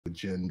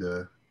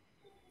agenda.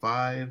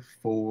 5,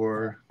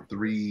 4,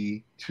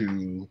 3,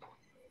 2,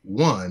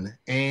 1,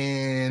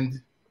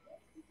 and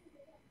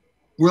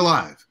we're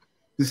live.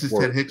 This is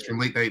Ted Hicks from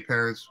Late Night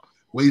Parents.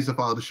 Ways to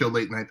follow the show,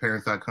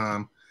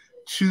 latenightparents.com.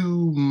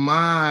 To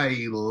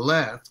my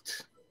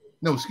left,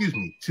 no, excuse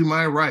me, to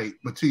my right,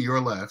 but to your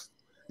left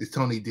is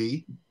Tony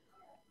D.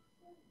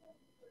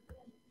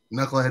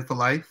 Knucklehead for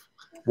life.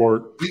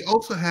 Word. We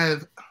also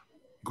have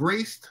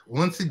graced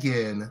once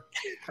again.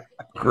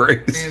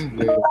 Grace.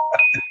 And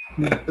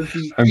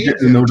I'm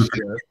getting a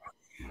notification.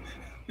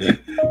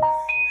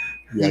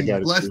 Yeah, I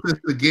got blessed us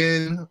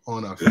again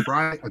on a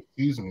Friday.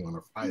 Excuse me, on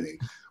a Friday,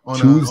 on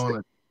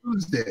a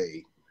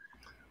Tuesday.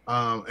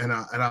 And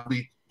I'll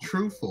be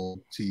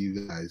truthful to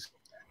you guys.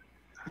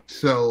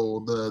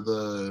 So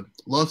the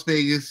Las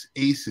Vegas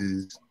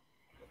Aces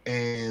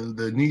and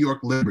the New York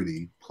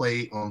Liberty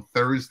play on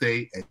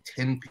Thursday at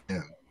 10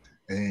 p.m.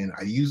 And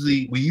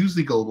we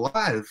usually go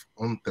live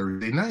on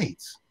Thursday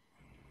nights,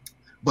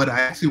 but I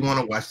actually want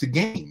to watch the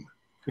game.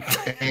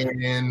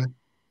 And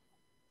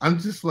I'm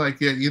just like,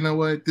 yeah, you know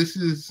what? This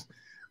is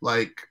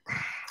like,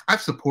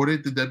 I've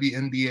supported the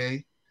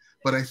WNBA,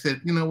 but I said,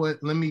 you know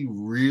what? Let me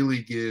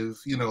really give,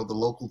 the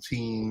local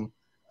team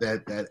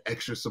that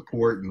extra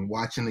support and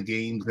watching the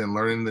games and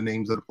learning the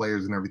names of the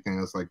players and everything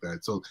else like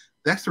that. So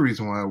that's the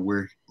reason why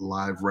we're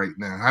live right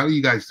now. How are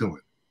you guys doing?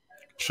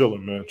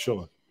 Chilling, man.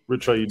 Chilling.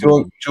 Rich, how you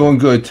doing? Doing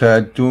good,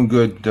 Ted. Doing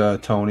good,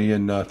 Tony.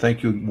 And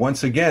thank you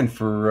once again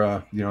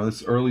for,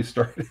 this early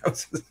start.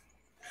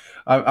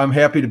 I'm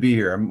happy to be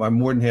here. I'm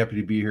more than happy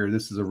to be here.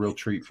 This is a real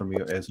treat for me,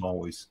 as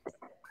always.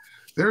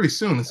 Very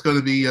soon. It's going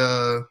to be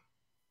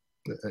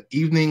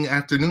evening,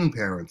 afternoon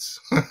parents.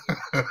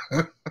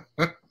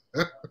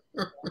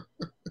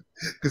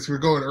 Because we're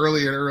going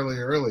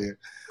earlier.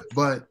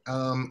 But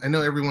I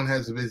know everyone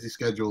has a busy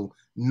schedule.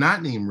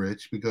 Not named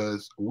Rich,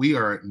 because we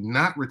are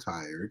not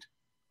retired.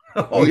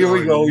 Oh, here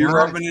we go. You're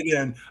rubbing it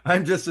in.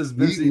 I'm just as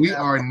busy. We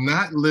are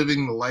not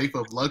living the life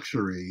of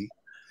luxury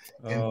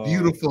in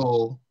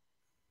beautiful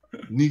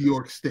New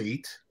York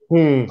State.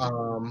 I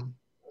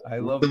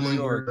love New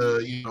York.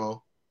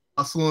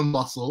 Hustle and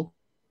bustle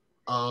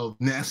of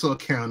Nassau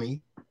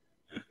County.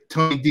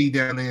 Tony D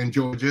down there in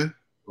Georgia.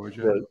 Right.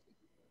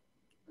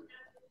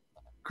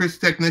 Chris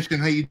Technician,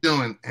 how you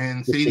doing?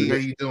 And Sadie, how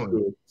you doing?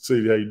 Good.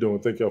 Sadie, how you doing?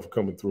 Thank y'all for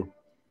coming through.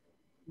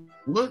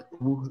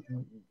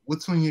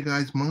 What's on your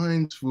guys'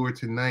 minds for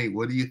tonight?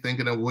 What are you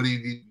thinking of? What are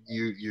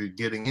you're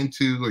getting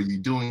into? Are you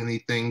doing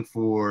anything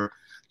for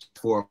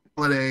a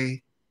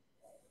holiday?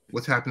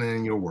 What's happening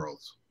in your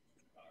worlds?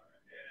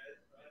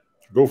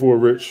 Go for it,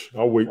 Rich.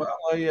 I'll wait.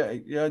 Well,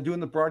 yeah, doing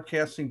the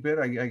broadcasting bit.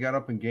 I got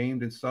up and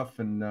gamed and stuff,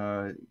 and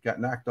got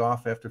knocked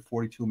off after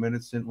 42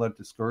 minutes. Didn't let it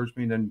discourage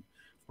me. And then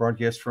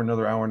broadcast for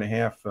another hour and a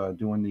half,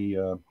 doing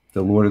the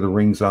Lord of the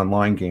Rings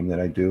online game that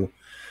I do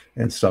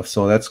and stuff.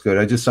 So that's good.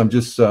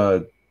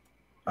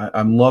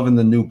 I'm loving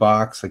the new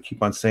box. I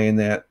keep on saying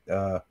that.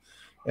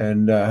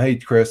 Hey,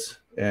 Chris,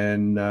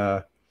 and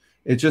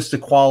it's just the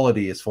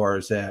quality as far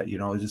as that,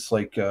 just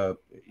like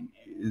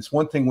it's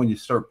one thing when you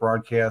start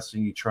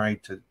broadcasting, you try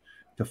to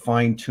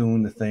fine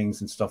tune the things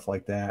and stuff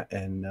like that.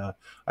 And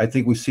I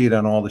think we see it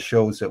on all the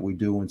shows that we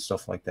do and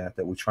stuff like that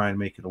we try and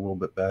make it a little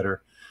bit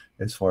better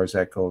as far as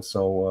that goes.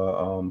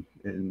 So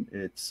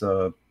it's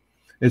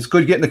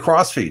good getting the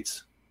cross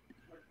feeds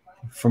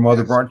from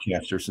other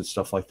broadcasters and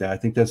stuff like that. I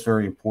think that's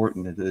very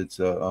important. It's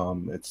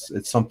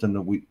something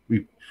that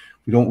you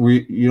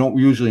don't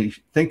usually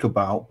think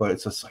about, but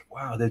it's just like,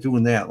 wow, they're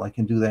doing that. I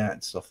can do that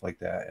and stuff like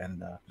that.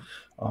 And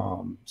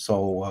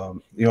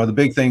the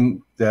big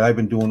thing that I've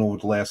been doing over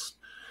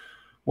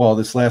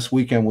this last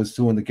weekend was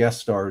doing the guest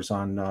stars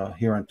on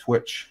here on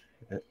Twitch.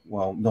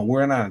 Well, no,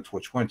 we're not on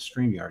Twitch. We're on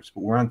StreamYards,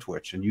 but we're on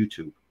Twitch and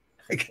YouTube.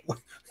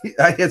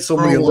 I had so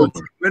many alerts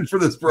for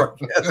this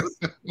broadcast.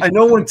 I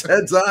know when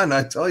Ted's on,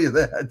 I tell you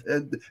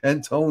that,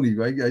 and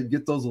Tony, I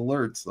get those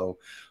alerts. So,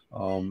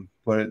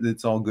 but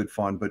it's all good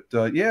fun. But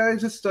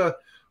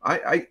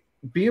I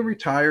being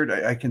retired,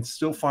 I can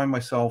still find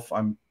myself.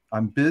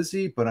 I'm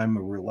busy, but I'm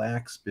a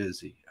relaxed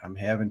busy. I'm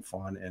having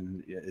fun,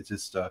 and it's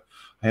just. I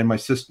had my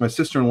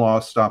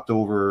sister-in-law stopped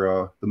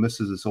over. The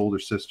missus's older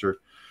sister.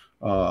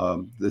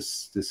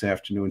 This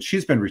afternoon.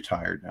 She's been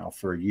retired now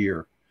for a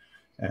year,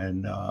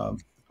 and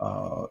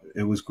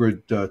it was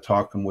good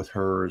talking with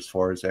her as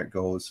far as that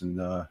goes, and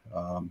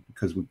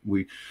because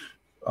we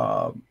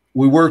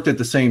worked at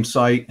the same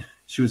site.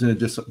 She was in a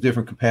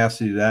different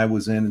capacity that I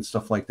was in and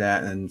stuff like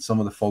that, and some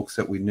of the folks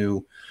that we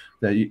knew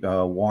that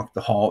walked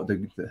the hall,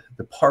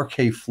 the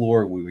parquet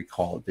floor, we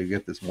call it. They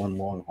get this one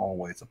long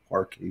hallway. It's a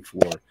parquet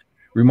floor.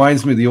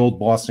 Reminds me of the old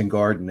Boston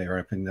Garden there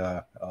up in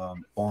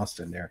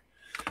Boston there.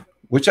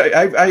 Which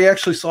I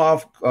actually saw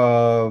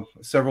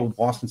several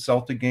Boston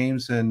Celtic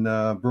games and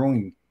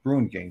Bruin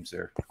games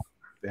there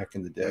back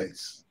in the day.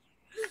 Nice.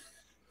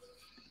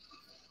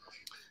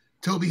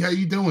 Toby, how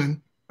you doing?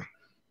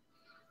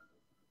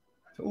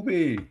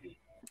 Toby.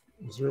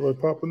 Is everybody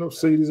popping up?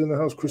 Sadie's in the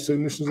house. Chris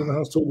Technician's in the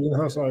house. Toby's in the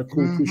house. All right,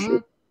 cool.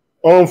 Appreciate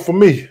it. For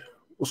me,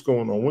 What's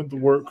going on? Went to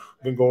work.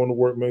 Been going to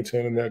work,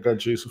 maintaining that. Got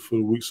Jason for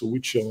the week, so we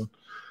chilling.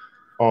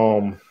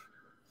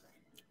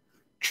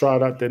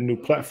 Tried out that new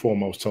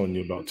platform I was telling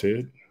you about,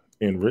 Ted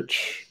and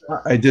Rich.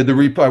 I did the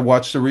replay. I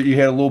watched you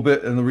had a little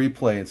bit in the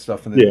replay and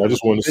stuff. And I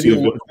just wanted to see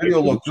if the video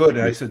looked good.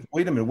 And I said,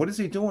 wait a minute, what is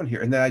he doing here?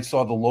 And then I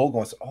saw the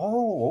logo. I said,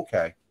 oh,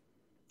 okay.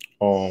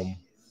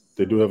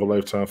 They do have a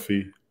lifetime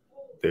fee.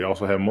 They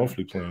also have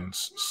monthly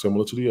plans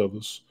similar to the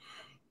others.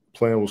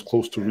 Plan was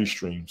close to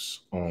Restreams.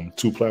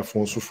 2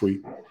 platforms for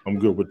free. I'm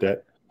good with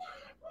that.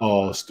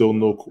 Still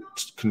no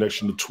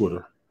connection to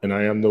Twitter. And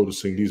I am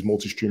noticing these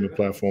multi-streaming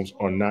platforms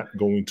are not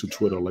going to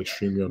Twitter like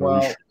StreamYard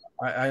or Restream.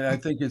 I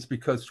think it's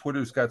because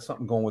Twitter's got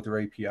something going with their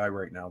API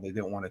right now. They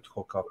didn't want it to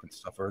hook up and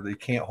stuff, or they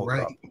can't hook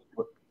up.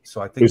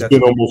 So I think it's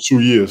been almost 2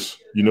 years.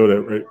 You know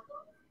that, right?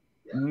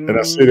 And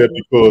I say that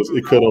because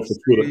it cut off of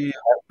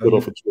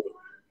Twitter.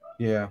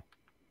 Yeah.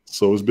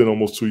 So it's been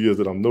almost 2 years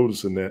that I'm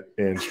noticing that.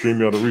 And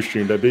StreamYard or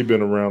Restream, that they've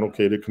been around.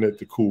 Okay, they're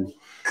connected, cool.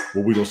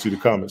 But we don't see the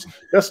comments.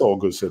 That's all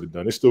good said and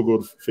done. They still go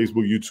to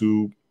Facebook,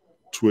 YouTube,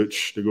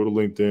 Twitch. They go to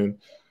LinkedIn.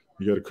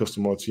 You got to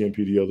custom RTMP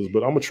the others.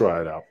 But I'm going to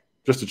try it out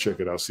just to check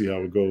it out, see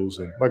how it goes.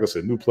 And like I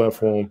said, new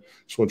platform.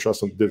 Just want to try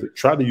something different.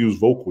 Tried to use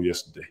Vocal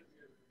yesterday.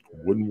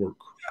 Wouldn't work.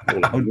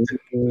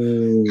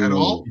 At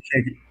all?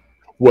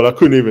 Well, I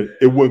couldn't even,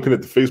 it wouldn't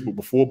connect to Facebook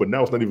before, but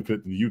now it's not even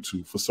connected to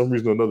YouTube. For some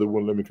reason or another, it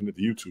wouldn't let me connect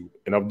to YouTube.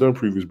 And I've done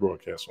previous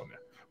broadcasts on that.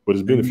 But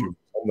it's been a few.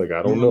 I'm like,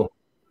 I don't know.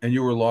 And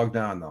you were logged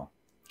on, though?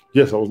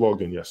 Yes, I was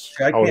logged in, yes.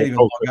 See, I can't even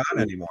log on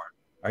anymore.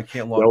 I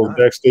can't log on. I was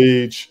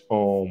backstage,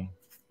 was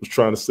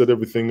trying to set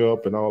everything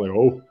up, and I was like,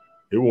 oh,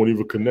 it won't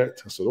even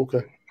connect. I said,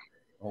 okay.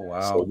 Oh,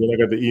 wow. So then I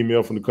got the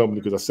email from the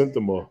company because I sent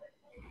them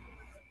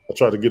I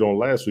tried to get on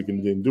last week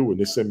and didn't do it. And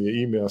they sent me an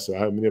email. I said, I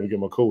haven't never get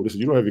my code. They said,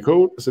 you don't have your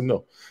code? I said,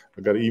 no.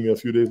 I got an email a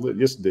few days later.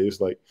 Yesterday, it's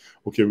like,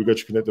 okay, we got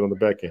you connected on the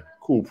back end.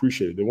 Cool,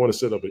 appreciate it. They want to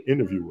set up an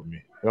interview with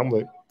me. And I'm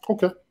like,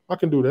 okay, I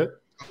can do that.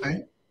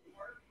 Okay.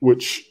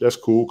 Which, that's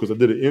cool because I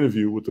did an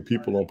interview with the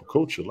people on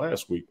Pacocha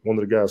last week. One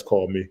of the guys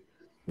called me.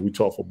 And we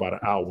talked for about an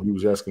hour. He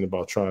was asking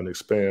about trying to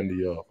expand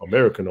the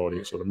American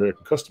audience or the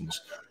American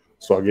customers.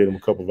 So I gave him a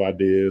couple of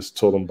ideas,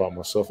 told him about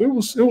myself. It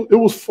was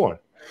fun.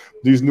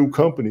 These new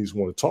companies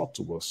want to talk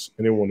to us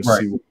and they want to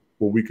see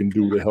what we can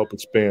do to help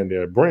expand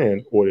their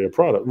brand or their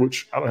product,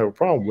 which I don't have a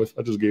problem with.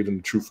 I just gave them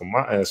the truth from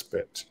my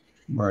aspect.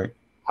 Right.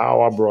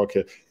 How I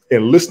broadcast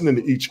and listening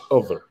to each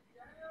other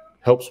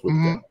helps with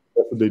that.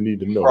 That's what they need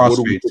to know. What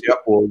are we looking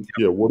for?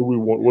 Yeah, what do we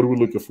want? What are we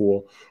looking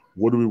for?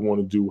 What do we want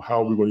to do?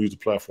 How are we going to use the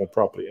platform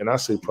properly? And I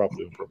say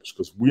properly on purpose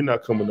because we're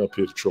not coming up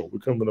here to troll. We're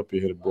coming up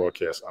here to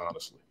broadcast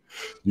honestly.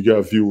 You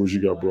got viewers,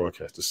 you got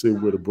broadcasters. Say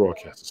we're the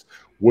broadcasters.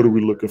 What are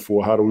we looking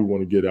for? How do we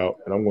want to get out?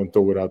 And I'm going to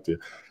throw it out there.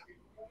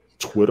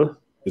 Twitter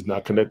is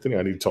not connecting.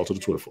 I need to talk to the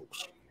Twitter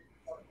folks.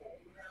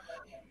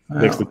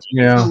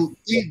 So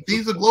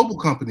these are global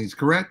companies,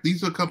 correct?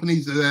 These are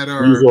companies that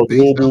are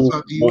based global,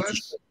 outside the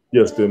US?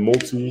 Yes, they're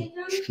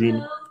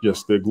multi-stream.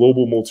 Yes, they're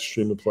global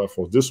multi-streaming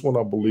platforms. This one,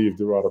 I believe,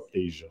 they're out of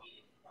Asia.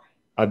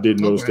 I did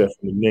notice that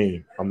from the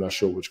name. I'm not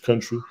sure which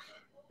country,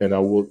 and I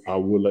would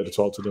like to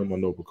talk to them. I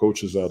know the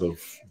coach is out of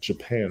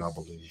Japan, I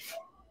believe.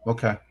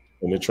 Okay.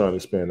 And they're trying to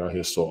expand out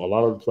here. So a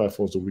lot of the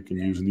platforms that we can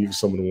use, and even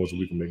some of the ones that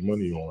we can make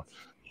money on,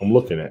 I'm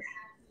looking at.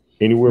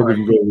 Anywhere we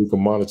can go, we can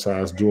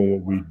monetize doing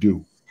what we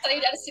do.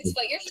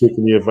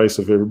 Taking the advice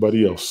of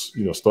everybody else.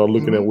 Start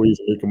looking at ways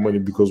of making money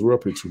because we're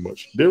up here too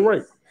much. They're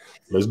right.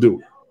 Let's do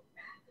it.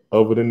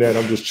 Other than that,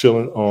 I'm just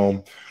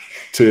chilling.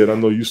 Ted, I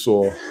know you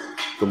saw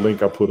the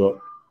link I put up.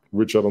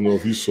 Rich, I don't know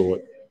if you saw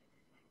it.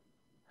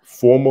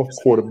 Former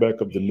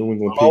quarterback of the New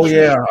England Patriots. Oh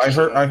yeah,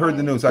 I heard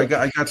the news. I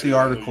got the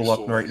article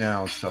up right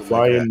now and stuff.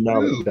 Ryan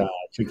Mallett died.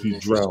 I think he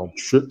drowned.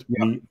 Tripped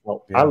me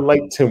out. I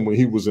liked him when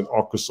he was in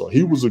Arkansas.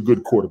 He was a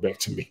good quarterback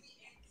to me.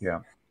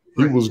 Yeah.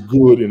 He was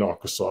good in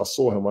Arkansas. I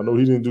saw him. I know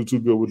he didn't do too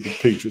good with the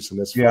Patriots, and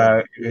that's what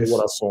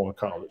I saw in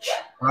college.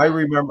 I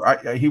remember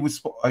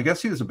I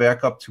guess he was a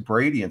backup to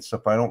Brady and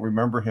stuff. I don't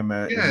remember him.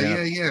 With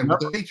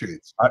the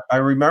Patriots. I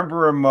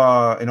remember him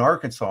in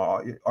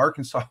Arkansas.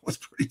 Arkansas was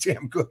pretty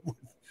damn good.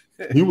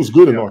 He was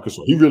good in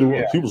Arkansas. He really was.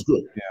 Yeah. He was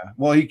good. Yeah.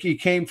 Well, he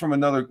came from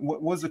another.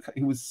 What was it?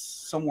 He was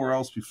somewhere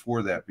else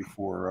before that.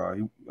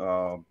 Steven,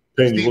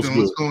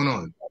 what's going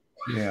on?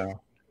 Yeah.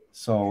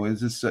 So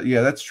is this?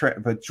 That's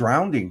but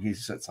drowning.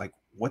 It's like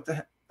what the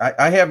heck?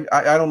 I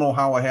don't know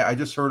how I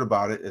just heard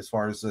about it as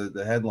far as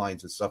the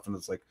headlines and stuff, and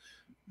it's like,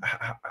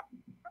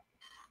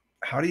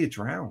 how do you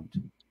drown?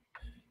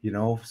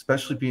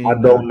 Especially being. I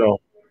don't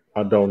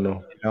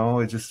know.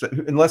 It's just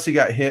unless he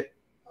got hit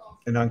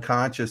and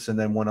unconscious and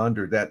then went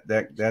under.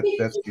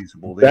 That's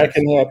feasible. That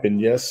can happen,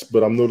 yes,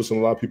 but I'm noticing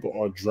a lot of people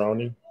are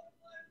drowning,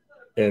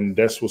 and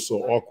that's what's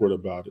so awkward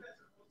about it.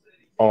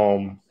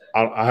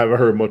 I haven't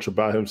heard much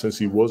about him since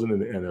he wasn't in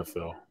the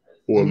NFL,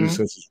 or at least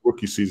since his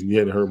rookie season. You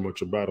hadn't heard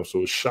much about him, so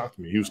it shocked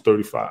me. He was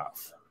 35.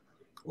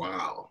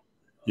 Wow.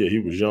 Yeah, he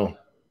was young.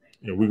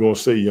 And we're going to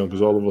say young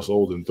because all of us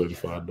older than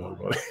 35,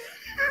 dog.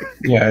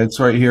 Yeah, it's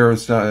right here.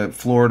 It's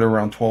Florida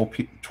around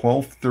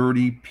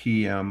 12:30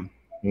 p.m.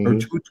 or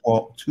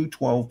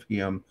 2:12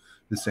 p.m.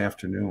 this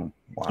afternoon.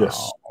 Wow.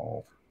 Yes.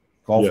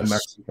 Gulf of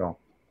Mexico.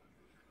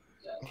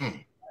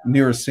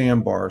 Near a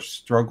sandbar,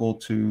 struggle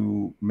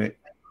to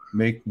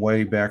make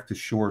way back to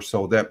shore.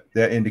 So that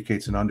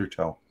indicates an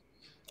undertow.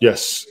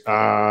 Yes,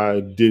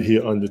 I did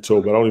hear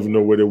undertow, but I don't even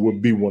know where there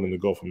would be one in the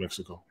Gulf of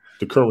Mexico.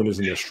 The current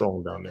isn't that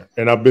strong down there.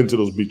 And I've been to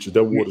those beaches.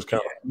 That water's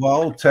kind of...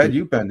 Well, Ted,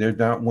 you've been there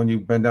when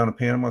you've been down to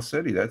Panama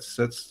City.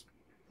 That's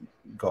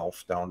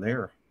Gulf down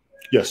there.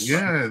 Yes.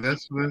 Yeah,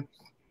 that's what...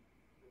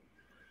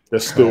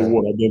 That's still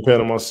water. I've been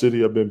Panama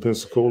City. I've been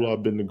Pensacola.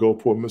 I've been to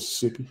Gulfport,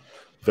 Mississippi.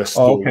 That's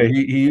still okay.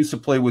 He used to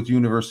play with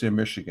University of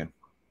Michigan.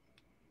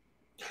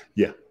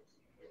 Yeah.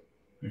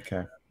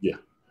 Okay. Yeah.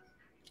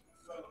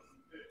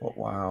 Oh,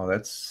 wow,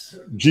 that's...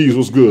 Geez,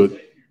 what's good?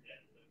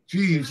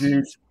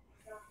 Jeez.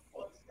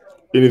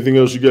 Anything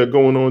else you got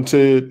going on,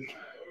 Ted?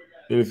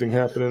 Anything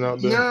happening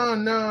out there?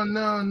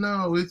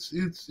 No.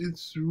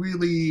 It's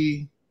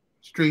really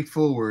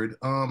straightforward.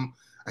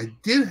 I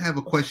did have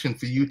a question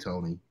for you,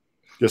 Tony.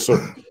 Yes,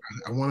 sir.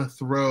 I want to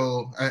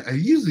throw... I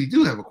usually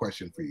do have a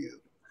question for you.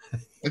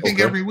 I think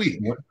every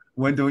week.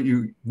 When don't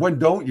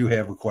you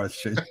have a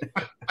question?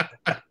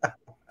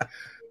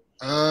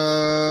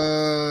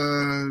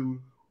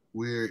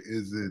 Where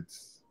is it?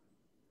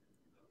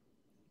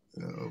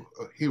 Oh,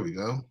 here we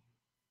go.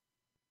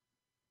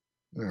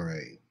 All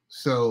right.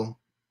 So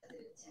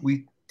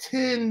we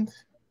tend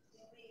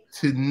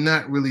to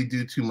not really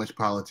do too much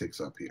politics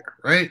up here,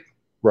 right?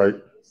 Right.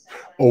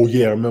 Oh,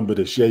 yeah, I remember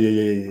this.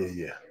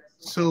 Yeah.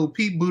 So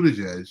Pete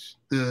Buttigieg,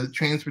 the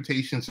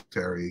transportation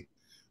secretary,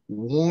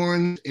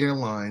 warned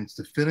airlines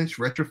to finish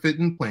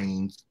retrofitting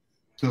planes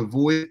to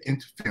avoid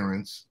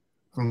interference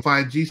from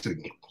 5G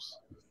signals.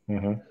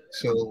 Mm-hmm.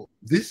 So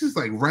this is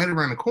like right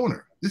around the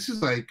corner. This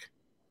is like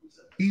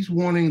he's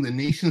warning the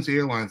nation's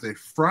airlines that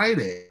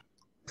Friday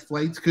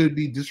flights could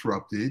be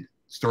disrupted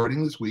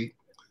starting this week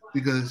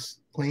because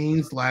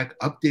planes lack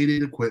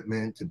updated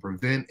equipment to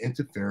prevent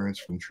interference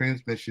from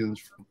transmissions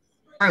from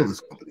wireless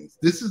companies.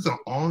 This is an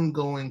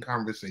ongoing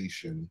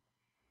conversation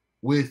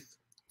with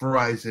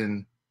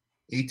Verizon,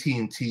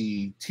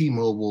 AT&T,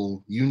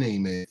 T-Mobile, you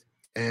name it.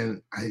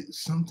 And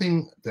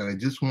something that I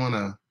just want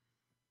to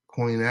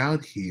point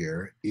out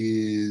here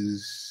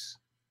is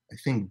I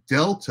think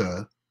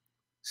Delta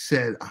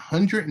said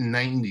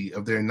 190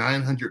 of their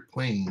 900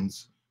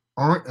 planes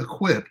aren't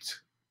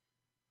equipped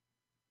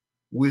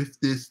with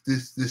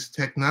this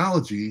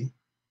technology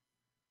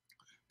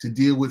to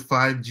deal with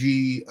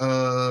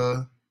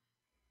 5G.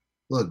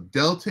 Look,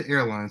 Delta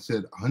Airlines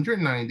said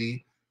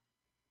 190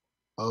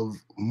 of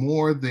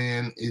more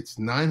than its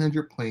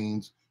 900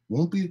 planes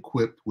won't be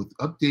equipped with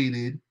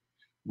updated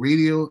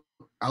radio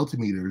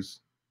altimeters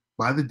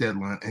by the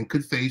deadline and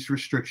could face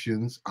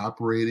restrictions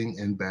operating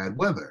in bad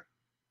weather.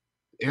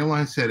 The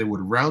airline said it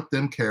would route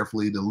them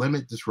carefully to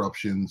limit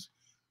disruptions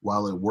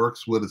while it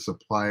works with a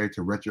supplier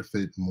to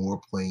retrofit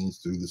more planes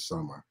through the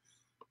summer.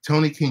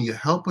 Tony, can you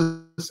help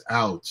us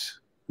out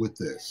with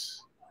this?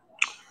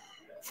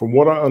 From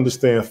what I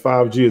understand,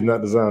 5G is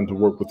not designed to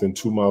work within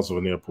 2 miles of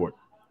an airport.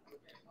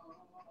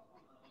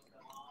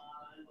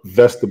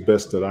 That's the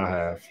best that I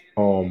have.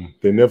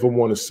 They never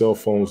wanted cell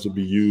phones to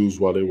be used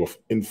while they were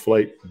in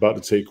flight,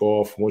 about to take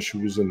off. Once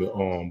you was in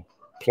the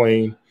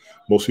plane,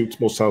 most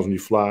times when you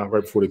fly,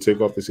 right before they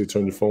take off, they say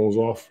turn your phones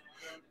off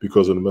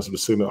because of the mess of the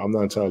signal. I'm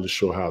not entirely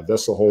sure how.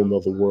 That's a whole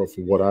nother world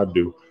from what I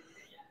do.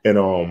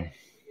 And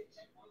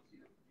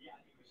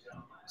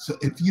so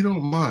if you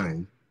don't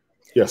mind,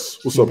 yes,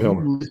 what's up,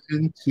 Helmer?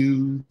 Listen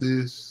to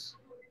this.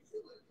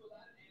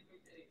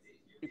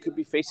 You could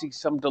be facing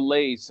some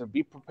delays, so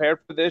be prepared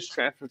for this.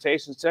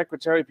 Transportation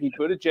Secretary Pete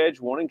Buttigieg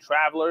warning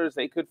travelers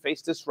they could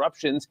face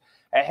disruptions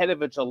ahead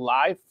of a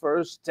July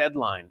 1st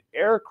deadline.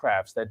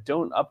 Aircrafts that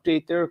don't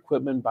update their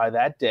equipment by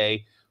that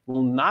day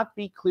will not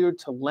be cleared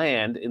to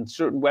land in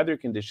certain weather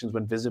conditions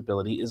when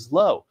visibility is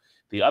low.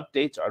 The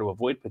updates are to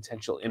avoid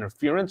potential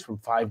interference from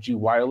 5G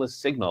wireless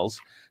signals.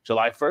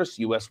 July 1st,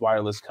 U.S.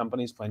 wireless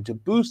companies plan to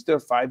boost their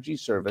 5G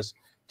service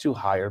to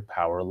higher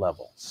power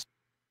levels.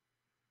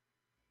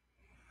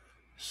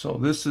 So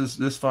this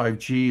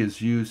 5G is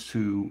used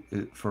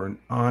for an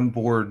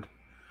onboard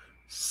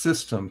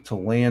system to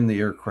land the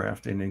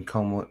aircraft in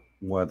inclement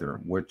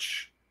weather,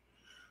 which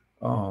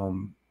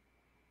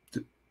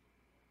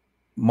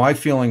my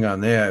feeling on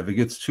that, if it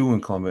gets too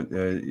inclement,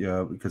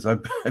 because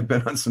I've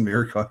been on some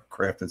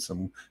aircraft in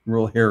some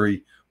real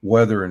hairy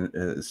weather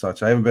and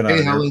such. I haven't been on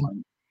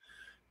an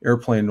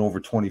airplane in over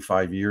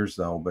 25 years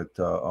though, but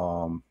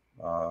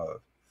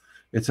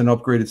it's an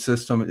upgraded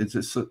system.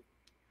 It's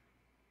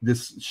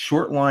this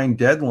short line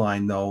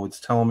deadline though. It's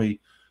telling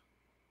me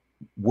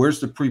where's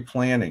the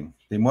pre-planning.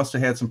 They must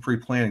have had some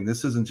pre-planning.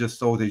 This isn't just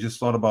they just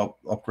thought about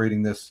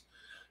upgrading this.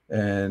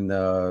 And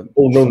no,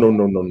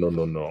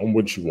 I'm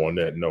with you on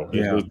that. No,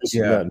 this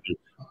is not new.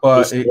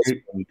 But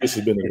this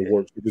has been in the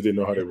works because they didn't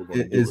know how they were going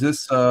to do it. Is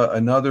this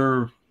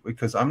another?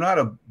 Because I'm not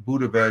a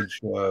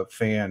Buttigieg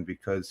fan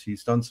because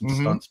he's done some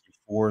stunts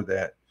before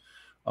that.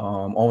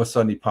 All of a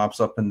sudden he pops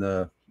up in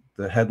the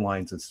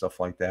headlines and stuff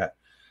like that.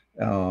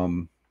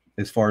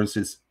 As far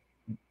as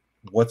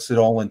what's it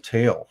all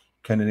entail?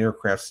 can an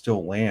aircraft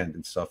still land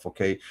and stuff?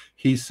 Okay,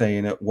 he's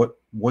saying it.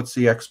 What's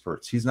the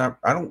experts? He's not.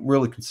 I don't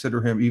really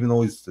consider him, even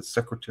though he's the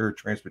Secretary of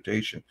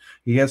Transportation.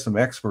 He has some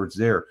experts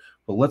there,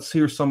 but let's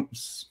hear from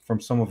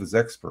some of his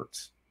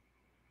experts.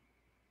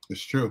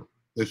 It's true.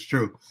 It's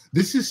true.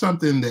 This is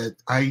something that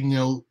I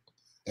know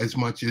as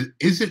much as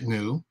isn't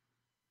new.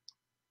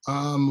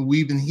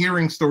 We've been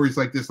hearing stories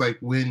like this, like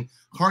when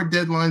hard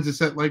deadlines are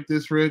set like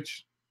this,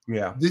 Rich.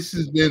 Yeah, this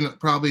has been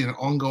probably an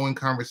ongoing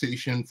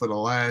conversation for the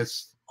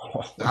last,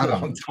 I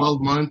don't know,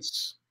 12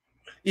 months,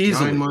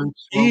 easily, 9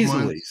 months, 12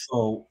 easily. months,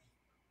 So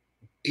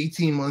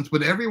 18 months,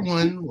 but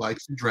everyone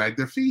likes to drag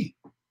their feet.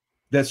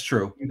 That's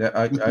true.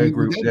 I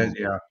agree with that.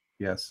 Yeah,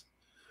 yes,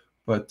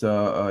 but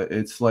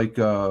it's like,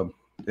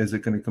 is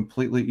it going to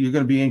completely? You're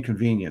going to be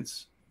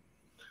inconvenienced.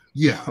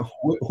 Yeah.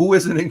 Who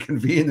isn't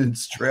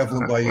inconvenienced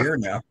traveling by air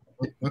now?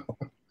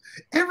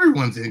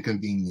 Everyone's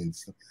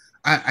inconvenienced.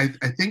 I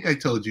think I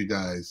told you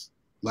guys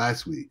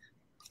last week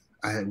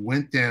I had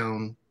went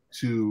down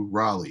to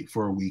Raleigh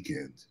for a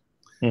weekend.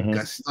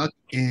 Got stuck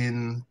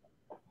in,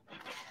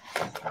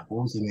 what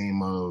was the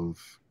name of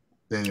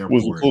that airport?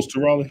 Was it close to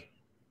Raleigh?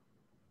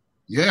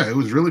 Yeah, it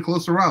was really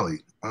close to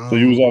Raleigh. So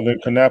you was out in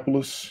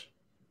Kannapolis?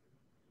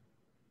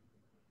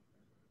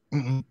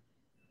 Mm-mm.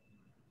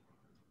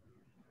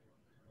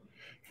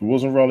 If it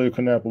wasn't Raleigh or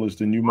Kannapolis,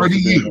 then you must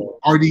have been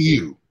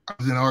RDU. I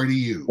was in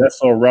RDU. That's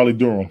Raleigh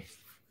Durham.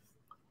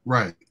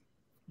 Right.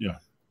 Yeah.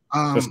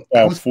 That's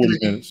about 40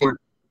 minutes.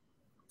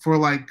 For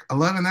like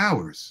 11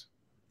 hours.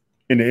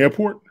 In the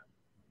airport?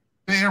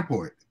 In the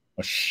airport.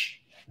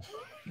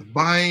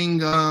 Buying,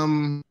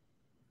 $14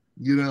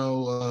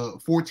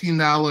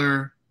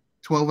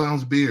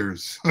 12-ounce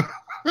beers.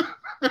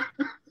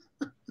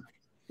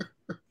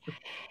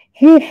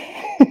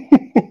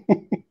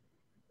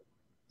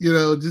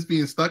 Just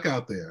being stuck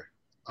out there.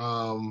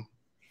 I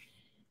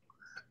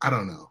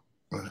don't know.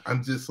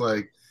 I'm just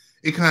like,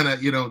 it kind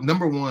of,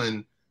 number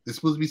one, there's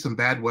supposed to be some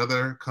bad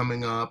weather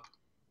coming up,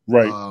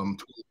 right?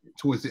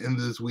 Towards the end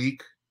of this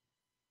week.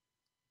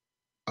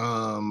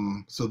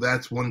 So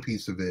that's one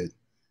piece of it.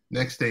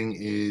 Next thing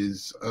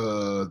is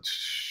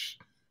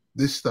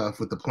this stuff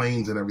with the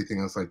planes and everything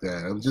else like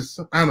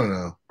that. I don't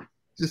know.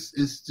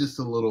 It's just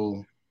a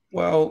little.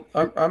 Well,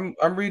 I'm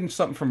reading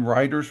something from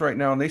Reuters right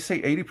now, and they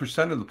say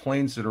 80% of the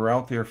planes that are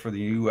out there for the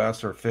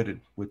U.S. are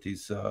fitted with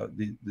these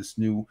this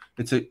new.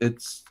 It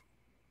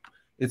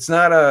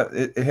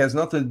has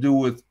nothing to do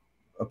with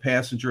a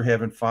passenger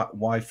having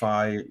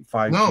Wi-Fi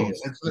 5G. No,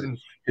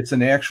 it's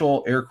an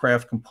actual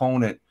aircraft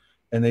component,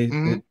 and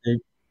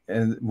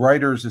and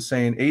Reuters is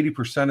saying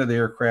 80% of the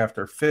aircraft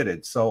are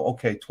fitted. So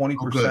okay,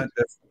 20%.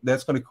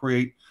 That's going to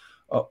create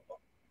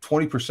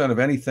 20% of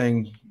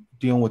anything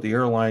dealing with the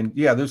airline.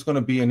 Yeah, there's going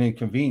to be an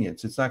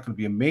inconvenience. It's not going to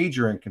be a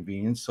major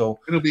inconvenience. So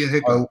it'll be a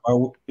hiccup.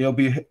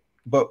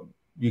 But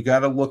you got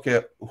to look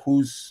at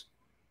who's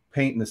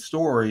painting the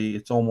story.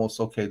 It's almost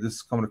okay. This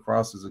is coming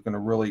across as going to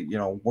really,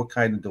 what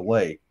kind of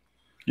delay?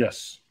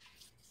 Yes,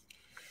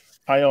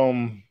 I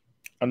know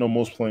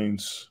most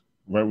planes.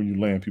 Right when you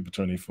land, people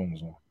turn their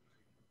phones on.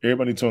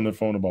 Everybody turn their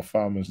phone about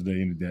 5 minutes a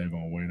day any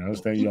daggone way. And I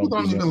understand people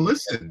don't even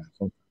listen.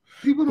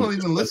 People don't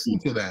even listen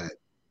to that.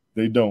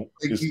 They don't.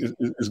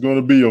 It's going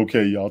to be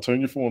okay, y'all. Turn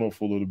your phone off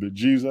for a little bit.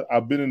 Jesus,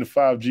 I've been in the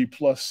 5G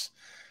plus.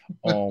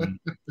 I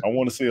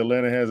want to say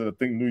Atlanta has it. I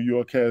think New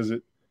York has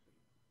it.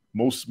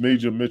 Most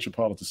major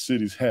metropolitan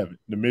cities have it.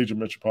 The major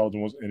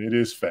metropolitan ones, and it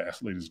is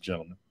fast, ladies and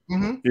gentlemen.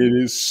 Mm-hmm.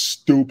 It is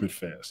stupid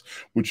fast.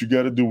 What you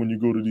got to do when you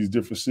go to these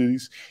different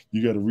cities,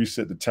 you got to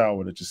reset the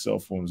tower that your cell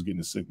phone is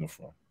getting a signal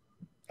from.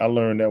 I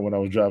learned that when I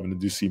was driving to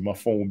D.C. My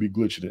phone would be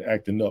glitching and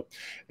acting up.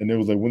 And they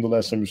was like, when the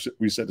last time you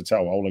reset the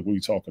tower? I was like, what are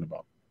you talking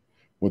about?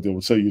 What they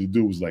will tell you to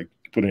do is like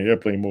put in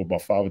airplane mode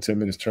about 5 or 10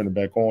 minutes, turn it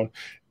back on.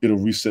 It'll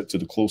reset to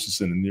the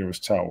closest and the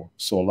nearest tower.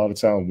 So a lot of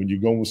times when you're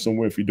going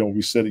somewhere, if you don't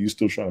reset it, you're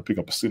still trying to pick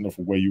up a signal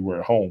from where you were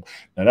at home.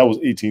 Now that was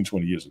 18,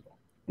 20 years ago.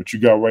 What you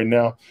got right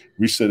now,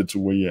 reset it to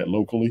where you're at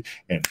locally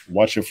and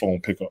watch your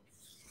phone pick up.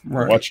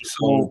 Right. Watch your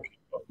phone.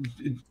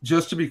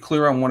 Just to be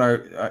clear on what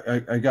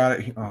I got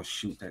it. Oh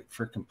shoot, that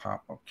freaking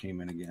pop-up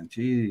came in again.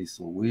 Jeez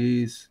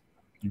Louise.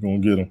 You're gonna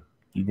get them.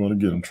 You're gonna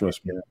get them,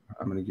 trust me.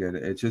 I'm gonna get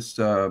it. It just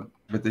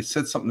but they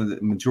said something that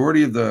the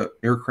majority of the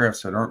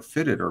aircrafts that aren't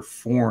fitted are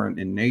foreign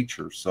in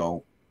nature.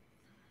 So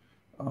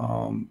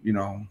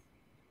you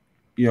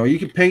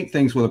can paint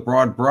things with a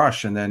broad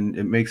brush and then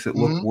it makes it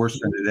look worse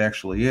than it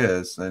actually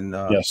is. And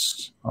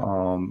yes.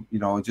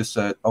 It just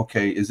said,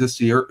 okay, is this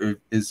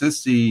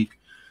the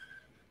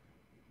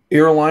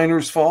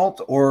airliner's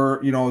fault,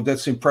 or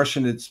that's the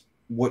impression it's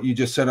what you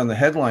just said on the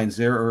headlines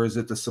there, or is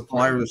it the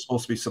supplier that's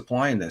supposed to be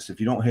supplying this?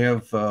 If you don't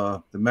have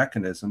the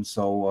mechanism,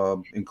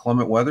 so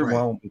inclement weather,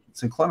 well, if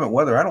it's inclement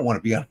weather, I don't want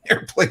to be on an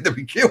airplane to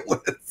begin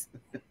with.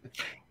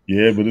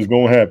 Yeah, but it's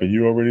gonna happen.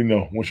 You already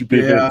know. Once you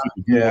pay for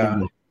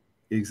it,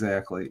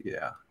 exactly.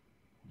 Yeah,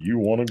 you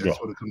want to go.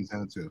 That's what it comes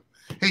down to.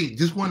 Hey,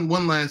 just one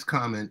last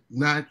comment,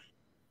 not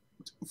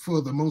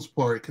for the most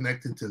part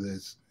connected to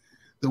this.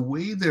 The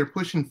way they're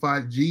pushing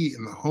 5G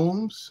in the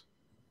homes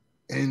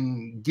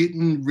and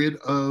getting rid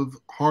of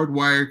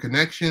hardwired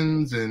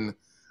connections. And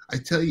I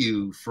tell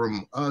you,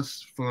 from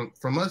us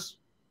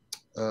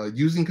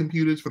using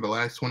computers for the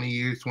last 20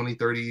 years, 20,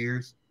 30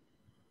 years,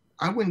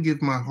 I wouldn't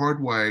give my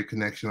hardwired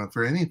connection up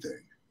for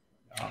anything.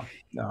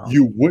 No.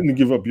 You wouldn't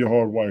give up your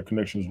hardwired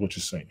connection is what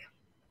you're saying.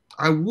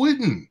 I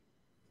wouldn't.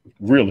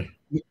 Really?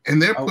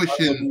 And they're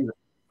pushing.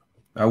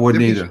 I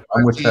wouldn't either.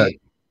 I'm with Ted.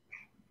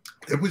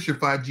 They push your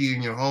 5G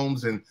in your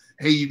homes, and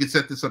hey, you can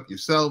set this up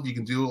yourself. You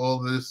can do all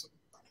this.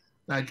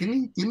 Now, give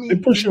me. They're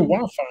pushing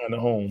Wi-Fi in the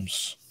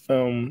homes.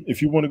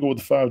 If you want to go with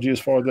the 5G, as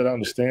far as that, I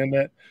understand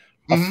that.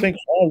 I think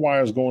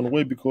hardwire is going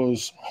away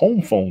because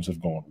home phones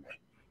have gone away.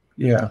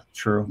 Yeah,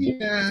 true.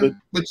 Yeah,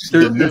 but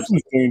the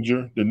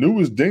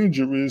newest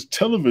danger is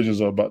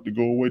televisions are about to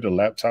go away to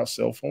laptops,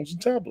 cell phones,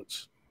 and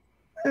tablets.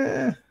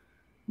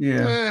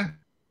 Yeah.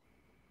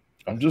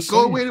 I'm just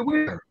go saying. away to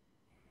where?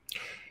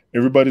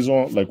 Everybody's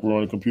on, like we're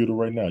on a computer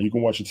right now. You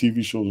can watch your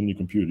TV shows on your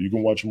computer. You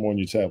can watch them on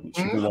your tablets.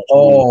 You can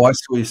watch I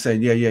see what you're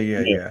saying.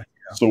 Yeah.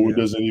 So it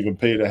doesn't even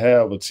pay to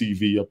have a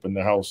TV up in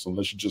the house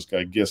unless you just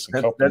got guests and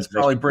companies. That's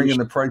probably bringing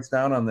the price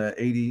down on the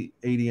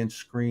 80-inch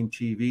screen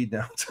TV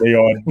down. They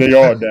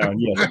are down.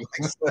 Yes,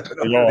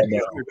 they are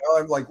down.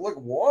 I'm like, look,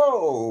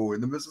 whoa,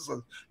 and the missus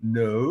says,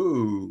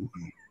 no.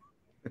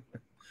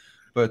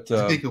 But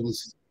I think it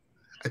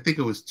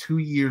was 2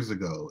 years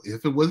ago.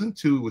 If it wasn't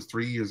 2, it was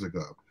 3 years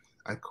ago.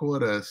 I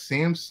caught a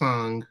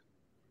Samsung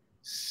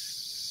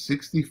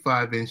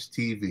 65-inch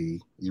TV.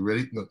 You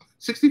ready? No,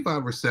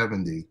 65 or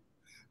 70.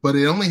 But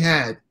it only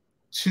had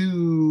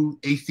 2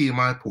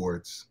 HDMI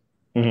ports.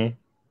 Mm-hmm.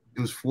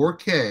 It was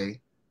 4K.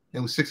 It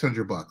was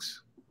 $600.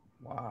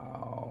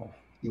 Wow.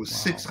 It was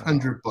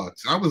 $600.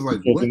 I was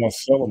like, because what?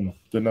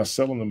 They're not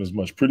selling them as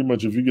much. Pretty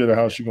much, if you get a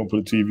house, you're gonna put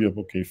a TV up.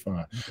 Okay,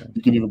 fine. Okay.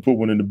 You can even put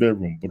one in the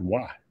bedroom. But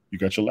why? You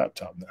got your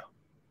laptop now,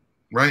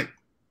 right?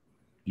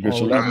 You got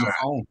your laptop.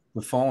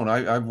 The phone.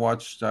 I've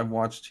watched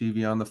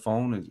TV on the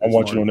phone. I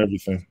watch it on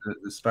everything.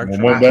 The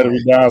Spectrum. When one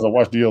battery dies, I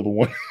watch the other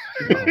one.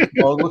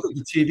 Well, look at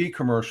the TV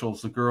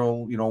commercials. The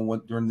girl,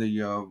 went during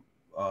the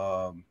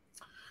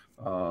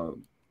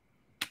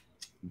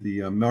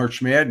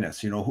March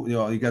Madness.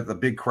 You got the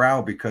big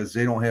crowd because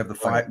they don't have the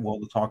five. Well,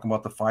 they're talking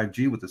about the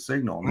 5G with the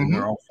signal, and then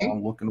they're all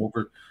looking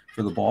over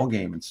for the ball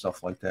game and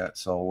stuff like that.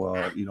 So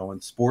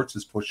and sports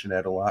is pushing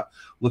that a lot.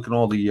 Look at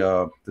all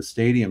the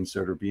stadiums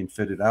that are being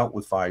fitted out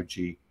with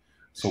 5G.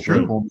 So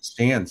people in the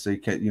stands, they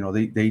can,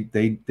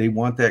 they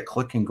want that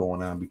clicking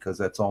going on because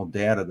that's all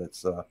data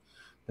that's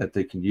that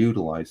they can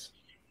utilize.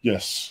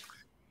 Yes.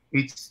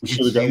 We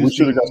should have got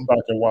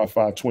stock in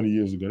Wi-Fi 20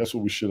 years ago. That's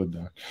what we should have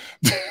done.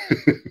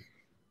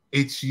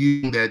 It's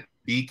using that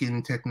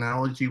beacon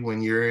technology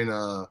when you're in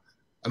I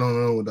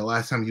don't know the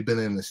last time you've been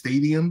in a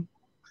stadium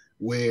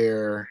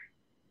where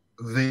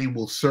they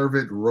will serve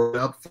it right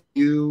up for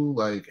you.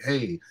 Like,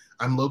 hey,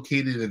 I'm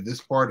located in this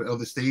part of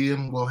the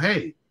stadium. Well,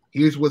 hey,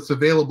 here's what's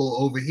available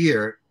over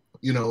here,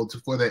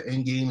 for that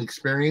in-game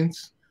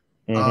experience.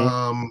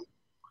 Mm-hmm.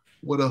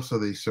 What else are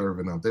they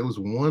serving up? There was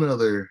one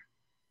other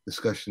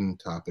discussion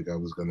topic I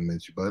was going to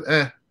mention, but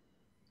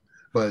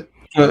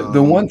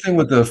the one thing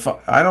with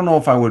I don't know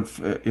if I would,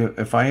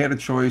 if I had a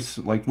choice,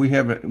 like we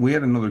had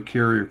another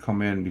carrier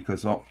come in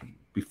because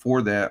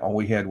before that, all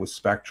we had was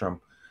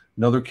Spectrum.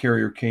 Another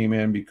carrier came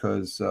in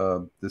because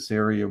this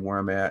area where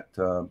I'm at,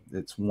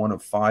 it's one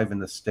of 5 in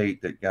the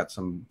state that got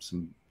some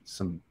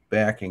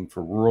backing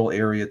for rural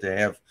area to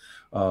have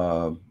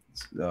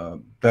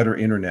better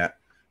internet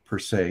per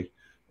se.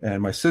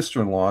 And my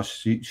sister-in-law,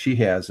 she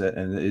has it,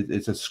 and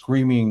it's a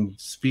screaming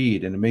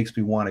speed, and it makes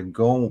me want to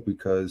go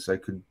because I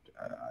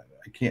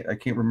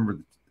can't remember.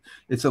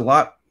 It's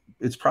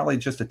probably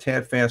just a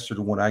tad faster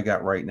than what I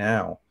got right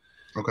now.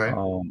 Okay.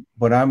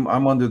 But I'm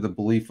under the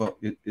belief of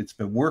it's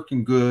been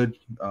working good,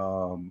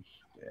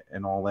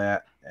 and all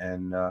that,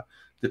 and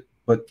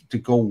but to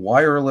go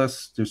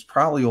wireless, there's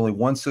probably only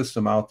one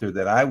system out there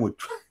that I would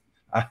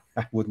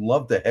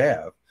love to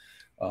have,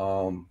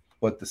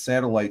 but the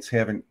satellites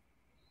haven't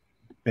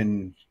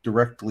been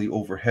directly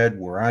overhead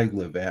where I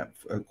live at,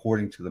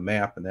 according to the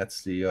map, and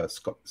that's the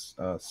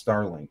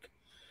Starlink.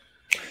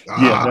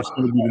 Yeah, that's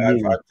going to be the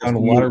new one. I've done a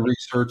lot of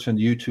research on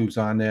YouTube's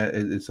on that.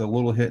 It's a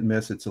little hit and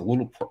miss. It's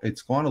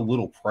gone a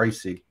little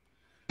pricey,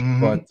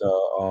 but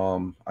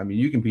I mean,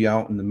 you can be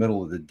out in the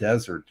middle of the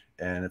desert,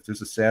 and if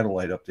there's a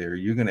satellite up there,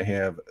 you're going to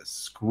have a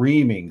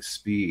screaming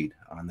speed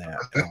on that.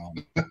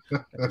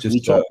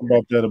 We talked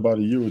about that about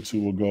a year or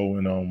two ago,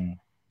 and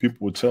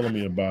people were telling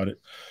me about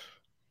it.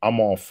 I'm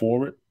all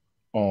for it.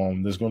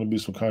 There's going to be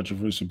some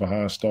controversy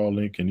behind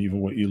Starlink and even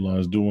what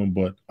Elon's doing,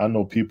 but I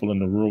know people in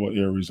the rural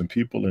areas and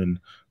people in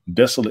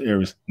desolate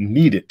areas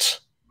need it.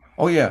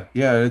 Oh yeah,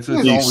 it's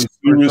always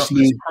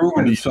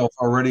proven itself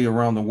already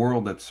around the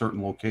world at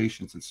certain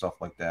locations and stuff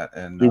like that,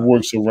 and it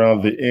works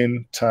around the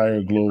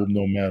entire globe,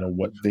 no matter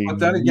what they. But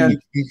then again,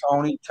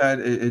 Tony, Ted,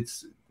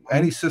 it's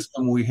any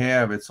system we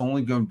have. It's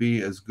only going to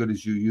be as good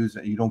as you use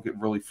it. You don't get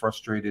really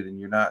frustrated, and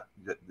you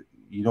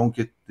don't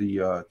get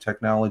the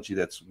technology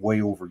that's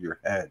way over your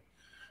head.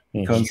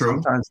 Because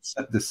sometimes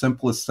the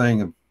simplest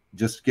thing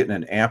just getting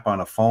an app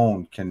on a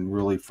phone can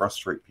really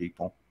frustrate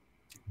people.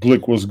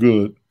 Glick was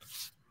good.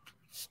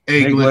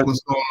 Hey, Glick,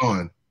 what's going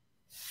on?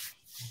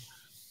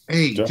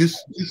 Hey,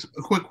 just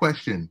a quick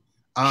question.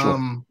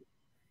 Sure.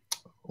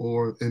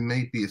 Or it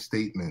may be a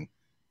statement.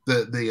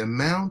 The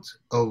amount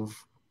of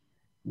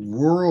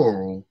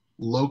rural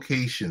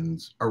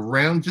locations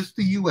around just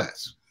the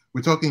U.S.,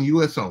 we're talking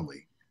U.S.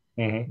 only,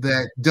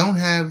 that don't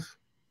have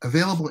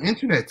available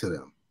internet to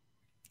them.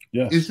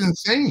 Yes. It's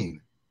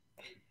insane.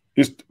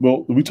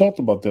 Well, we talked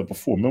about that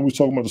before. Remember we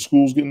talking about the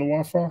schools getting the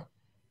Wi-Fi?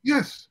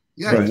 Yes.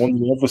 Yes. And one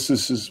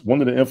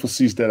of the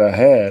emphases that I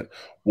had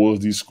was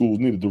these schools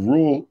needed. The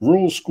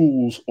rural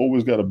schools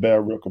always got a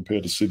bad rep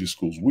compared to city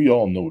schools. We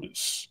all know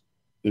this.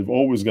 They've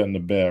always gotten a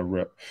bad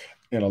rep.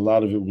 And a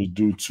lot of it was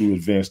due to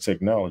advanced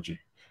technology,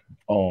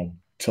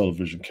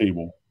 television,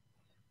 cable,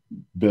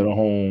 better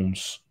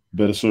homes,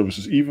 better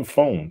services, even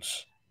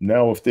phones.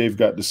 Now, if they've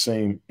got the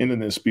same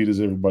internet speed as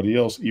everybody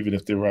else, even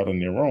if they're out on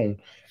their own,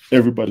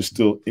 everybody's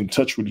still in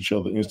touch with each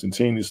other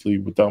instantaneously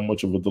without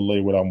much of a delay,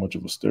 without much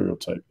of a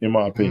stereotype, in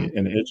my opinion.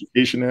 And the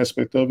education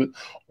aspect of it,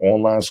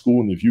 online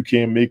school, and if you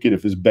can't make it,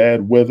 if it's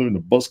bad weather and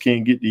the bus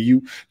can't get to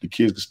you, the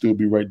kids can still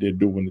be right there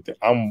doing the thing.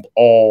 I'm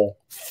all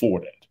for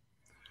that.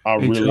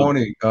 Hey,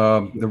 Tony,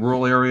 the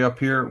rural area up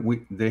here,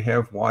 they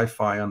have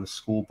Wi-Fi on the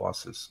school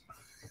buses.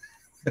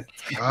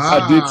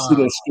 I did see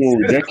that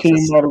story. That came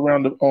out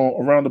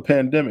around the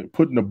pandemic,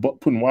 putting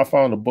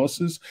Wi-Fi on the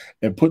buses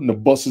and putting the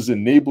buses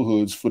in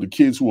neighborhoods for the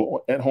kids who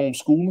are at home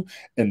schooling,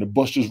 and the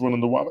bus just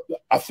running the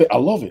Wi-Fi. I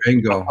love it.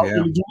 Bingo. I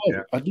really do love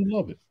it. I do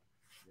love it.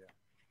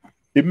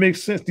 It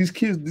makes sense. These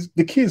kids,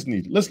 the kids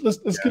need it. Let's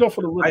get off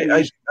of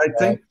the. I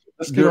think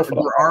there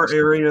are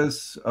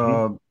areas.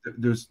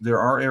 There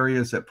are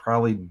areas that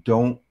probably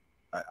don't.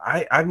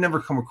 I've never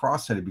come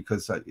across any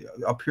because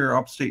up here,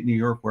 upstate New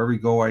York, wherever you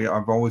go,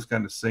 I've always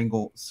gotten a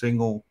single.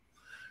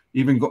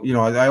 Even go,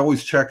 I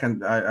always check,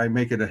 and I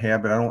make it a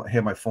habit. I don't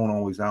have my phone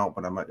always out,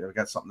 but I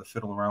got something to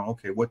fiddle around.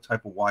 Okay, what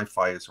type of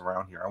Wi-Fi is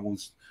around here? I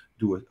always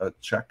do a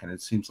check, and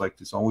it seems like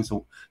there's always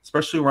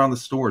especially around the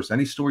stores.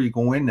 Any store you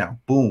go in now,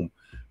 boom,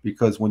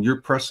 because when you're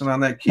pressing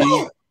on that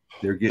key,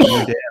 they're getting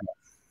your data.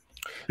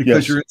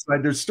 Because you're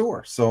inside their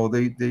store, so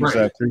they're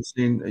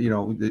seeing,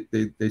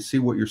 they see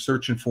what you're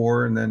searching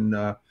for, and then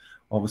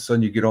all of a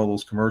sudden you get all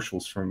those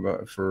commercials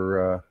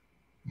for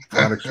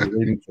products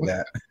relating to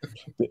that.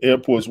 The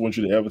airports want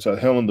you to advertise.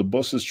 Helen, the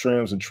buses,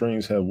 trams, and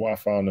trains have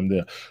Wi-Fi on them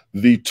there.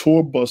 The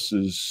tour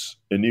buses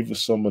and even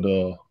some of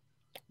the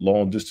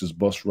long distance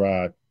bus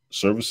ride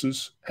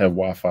services have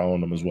Wi-Fi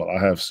on them as well. I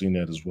have seen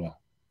that as well.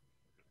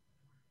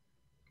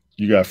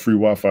 You got free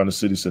Wi-Fi in the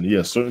city center.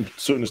 Yes,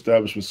 certain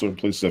establishments, certain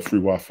places have free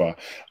Wi-Fi,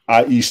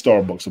 i.e.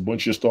 Starbucks. A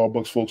bunch of your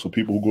Starbucks folks are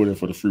people who go there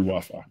for the free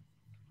Wi-Fi.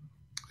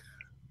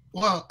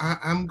 Well,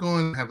 I'm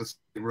going to have a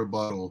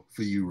rebuttal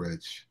for you,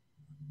 Rich,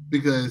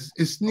 because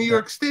it's New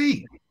York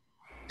State.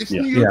 It's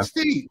New York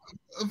State.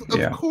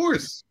 Of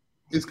course,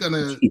 it's going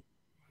to...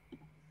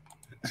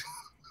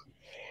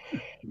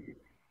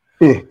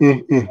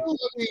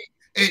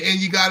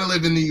 And you got to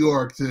live in New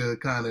York to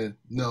kind of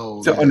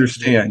know. To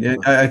understand.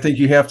 I think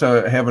you have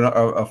to have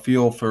a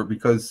feel for,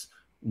 because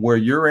where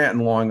you're at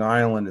in Long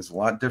Island is a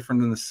lot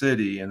different than the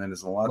city. And then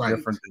it's a lot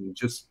different than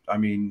just,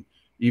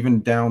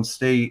 even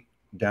downstate,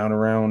 down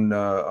around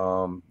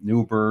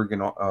Newburgh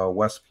and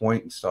West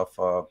Point and stuff.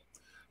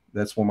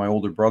 That's where my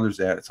older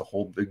brother's at. It's a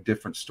whole big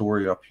different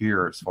story up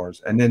here as far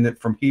as, and then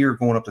from here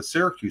going up to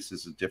Syracuse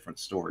is a different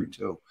story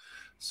too.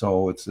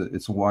 So it's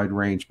a wide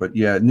range. But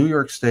yeah, New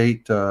York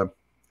State,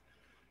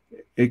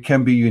 it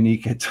can be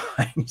unique at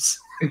times.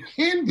 It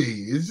can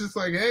be. It's just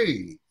like,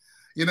 hey,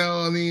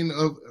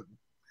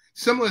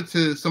 similar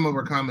to some of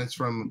our comments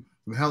from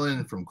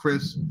Helen, from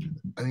Chris.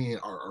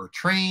 Our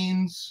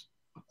trains,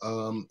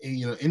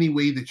 any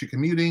way that you're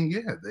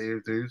commuting,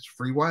 there's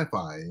free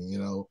Wi-Fi.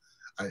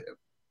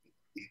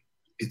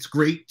 It's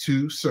great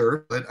to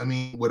surf, but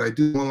would I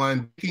do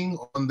online banking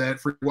on that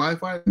free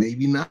Wi-Fi?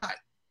 Maybe not.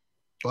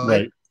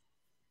 But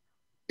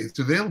it's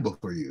available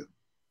for you.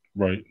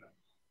 Right.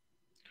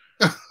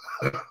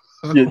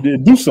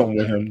 Do something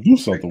with him. Do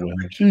something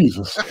with him.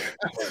 Jesus.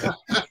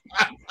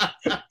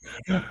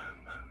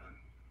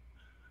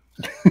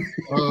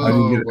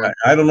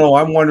 I don't know.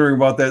 I'm wondering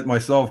about that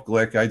myself,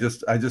 Glick. I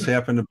just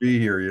happened to be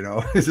here,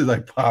 This is I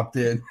popped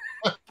in.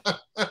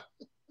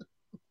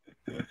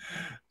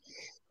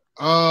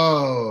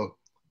 Oh,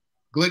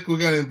 Glick, we're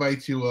gonna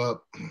invite you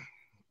up.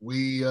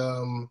 We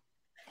got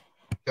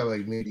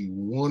like maybe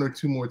one or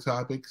two more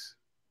topics.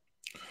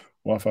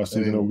 Wi-Fi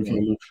says, we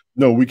can't live.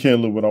 No, we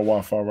can't live without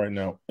Wi-Fi right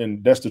now,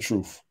 and that's the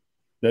truth.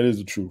 That is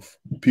the truth.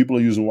 People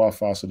are using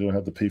Wi-Fi so they don't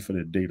have to pay for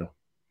their data.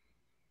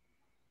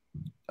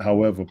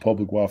 However,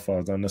 public Wi-Fi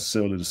is not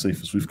necessarily the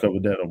safest. We've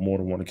covered that on more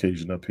than one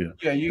occasion up here.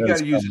 Yeah, you got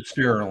to use it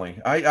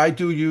sparingly. I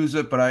do use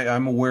it, but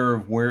I'm aware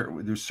of where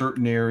there's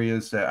certain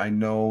areas that I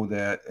know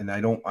that, and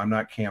I'm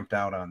not camped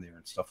out on there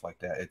and stuff like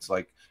that. It's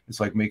like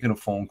making a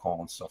phone call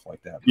and stuff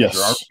like that. Yes,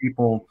 there are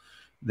people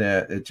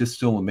that it just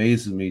still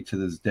amazes me to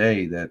this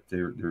day that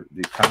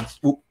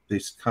they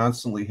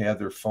constantly have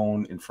their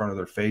phone in front of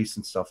their face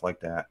and stuff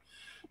like that,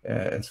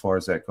 as far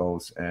as that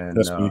goes. And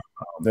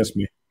that's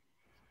me.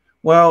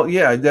 Well,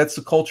 yeah, that's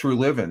the culture we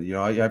live in.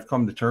 I've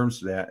come to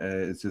terms with that.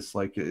 It's just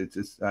like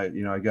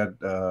I got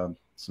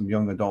some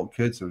young adult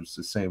kids that are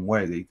the same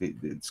way.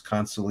 It's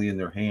constantly in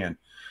their hand.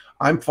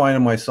 I'm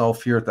finding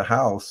myself here at the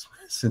house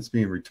since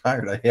being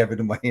retired. I have it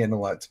in my hand a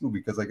lot too,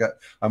 because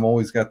I'm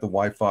always got the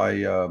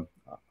Wi-Fi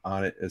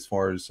on it as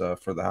far as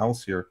for the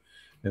house here.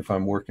 If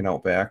I'm working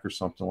out back or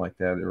something like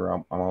that, or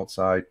I'm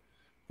outside.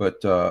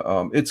 But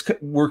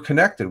we're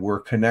connected. We're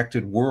a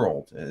connected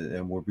world,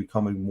 and we're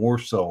becoming more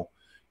so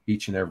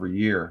each and every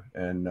year.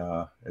 And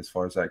as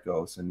far as that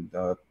goes, and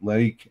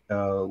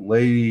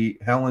Lady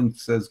Helen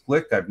says,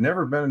 Glick, I've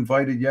never been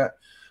invited yet.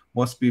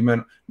 Must be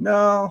meant.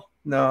 No,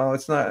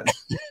 it's not.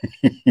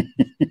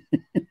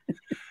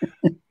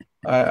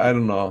 I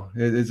don't know.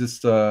 It's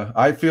just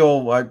I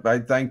feel I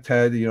thank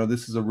Ted.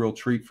 This is a real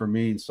treat for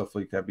me and stuff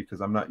like that,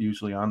 because I'm not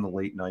usually on the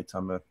late nights.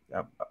 I'm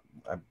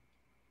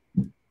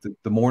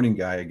the morning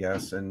guy, I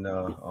guess. And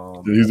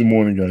he's the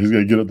morning guy. He's got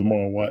to get up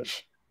tomorrow and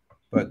watch.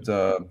 But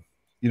the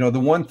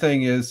one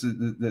thing is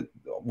that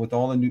with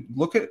all the new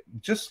look at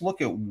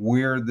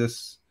where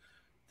this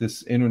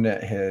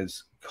internet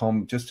has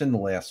come just in the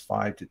last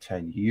 5 to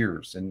 10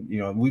 years. And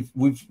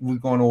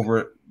we've gone over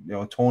it,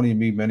 Tony and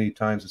me, many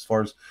times, as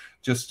far as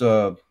just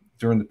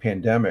during the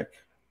pandemic,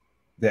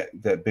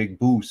 that big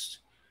boost.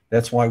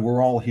 That's why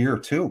we're all here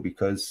too,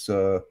 because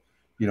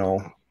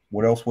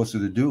what else was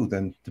there to do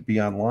than to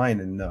be online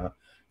and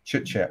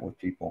chit chat with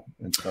people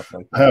and stuff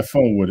like that. Have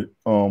fun with it.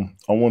 I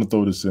want to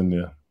throw this in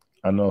there.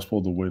 I know I'm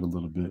supposed to wait a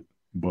little bit,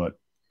 but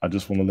I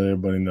just want to let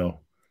everybody know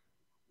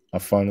I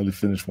finally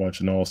finished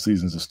watching all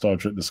seasons of Star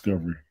Trek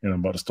Discovery, and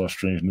I'm about to start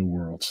Strange New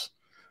Worlds.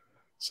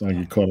 So I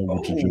get caught up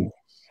with you.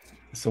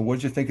 So what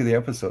did you think of the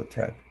episode,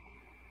 Ted?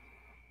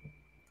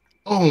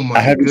 Oh my! I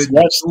haven't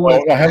watched.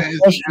 I haven't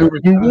watched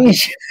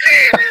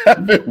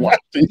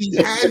it. He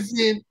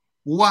hasn't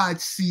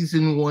watched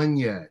season 1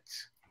 yet.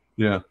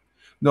 Yeah.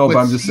 No, but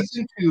I'm just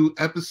season 2,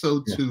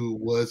 episode 2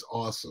 was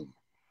awesome.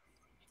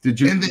 Did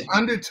you? And the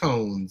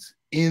undertones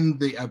in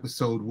the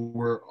episode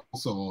were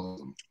also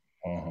awesome.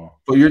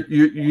 But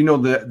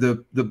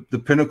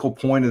the pinnacle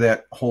point of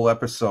that whole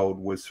episode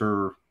was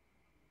her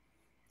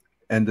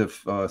end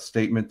of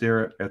statement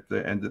there at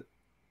the end.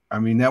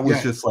 That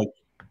was just like,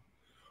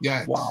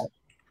 wow.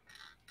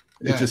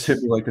 It just hit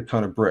me like a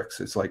ton of bricks.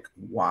 It's like,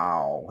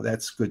 wow,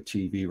 that's good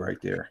TV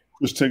right there.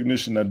 Chris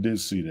Technician, I did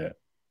see that.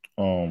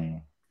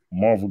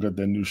 Marvel got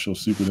that new show,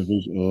 Secret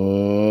Invasion.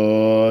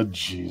 Oh,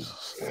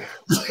 Jesus.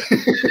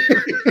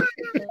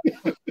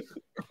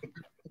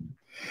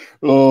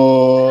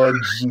 Oh,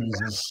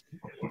 Jesus.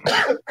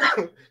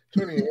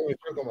 Tony, you made me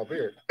choke on my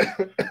beard.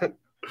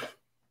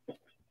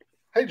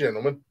 Hey,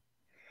 gentlemen.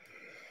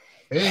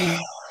 Hey.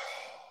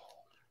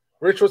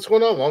 Rich, what's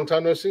going on? Long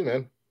time no see,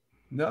 man.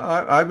 No,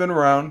 I've been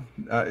around.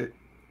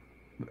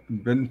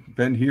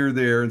 Been here,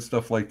 there, and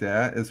stuff like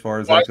that, as far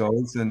as that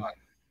goes. And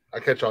I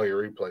catch all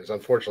your replays.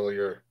 Unfortunately,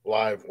 you're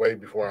live way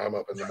before I'm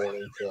up in the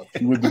morning. So.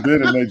 You went to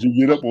bed at night,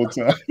 you get up on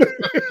time.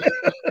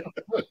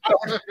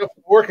 I don't go to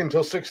work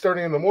until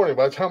 6:30 in the morning.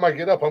 By the time I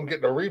get up, I'm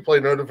getting a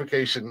replay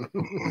notification.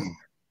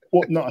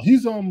 Well, no,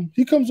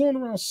 he comes on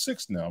around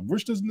 6 now.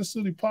 Rich doesn't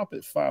necessarily pop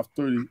at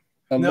 5:30.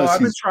 No, I've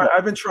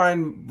been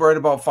trying right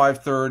about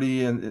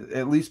 5:30 and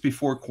at least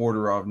before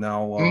quarter of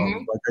now.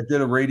 Like I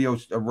did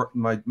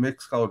my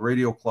Mixcloud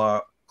radio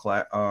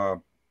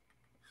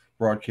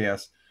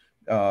broadcast.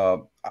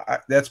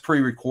 That's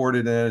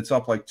pre-recorded and it's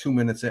up like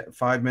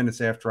 5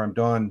 minutes after I'm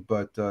done.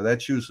 But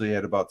that's usually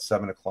at about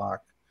 7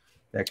 o'clock.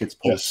 That gets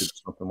posted,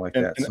 something like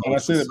that. And I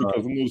say that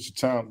because I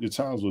noticed your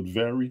times would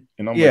vary,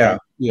 and I'm yeah.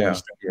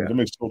 That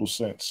makes total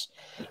sense.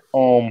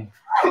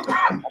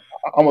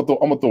 I'm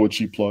gonna throw a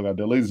cheap plug out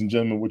there, ladies and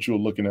gentlemen. What you're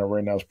looking at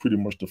right now is pretty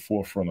much the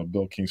forefront of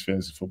Bell Kings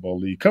Fantasy Football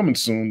League, coming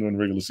soon when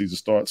regular season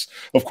starts.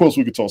 Of course,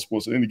 we could talk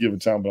sports at any given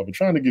time, but I've been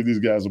trying to give these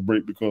guys a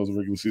break because the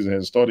regular season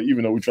hasn't started.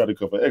 Even though we try to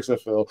cover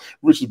XFL,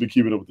 Rich has been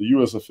keeping up with the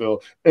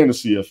USFL and the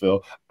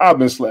CFL. I've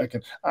been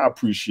slacking. I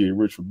appreciate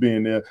Rich for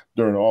being there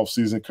during the off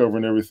season,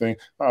 covering everything.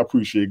 I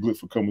appreciate Glick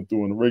for coming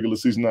through in the regular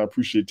season. I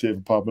appreciate Ted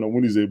for popping up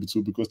when he's able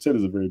to, because Ted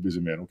is a very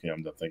busy man. Okay,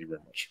 I'm done. Thank you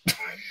very much.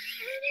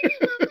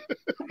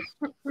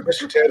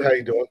 Mr. Ted, how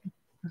you doing?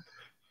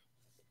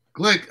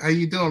 Glick, how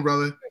you doing,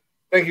 brother?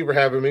 Thank you for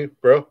having me,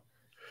 bro.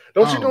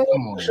 Don't you know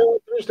the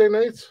show Thursday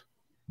nights?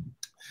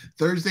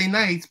 Thursday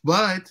nights,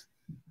 but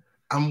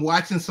I'm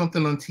watching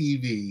something on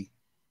TV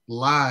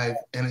live,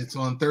 and it's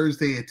on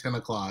Thursday at 10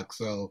 o'clock.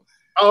 So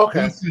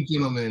these two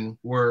gentlemen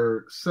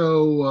were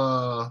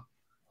so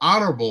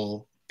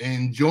honorable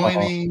in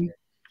joining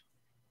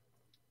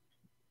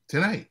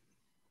tonight.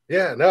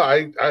 Yeah, no,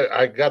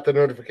 I got the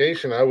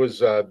notification. I was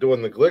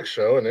doing the Glick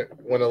show, and it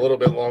went a little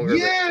bit longer.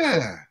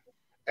 Yeah.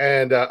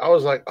 And I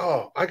was like,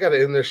 oh, I got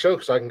to end this show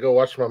because I can go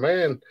watch my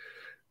man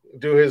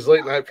do his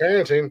late night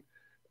parenting.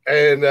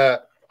 And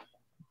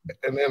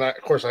then,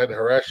 of course, I had to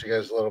harass you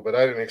guys a little bit.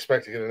 I didn't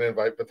expect to get an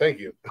invite, but thank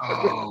you.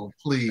 Oh,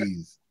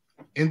 please.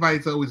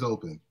 Invite's always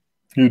open.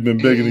 He's been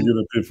begging to get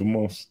up here for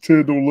months.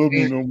 Ted don't love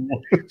me no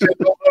more.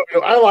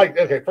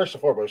 First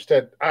and foremost,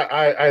 Ted,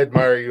 I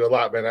admire you a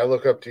lot, man. I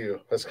look up to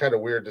you. That's kind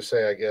of weird to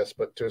say, I guess,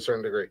 but to a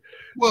certain degree.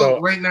 Well, so,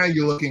 right now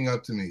you're looking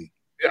up to me.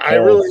 I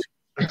really.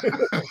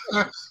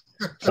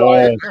 So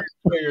I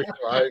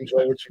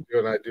enjoy what you do,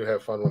 and I do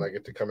have fun when I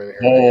get to come in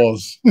here.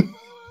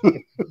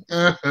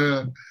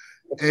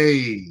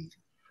 Hey,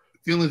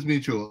 feelings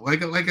mutual.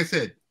 Like I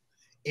said,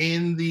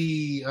 in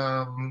the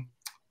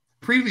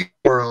previous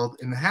world,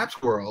 in the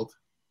Haps world,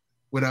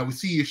 when I would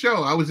see your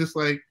show, I was just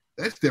like,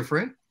 that's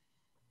different.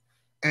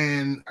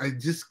 And I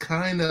just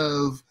kind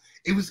of,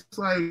 it was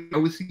like I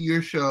would see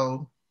your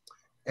show,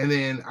 and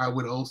then I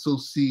would also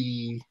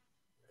see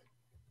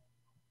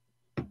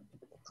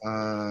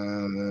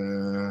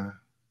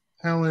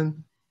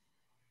Helen.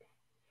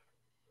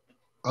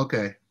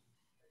 Okay.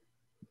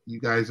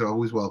 You guys are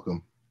always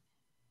welcome.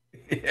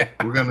 Yeah.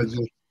 We're going to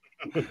just.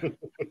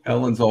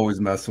 Helen's always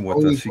messing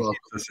with us. She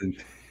keeps us in.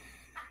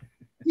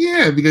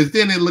 Yeah, because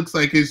then it looks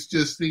like it's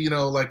just,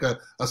 like a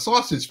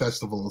sausage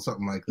festival or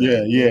something like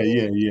that. Yeah.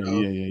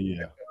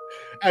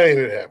 I mean,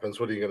 it happens.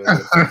 What are you going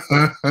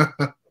to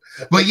do?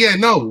 But yeah,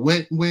 no,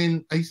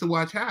 when I used to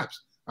watch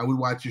Haps, I would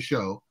watch your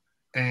show,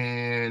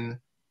 and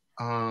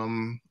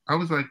I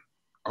was like,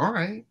 all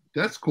right,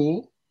 that's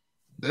cool.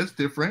 That's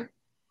different.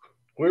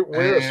 We're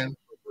a super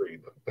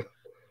breed.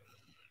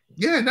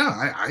 Yeah, no,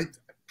 I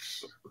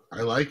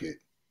like it.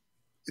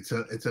 It's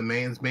a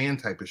man's man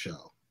type of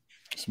show.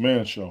 It's a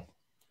man show.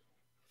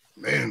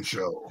 Man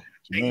show.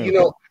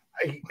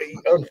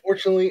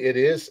 Unfortunately, it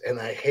is, and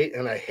I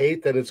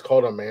hate that it's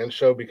called a man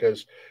show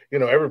because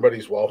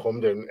everybody's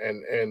welcomed and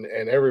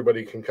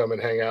everybody can come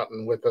and hang out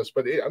and with us.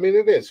 But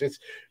it is.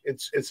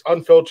 It's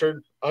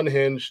unfiltered,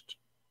 unhinged,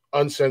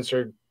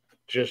 uncensored,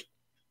 just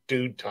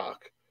dude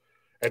talk.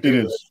 It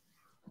is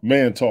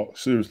man talk.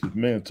 Seriously,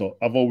 man talk.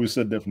 I've always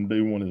said that from day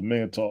one. Is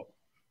man talk.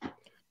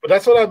 But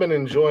that's what I've been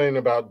enjoying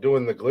about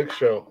doing the Glick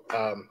show.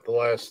 The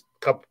last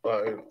couple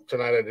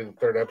tonight, I did the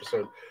third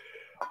episode.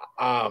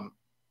 I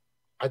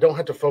don't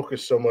have to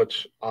focus so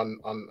much on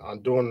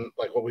doing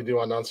like what we do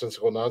on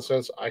Nonsensical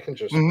Nonsense. I can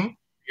just be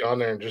on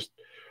there and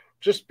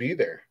just be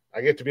there.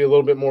 I get to be a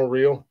little bit more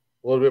real,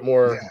 a little bit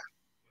more,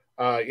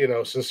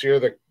 sincere.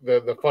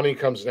 The funny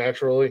comes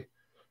naturally.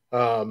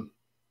 Well,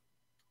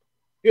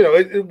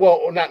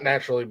 not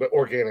naturally, but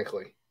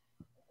organically.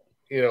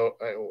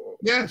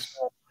 Yes.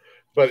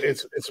 But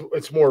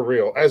it's more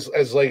real,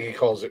 as Leggy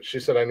calls it. She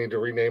said I need to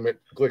rename it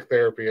Glick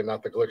Therapy and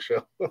not the Glick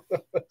Show.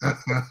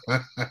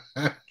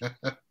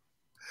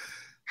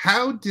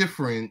 How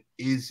different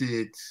is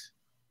it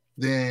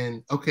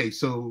than, okay,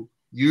 so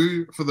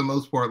you're, for the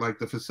most part, like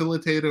the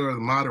facilitator or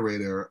the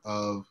moderator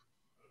of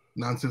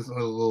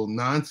Nonsensical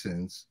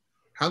Nonsense.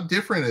 How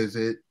different is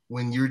it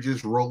when you're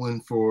just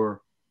rolling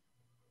for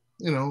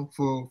Dolo?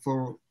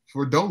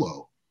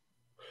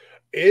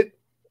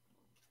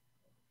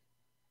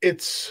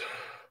 It's,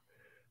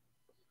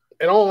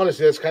 in all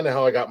honesty, that's kind of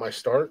how I got my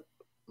start,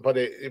 but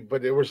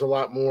it was a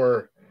lot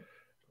more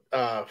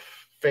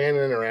fan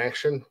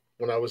interaction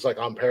when I was like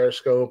on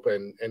Periscope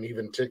and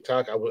even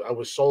TikTok. I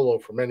was solo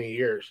for many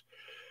years.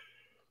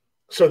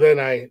 So then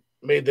I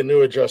made the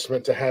new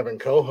adjustment to having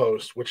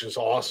co-host, which is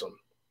awesome,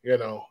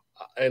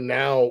 and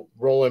now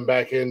rolling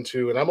back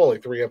into, and I'm only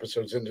 3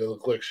 episodes into the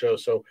Glick show.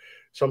 So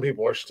some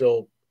people are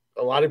still,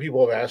 a lot of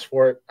people have asked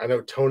for it. I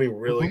know Tony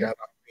really got on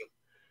me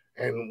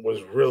and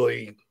was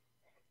really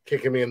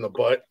kicking me in the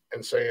butt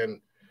and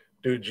saying,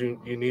 dude, you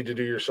need to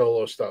do your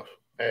solo stuff.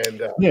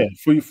 And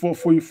for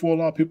a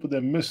lot of people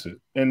that miss it,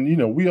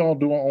 and we all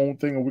do our own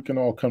thing, and we can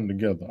all come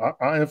together.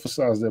 I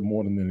emphasize that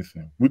more than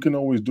anything. We can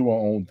always do our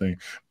own thing,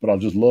 but I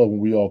just love when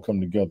we all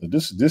come together.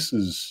 This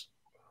is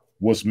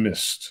what's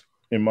missed,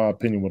 in my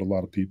opinion, with a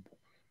lot of people.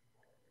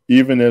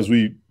 Even as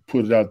we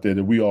put it out there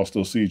that we all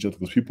still see each other,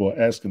 because people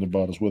are asking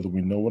about us whether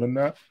we know it or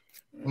not.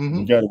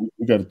 We got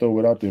to throw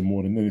it out there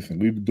more than anything.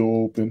 Leave the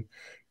door open,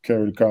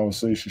 carry the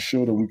conversation,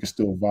 show that we can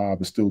still vibe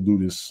and still do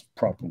this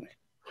properly.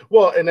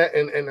 Well, and I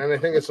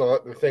think it's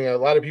the thing. A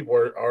lot of people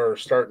are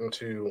starting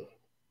to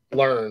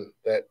learn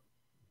that,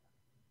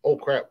 oh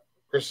crap,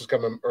 Chris is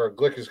coming, or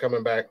Glick is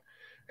coming back,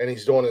 and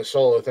he's doing his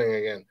solo thing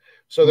again.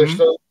 So they're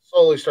still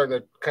slowly starting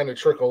to kind of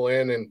trickle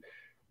in, and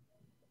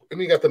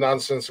you got the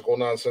Nonsensical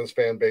Nonsense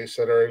fan base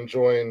that are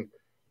enjoying,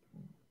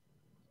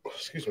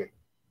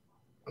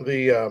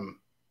 the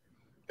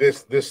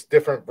this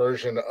different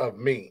version of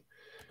me,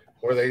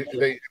 where they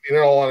in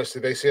all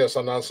honesty, they see us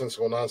on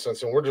Nonsensical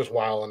Nonsense, and we're just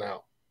wilding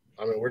out.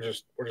 I mean, we're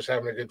just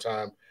having a good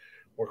time.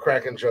 We're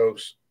cracking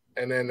jokes,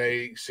 and then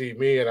they see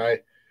me, and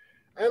I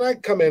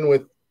come in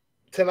with,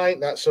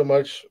 tonight not so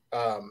much.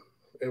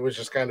 It was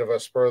just kind of a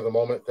spur of the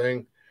moment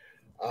thing,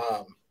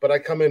 but I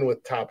come in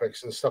with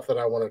topics and stuff that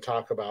I want to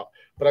talk about.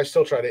 But I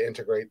still try to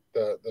integrate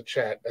the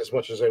chat as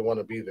much as they want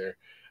to be there.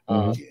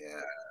 I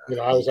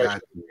was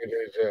actually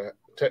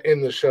to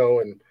end the show,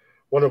 and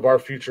one of our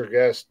future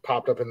guests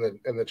popped up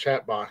in the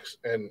chat box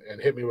and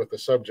hit me with the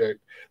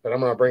subject that I'm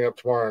going to bring up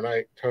tomorrow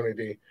night, Tony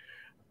D.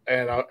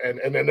 And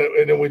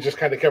then we just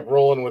kind of kept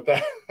rolling with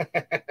that.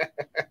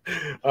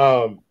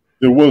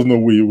 There was no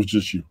we. It was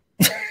just you.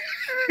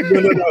 No.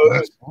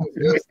 It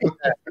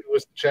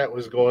was the chat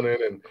was going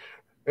in, and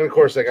of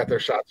course they got their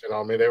shots in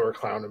on me. They were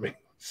clowning me.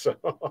 So,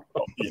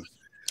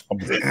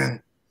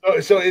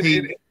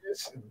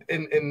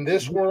 in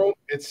this world,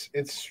 it's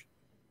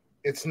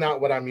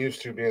not what I'm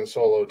used to being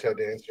solo. Ted,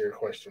 to answer your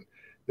question,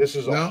 this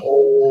is a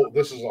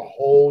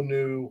whole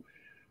new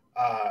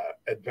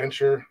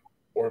adventure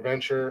or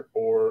venture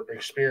or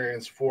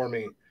experience for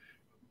me.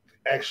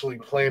 Actually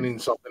planning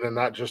something and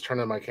not just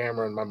turning my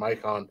camera and my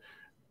mic on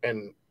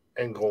and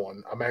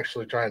going. I'm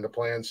actually trying to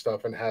plan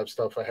stuff and have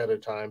stuff ahead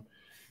of time.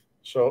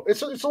 So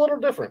it's a little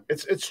different.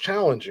 It's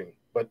challenging,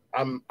 but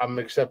I'm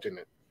accepting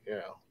it. You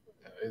know,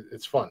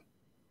 it's fun.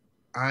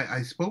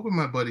 I spoke with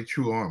my buddy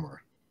True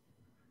Armor.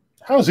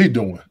 How's he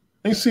doing?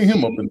 I ain't seen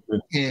him up in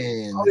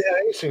Oh yeah,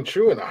 I ain't seen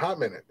True in a hot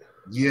minute.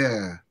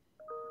 Yeah.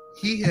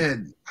 He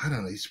had, I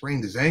don't know, he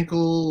sprained his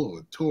ankle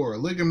or tore a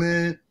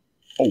ligament.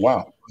 Oh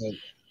wow. But,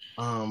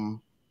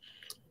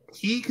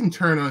 he can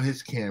turn on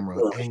his camera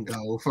and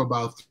go for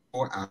about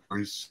 4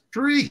 hours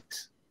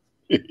straight.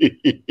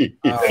 And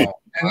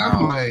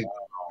I'm like,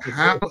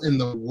 how in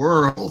the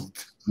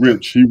world?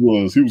 Rich, he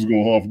was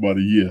going hard for about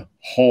a year.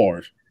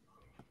 Hard.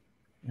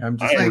 I'm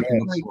just like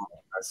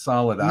a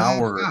solid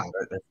hour at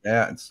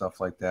that and stuff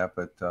like that.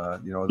 But he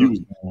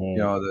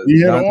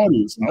had an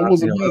audience. I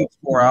wasn't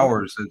 4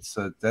 hours.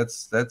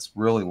 That's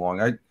really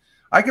long.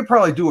 I could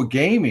probably do a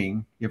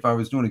gaming if I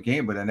was doing a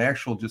game, but an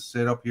actual just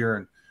sit up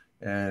here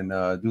and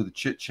do the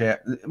chit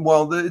chat.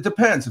 Well, it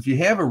depends. If you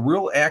have a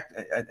real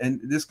and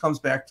this comes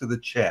back to the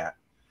chat.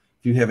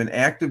 If you have an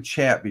active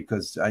chat,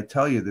 because I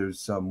tell you,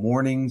 there's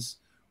mornings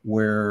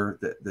where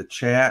the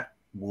chat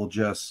will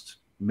just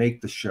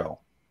make the show.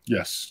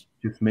 Yes.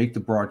 Just make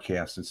the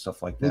broadcast and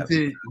stuff like that.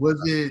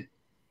 Was it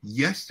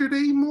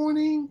yesterday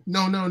morning?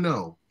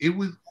 No. It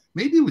was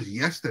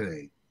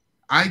yesterday.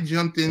 I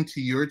jumped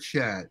into your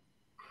chat,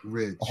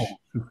 Rich,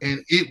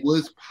 and it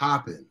was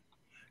popping.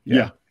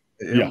 Yeah.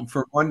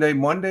 For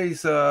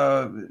Mondays,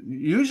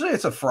 usually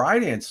it's a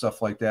Friday and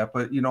stuff like that.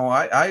 But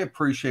I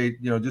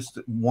appreciate just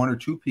 1 or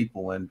 2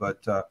 people in,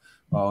 but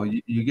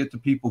you get the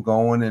people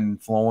going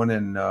and flowing,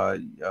 and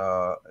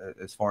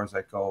as far as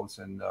that goes,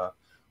 and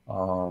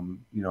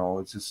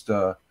it's just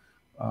I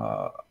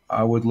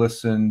would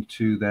listen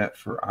to that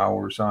for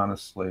hours,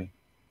 honestly.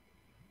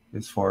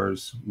 As far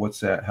as what's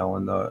that,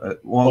 Helen?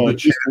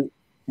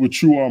 With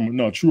True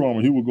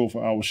Armor, he would go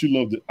for hours. She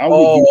loved it.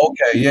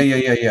 Okay.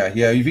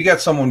 Yeah. If you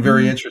got someone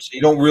very interested,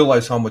 you don't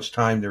realize how much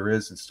time there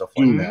is and stuff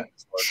like that.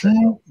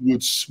 True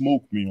would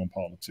smoke me on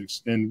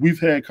politics, and we've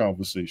had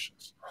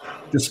conversations,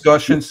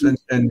 discussions, and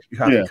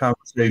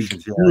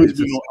conversations.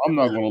 I'm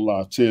not gonna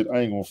lie, Ted. I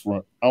ain't gonna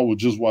front. I was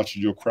just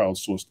watching your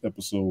crowdsourced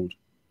episode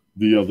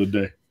the other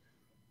day,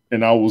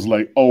 and I was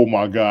like, "Oh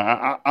my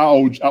god, I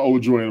owe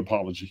Joy an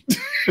apology."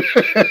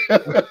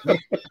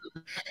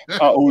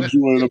 I owe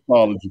Joy an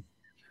apology.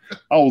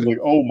 I was like,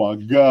 oh my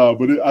God.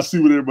 But I see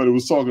what everybody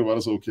was talking about.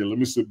 I said, okay, let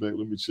me sit back,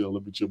 let me chill.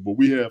 But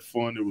we had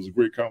fun. It was a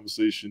great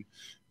conversation.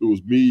 It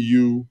was me,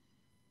 you,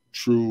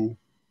 True,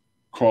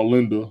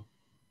 Carlinda,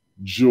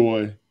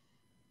 Joy,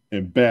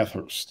 and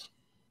Bathurst.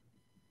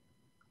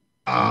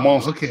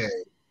 Monster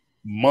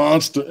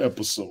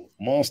episode.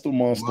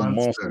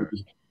 Monster.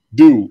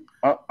 Dude,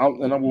 and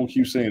I'm going to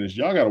keep saying this.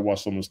 Y'all got to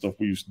watch some of the stuff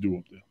we used to do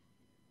up there.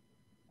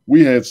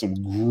 We had some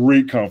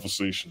great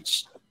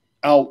conversations.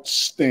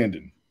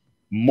 Outstanding.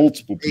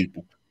 Multiple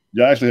people.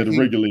 Y'all actually had to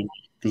regulate me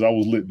because I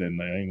was lit that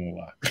night. I ain't gonna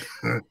lie.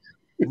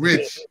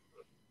 Rich,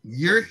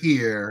 you're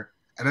here,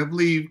 and I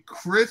believe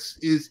Chris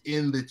is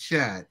in the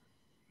chat.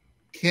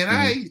 Can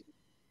I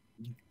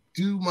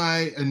do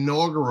my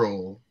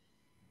inaugural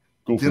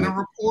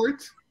dinner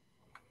report?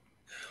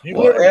 You've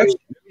never am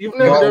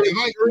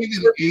I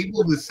even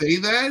able to say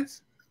that?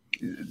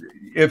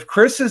 If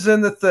Chris is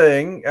in the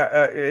thing,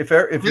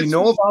 if you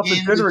know about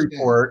the dinner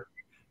report,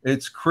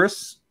 it's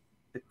Chris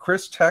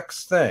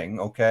Tech's thing,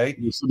 okay?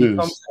 Yes, he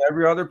comes to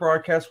every other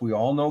broadcast. We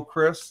all know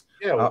Chris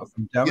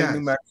from Denver,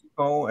 New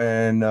Mexico,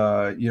 and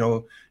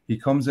he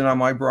comes in on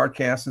my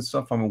broadcast and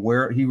stuff. I'm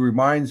aware. He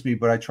reminds me,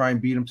 but I try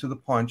and beat him to the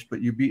punch.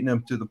 But you're beating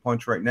him to the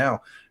punch right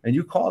now, and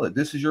you called it.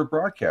 This is your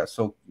broadcast,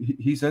 so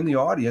he's in the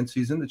audience.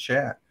 He's in the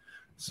chat.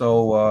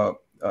 So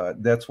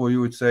that's where you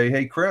would say,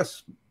 "Hey,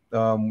 Chris,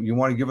 you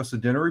want to give us a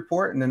dinner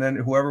report?" And then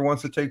whoever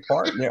wants to take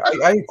part.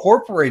 I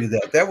incorporated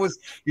that. That was,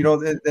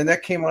 and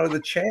that came out of the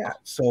chat.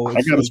 So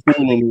I got a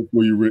spoiler alert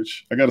for you,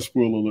 Rich. I got a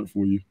spoiler alert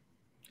for you.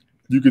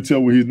 You can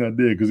tell when he's not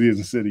there because he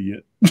hasn't said it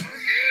yet.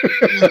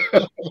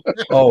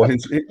 Well,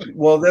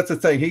 that's the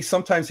thing.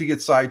 Sometimes he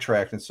gets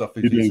sidetracked and stuff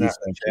if he's not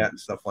in the chat and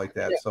stuff like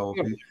that. So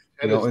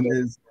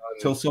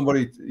until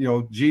somebody,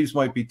 Jeeves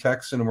might be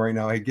texting him right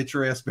now. Hey, get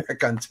your ass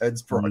back on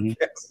Ted's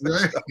broadcast.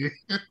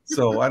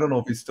 So I don't know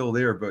if he's still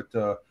there, but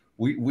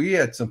we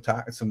had some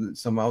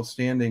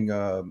outstanding.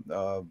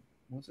 What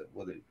was it?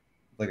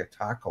 Like a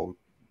taco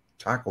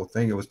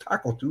thing? It was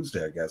Taco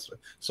Tuesday, I guess.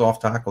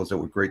 Soft tacos that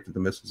were great that the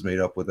missus made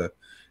up with a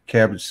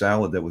cabbage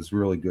salad that was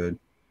really good.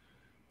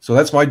 So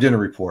that's my dinner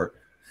report.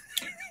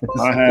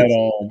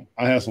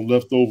 I had some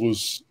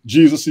leftovers.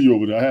 Jeez, I see you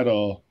over there. I had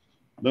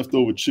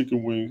leftover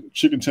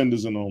chicken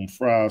tenders and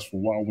fries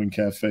from Wild Wing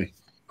Cafe.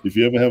 If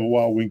you ever have a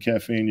Wild Wing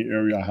Cafe in your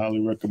area, I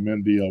highly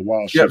recommend the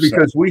Wild Chef. Yeah,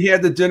 because we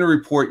had the dinner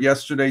report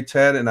yesterday,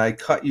 Ted, and I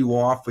cut you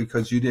off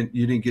because you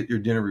didn't get your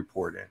dinner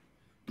report in.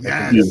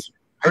 Yes.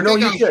 Or no,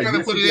 you was did. trying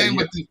to put it in,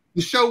 but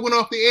the show went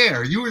off the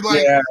air. You were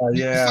like,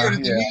 you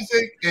started the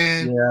music,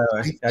 and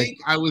I think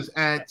I was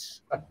at.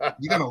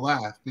 You're gonna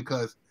laugh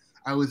because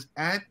I was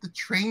at the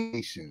train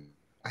station.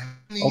 I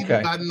hadn't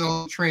even gotten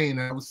on the train,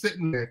 and I was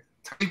sitting there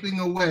typing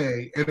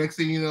away. And next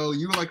thing you know,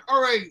 you were like,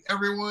 "All right,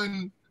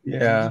 everyone."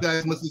 Yeah. You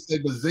guys must have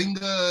said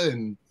Bazinga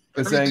and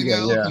everything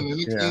else, and the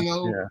next thing you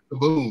know,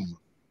 boom.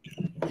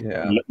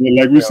 Yeah.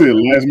 Like we said,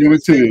 last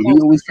minute Ted.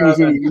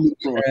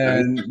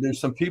 And there's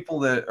some people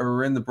that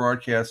are in the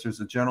broadcast. There's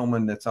a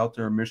gentleman that's out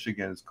there in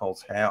Michigan. It's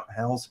called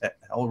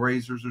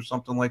Hellraisers or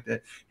something like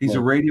that. He's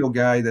a radio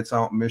guy that's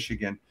out in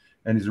Michigan,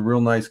 and he's a real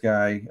nice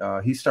guy.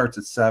 He starts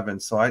at 7,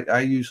 so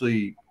I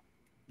usually,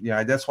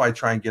 that's why I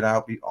try and get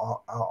out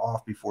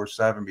off before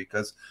 7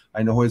 because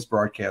I know his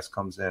broadcast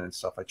comes in and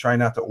stuff. I try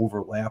not to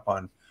overlap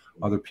on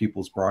other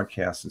people's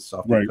broadcasts and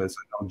stuff because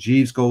I know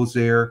Jeeves goes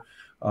there.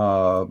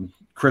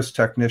 Chris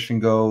Technician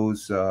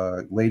goes,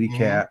 Lady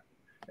Cat,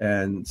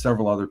 and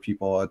several other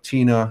people.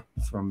 Tina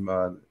from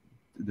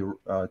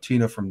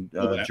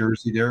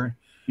Jersey there,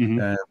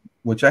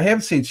 which I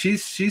haven't seen.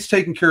 She's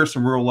taking care of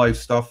some real life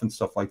stuff and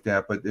stuff like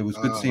that. But it was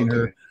good seeing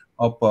her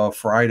up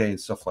Friday and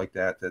stuff like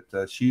that.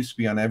 That she used to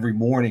be on every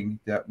morning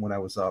that when I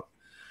was up.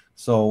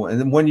 So, and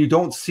then when you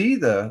don't see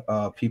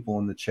the people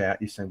in the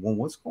chat, you say, "Well,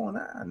 what's going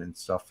on?" and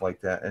stuff like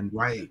that. And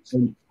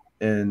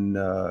and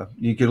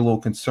you get a little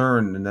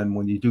concerned. And then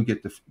when you do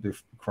get the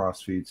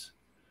cross feeds,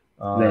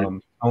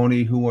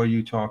 Tony, who are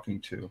you talking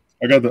to?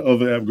 I got the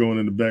other app going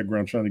in the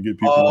background trying to get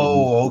people.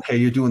 Oh, okay.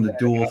 You're doing the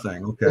dual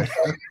thing. Okay.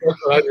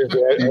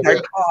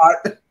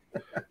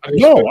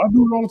 No, I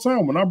do it all the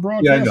time. When I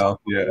broadcast, I know.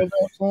 Yeah.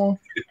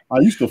 I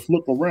used to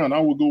flip around.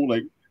 I would go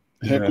like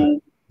Heckle,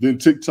 then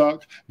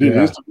TikTok, then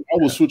Instagram.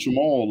 I would switch them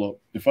all up.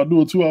 If I do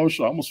a 2-hour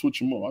show, I'm gonna switch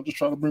them up. I just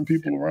try to bring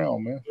people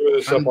around, man.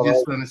 I'm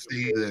just gonna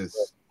say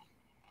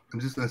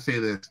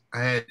this. I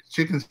had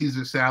chicken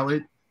Caesar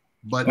salad,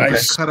 but I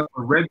cut up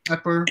a red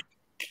pepper,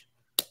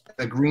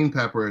 a green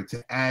pepper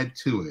to add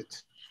to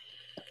it.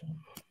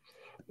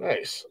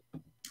 Nice.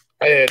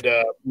 I had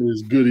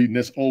it's good eating.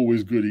 That's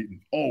always good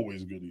eating.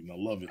 Always good eating. I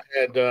love it.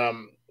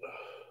 And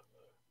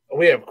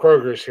we have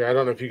Kroger's here. I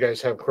don't know if you guys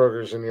have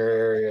Kroger's in your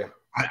area.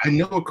 I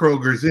know what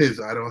Kroger's is.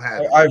 I don't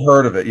have it. I've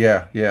heard of it.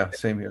 Yeah.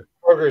 Same here.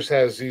 Kroger's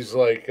has these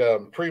like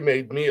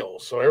pre-made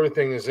meals, so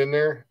everything is in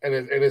there, and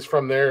it's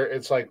from there.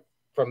 It's like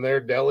from their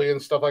deli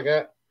and stuff like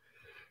that.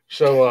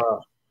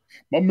 So,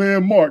 my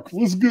man Mark,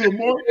 what's good,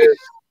 Mark?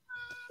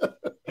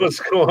 What's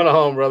going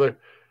on, brother?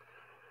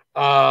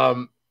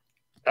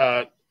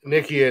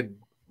 Nikki had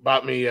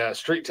bought me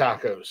street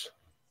tacos.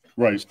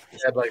 Right.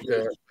 Had like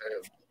the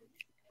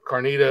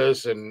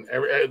carnitas and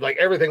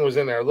everything was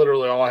in there.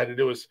 Literally, all I had to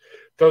do was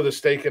throw the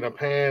steak in a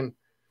pan,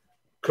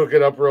 cook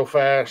it up real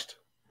fast,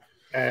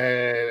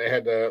 and it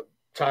had the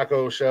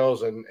taco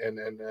shells and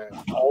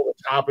all the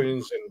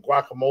toppings and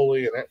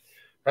guacamole, and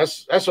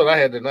that's what I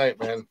had tonight,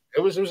 man.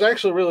 It was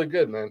actually really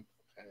good, man.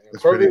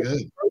 It's pretty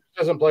good.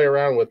 Doesn't play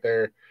around with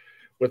their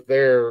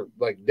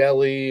like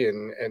deli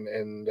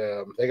and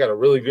they got a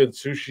really good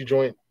sushi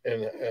joint,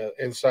 and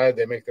inside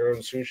they make their own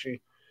sushi.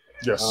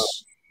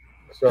 Yes.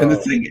 And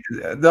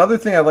the other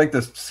thing I'd like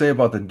to say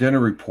about the dinner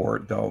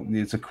report, though,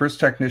 it's a Chris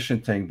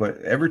Technician thing,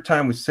 but every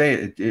time we say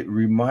it, it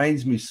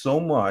reminds me so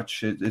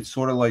much. It's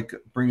sort of like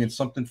bringing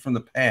something from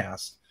the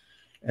past.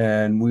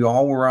 And we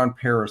all were on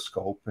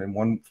Periscope in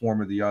one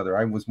form or the other.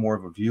 I was more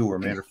of a viewer.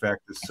 Matter of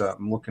fact,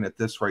 I'm looking at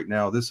this right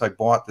now. I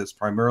bought this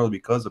primarily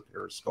because of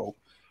Periscope.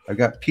 I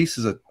got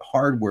pieces of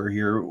hardware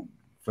here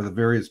for the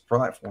various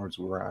platforms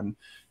we're on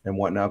and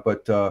whatnot.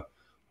 But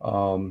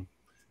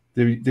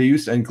they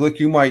used to, and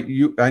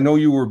Glick, I know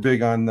you were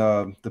big on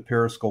the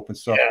Periscope and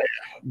stuff. Yeah.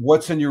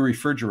 What's in your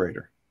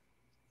refrigerator?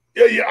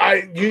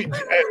 Yeah.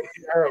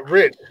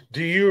 Rich,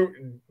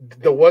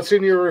 what's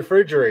in your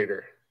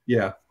refrigerator?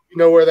 Yeah. You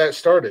know where that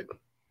started?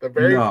 The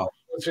very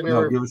what's in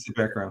your give us the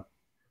background.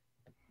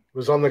 It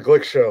was on the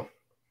Glick show.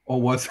 Oh,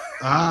 what's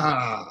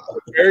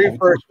the very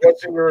first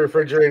 "What's in Your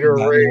Refrigerator"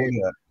 raid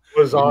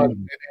was on,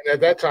 and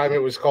at that time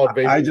it was called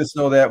Baby. I just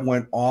know that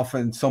went off,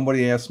 and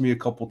somebody asked me a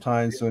couple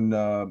times, and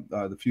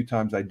the few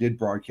times I did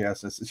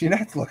broadcast, I said,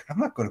 I'm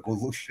not going to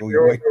go show you."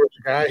 There was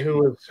a guy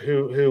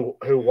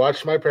who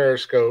watched my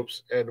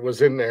Periscopes and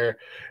was in there,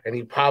 and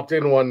he popped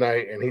in one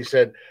night and he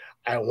said,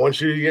 "I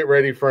want you to get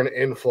ready for an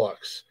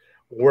influx.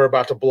 We're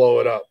about to blow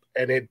it up,"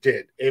 and it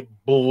did. It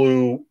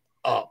blew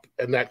up,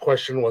 and that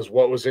question was,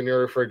 what was in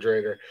your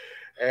refrigerator?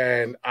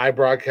 And I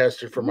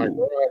broadcasted from my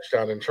garage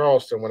down in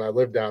Charleston when I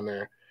lived down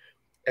there,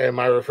 and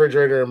my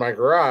refrigerator in my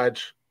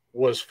garage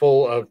was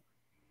full of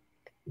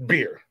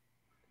beer.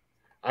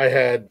 I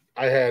had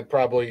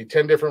probably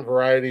 10 different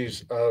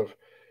varieties of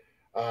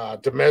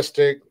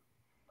domestic,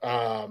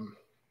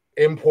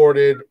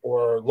 imported,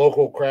 or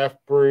local craft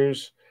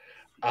brews.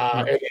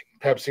 and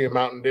Pepsi and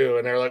Mountain Dew,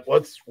 and they're like,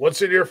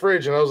 "What's in your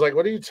fridge?" And I was like,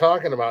 "What are you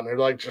talking about?" And they're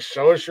like, "Just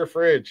show us your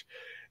fridge,"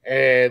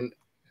 and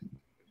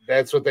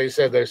that's what they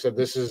said. They said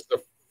this is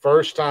the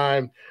first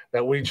time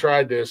that we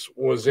tried this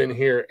was in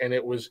here, and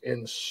it was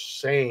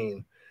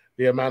insane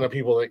the amount of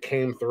people that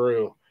came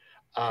through.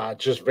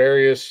 Just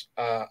various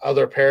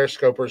other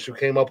Periscopers who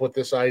came up with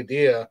this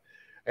idea,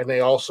 and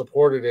they all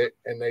supported it,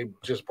 and they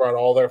just brought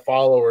all their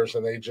followers,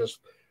 and they just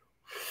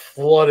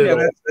flooded.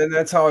 Yeah,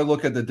 that's how I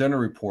look at the dinner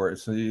report.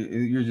 So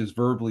you're just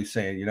verbally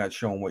saying you're not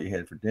showing what you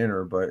had for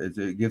dinner, but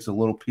it gives a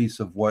little piece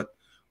of what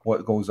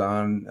goes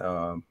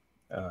on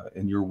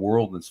in your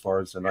world as far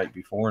as the night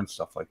before and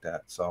stuff like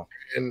that. So,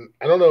 and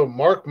I don't know,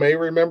 Mark may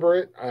remember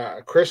it.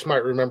 Chris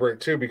might remember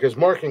it too, because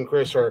Mark and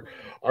Chris are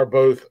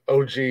both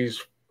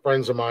OGs,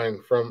 friends of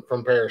mine from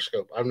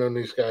Periscope. I've known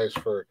these guys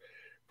for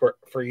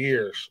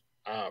years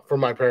from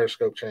my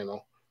Periscope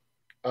channel.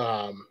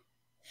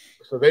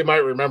 So they might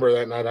remember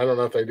that night. I don't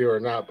know if they do or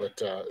not, but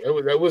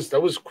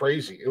that was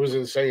crazy. It was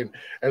insane.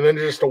 And then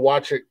just to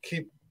watch it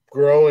keep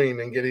growing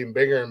and getting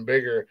bigger and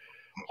bigger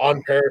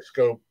on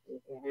Periscope,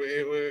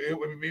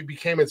 it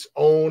became its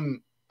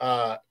own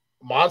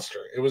monster.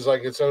 It was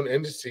like its own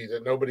entity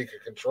that nobody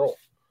could control.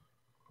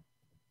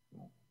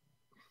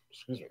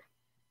 Excuse me.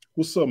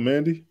 What's up,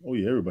 Mandy? Oh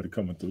yeah, everybody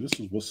coming through. This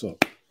is what's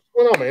up.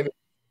 What's going on, Mandy?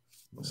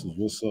 This is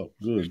what's up.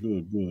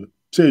 Good.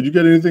 Ted, you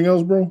got anything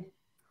else, bro?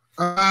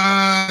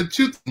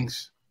 Two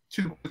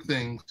quick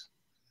things.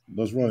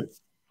 That's right.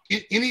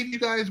 Any of you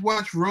guys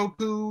watch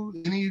Roku?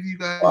 Any of you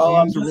guys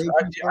use the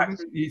Roku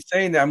service? You're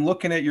saying that I'm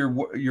looking at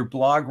your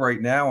blog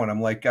right now, and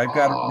I'm like, I've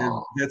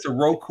got that's a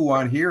Roku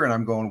on here, and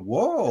I'm going,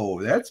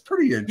 whoa, that's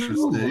pretty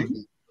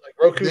interesting. Like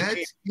Roku,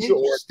 that's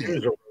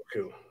interesting.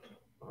 Roku.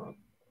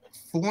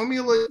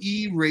 Formula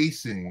E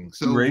racing.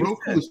 So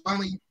Roku is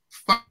finally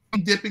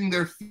dipping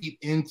their feet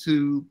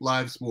into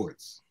live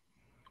sports.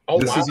 Oh,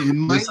 wow.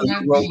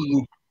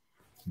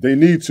 They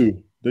need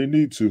to.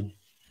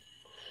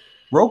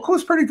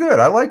 Roku's pretty good.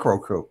 I like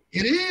Roku.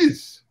 It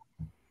is.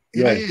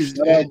 It is.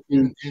 Shout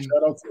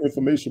out to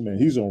Information Man.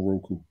 He's on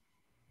Roku.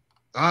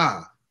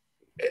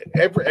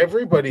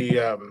 Everybody,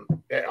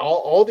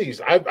 all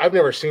these. I've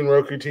never seen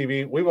Roku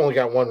TV. We've only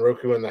got one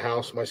Roku in the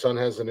house. My son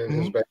has it in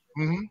his bed.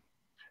 Mm-hmm.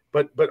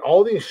 But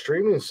all these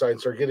streaming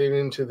sites are getting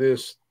into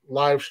this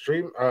live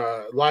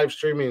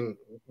streaming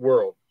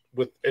world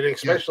and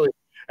especially,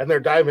 and they're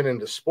diving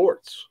into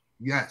sports.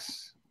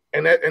 Yes.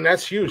 And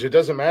that's huge. It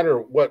doesn't matter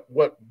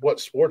what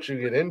sports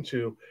you get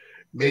into.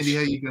 Maybe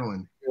how you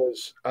doing?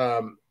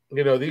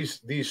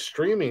 Because these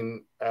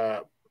streaming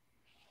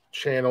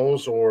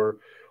channels or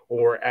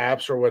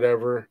apps or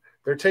whatever,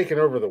 they're taking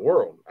over the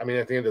world. I mean,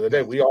 at the end of the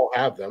day, we all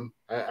have them.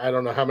 I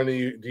don't know how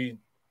many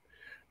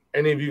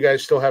any of you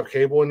guys still have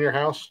cable in your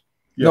house?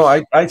 Yes. No,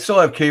 I still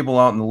have cable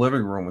out in the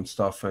living room and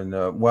stuff,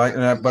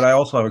 but I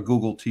also have a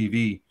Google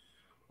TV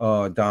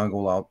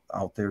dongle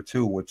out there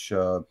too, which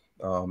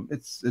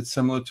it's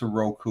similar to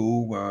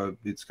Roku.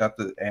 It's got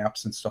the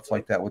apps and stuff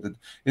like that with it.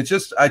 It's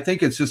just, I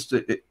think it's just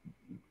the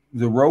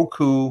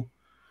Roku.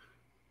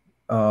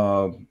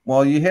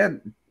 Well, you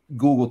had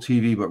Google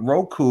TV, but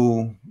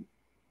Roku,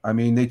 I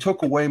mean, they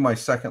took away my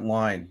second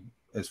line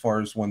as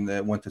far as when they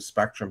went to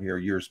Spectrum here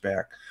years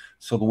back.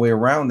 So the way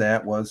around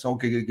that was,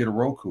 okay, get a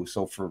Roku.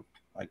 So for,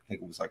 I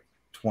think it was like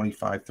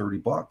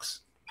 $25-$30.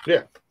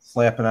 Yeah.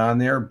 Slap it on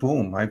there,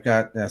 boom. I've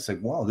got, and I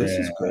said, wow, this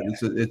is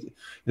good.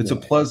 It's a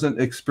pleasant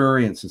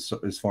experience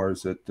as far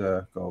as it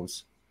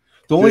goes.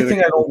 The only thing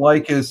I don't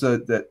like is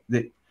that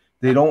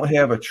they don't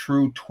have a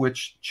true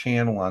Twitch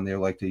channel on there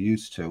like they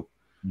used to.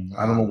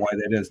 I don't know why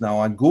that is. Now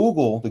on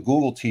Google, the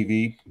Google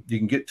TV, you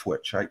can get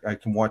Twitch. I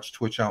can watch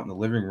Twitch out in the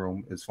living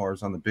room as far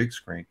as on the big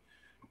screen,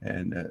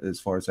 and as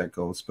far as that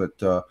goes. But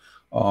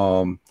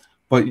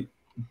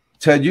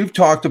Ted, you've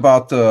talked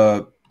about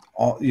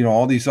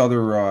all these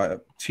other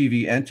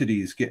TV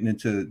entities getting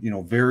into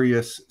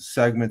various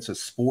segments of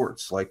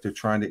sports, like they're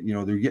trying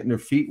to they're getting their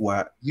feet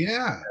wet.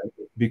 Yeah,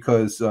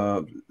 because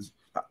I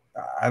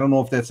don't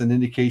know if that's an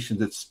indication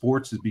that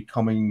sports is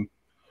becoming.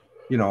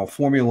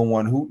 Formula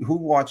One. Who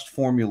watched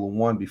Formula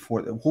One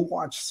before? Who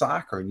watched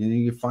soccer?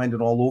 You find it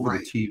all over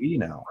the TV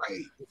now.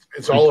 Right.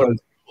 It's all over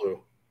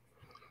blue.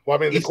 Well, I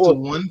mean, it's the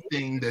one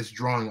thing that's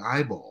drawing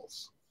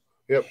eyeballs.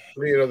 Yep.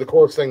 The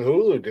coolest thing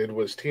Hulu did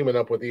was teaming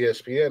up with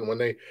ESPN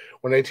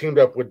when they teamed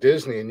up with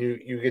Disney, and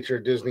you get your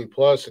Disney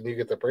Plus and you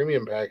get the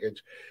premium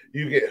package,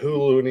 you get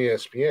Hulu and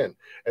ESPN,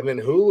 and then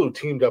Hulu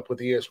teamed up with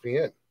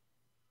ESPN.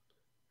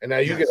 And now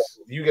you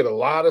get a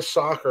lot of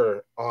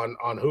soccer on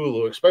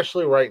Hulu,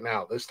 especially right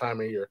now, this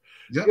time of year.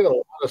 You get a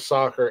lot of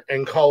soccer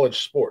and college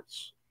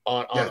sports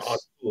on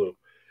Hulu.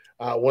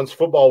 Once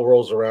football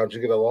rolls around, you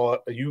get a lot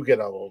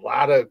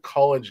of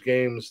college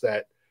games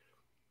that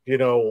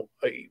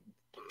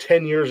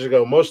 10 years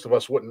ago most of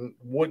us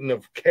wouldn't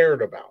have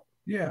cared about.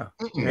 Yeah.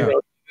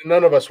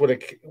 None of us would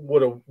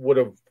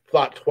have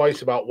thought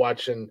twice about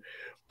watching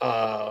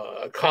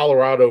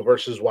Colorado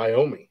versus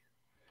Wyoming.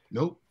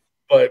 Nope.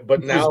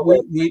 But now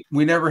we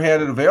never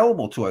had it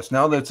available to us.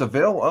 Now that it's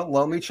available,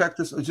 let me check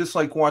this. It's just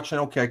like watching.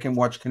 Okay, I can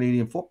watch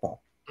Canadian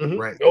football.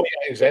 Right. Oh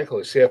yeah,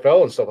 exactly.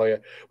 CFL and stuff like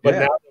that. But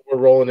now that we're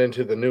rolling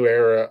into the new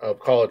era of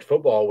college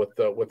football with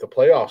the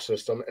playoff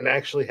system and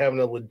actually having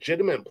a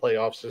legitimate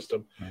playoff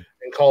system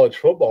in college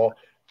football,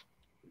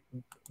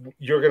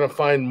 you're going to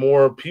find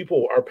more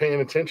people are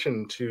paying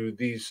attention to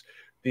these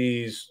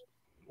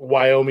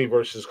Wyoming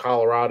versus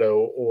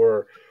Colorado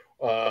or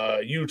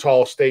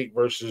Utah State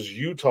versus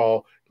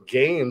Utah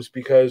games,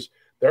 because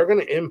they're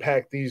going to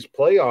impact these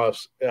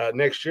playoffs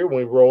next year when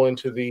we roll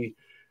into the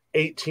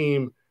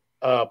 8-team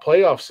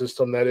playoff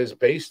system that is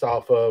based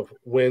off of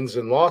wins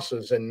and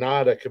losses and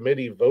not a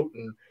committee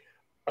voting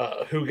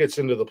who gets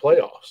into the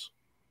playoffs.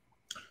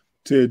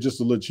 Ted, just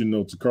to let you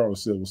know, Takara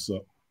said, "What's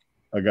up?"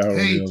 I got her.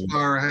 Hey,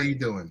 Takara, how you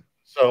doing?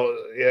 So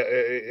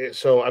yeah,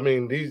 so I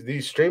mean,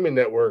 these streaming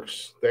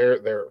networks,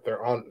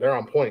 they're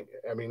on point.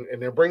 I mean,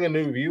 and they're bringing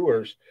new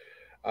viewers,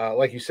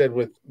 like you said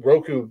with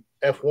Roku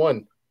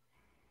F1.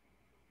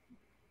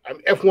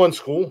 F1's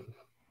cool,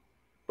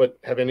 but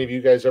have any of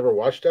you guys ever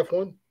watched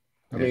F1?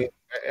 I mean,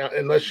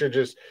 unless you're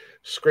just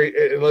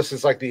unless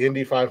it's like the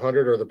Indy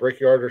 500 or the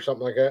Brickyard or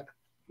something like that.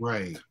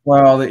 Right.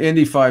 Well, the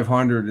Indy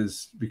 500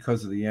 is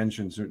because of the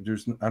engines.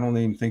 I don't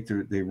even think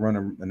they run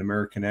an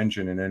American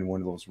engine in any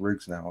one of those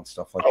rigs now and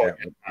stuff like that.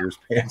 With years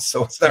past,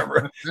 so it's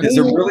not. Is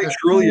it really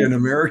truly an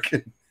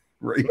American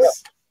race? Yeah.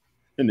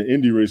 In the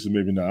Indy races,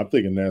 maybe not. I'm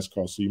thinking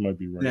NASCAR, so you might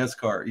be right.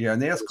 NASCAR, yeah,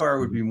 NASCAR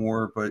would be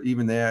more, but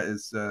even that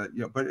is,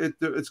 but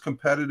it's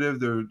competitive.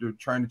 They're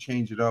trying to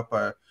change it up.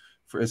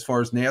 For as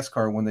far as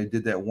NASCAR, when they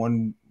did that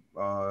one,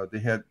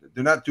 they're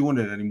not doing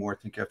it anymore.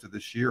 I think after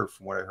this year,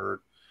 from what I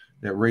heard,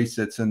 that race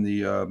that's in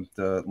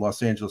the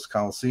Los Angeles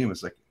Coliseum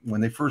is like, when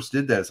they first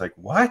did that, it's like,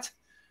 what?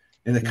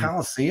 In the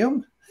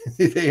Coliseum?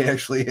 They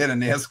actually had a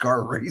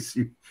NASCAR race.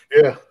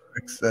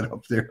 Set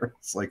up there.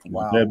 It's like,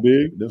 wow, that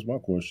big? That's my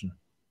question.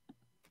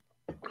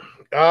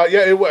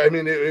 Yeah,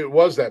 it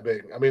was that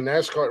big. I mean,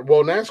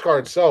 NASCAR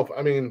itself,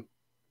 I mean,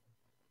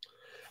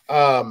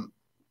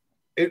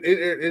 it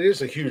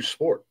is a huge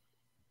sport.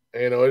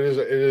 You know, it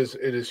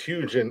is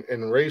huge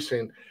in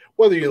racing,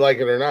 whether you like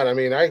it or not. I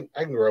mean, I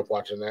grew up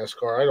watching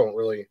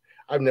NASCAR.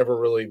 I've never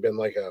really been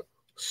like a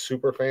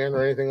super fan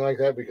or anything like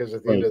that, because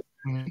at the end of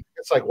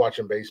it's like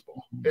watching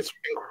baseball. It's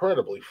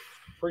incredibly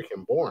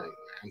freaking boring,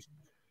 man.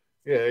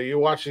 Yeah, you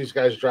watch these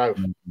guys drive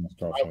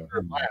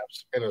 500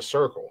 laps in a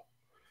circle.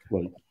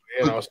 Right.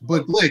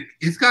 But Glick,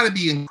 it's got to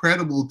be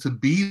incredible to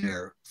be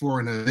there for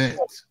an event.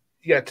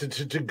 Yeah,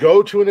 to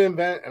go to an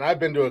event, and I've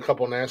been to a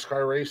couple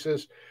NASCAR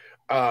races.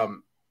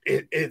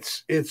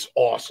 It's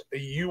awesome.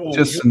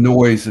 The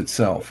noise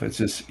itself, it's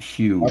just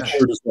huge. I've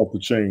heard this off the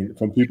chain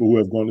from people who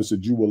have gone and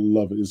said you will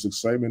love it. It's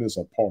excitement. It's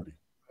a party.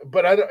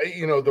 But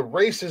the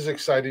race is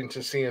exciting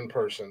to see in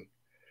person,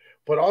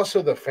 but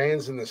also the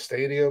fans in the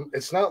stadium.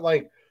 It's not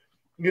like,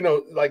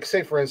 like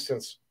say for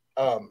instance,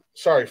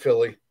 sorry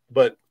Philly,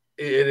 but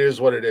it is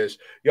what it is.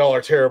 Y'all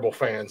are terrible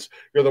fans.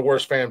 You're the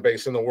worst fan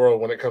base in the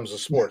world when it comes to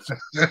sports.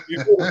 You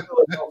go to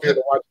Philadelphia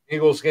to watch an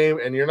Eagles game,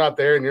 and you're not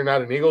there, and you're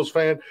not an Eagles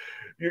fan.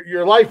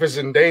 Your life is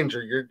in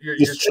danger.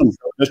 That's true.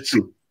 That's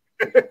true.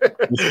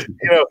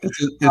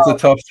 It's a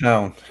tough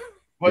town.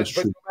 But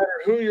no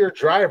matter who your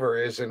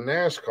driver is in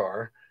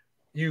NASCAR,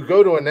 you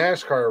go to a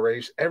NASCAR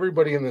race,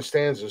 everybody in the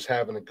stands is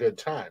having a good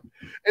time.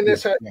 And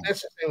that's the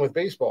thing with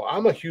baseball.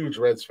 I'm a huge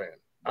Reds fan.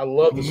 I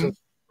love the Cincinnati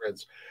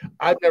Reds.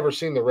 I've never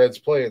seen the Reds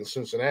play in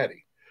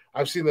Cincinnati.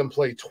 I've seen them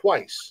play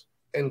twice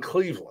in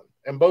Cleveland,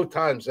 and both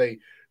times they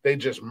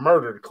just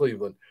murdered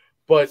Cleveland.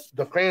 But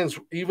the fans,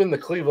 even the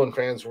Cleveland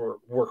fans,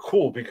 were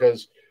cool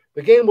because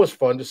the game was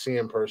fun to see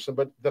in person,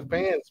 but the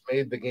fans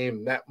made the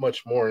game that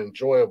much more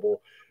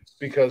enjoyable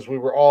because we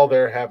were all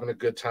there having a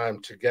good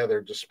time together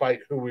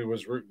despite who we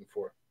was rooting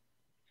for.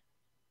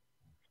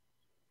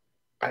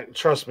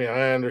 Trust me,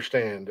 I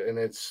understand. And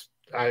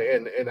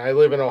I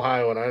live in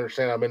Ohio, and I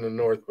understand I'm in the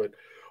north, but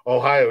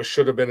Ohio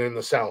should have been in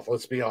the south.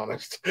 Let's be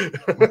honest. We are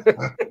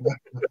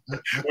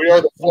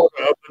the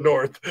Florida of the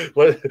north.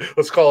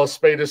 Let's call a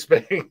spade a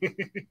spade.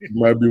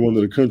 Might be one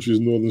of the country's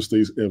northern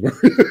states ever.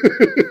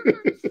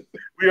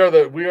 We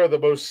are the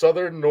most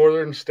southern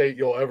northern state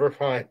you'll ever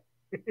find.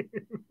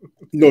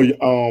 No,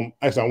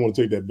 actually, I want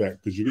to take that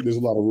back because there's a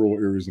lot of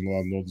rural areas in a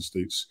lot of northern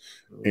states,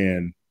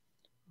 and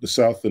the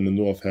south and the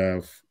north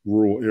have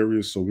rural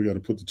areas. So we got to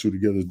put the two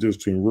together. The difference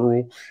between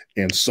rural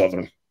and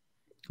southern.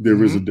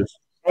 There is a difference.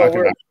 Well,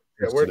 we're in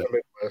the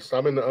Midwest.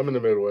 I'm in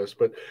the Midwest,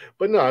 but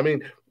no, I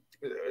mean,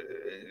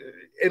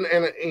 and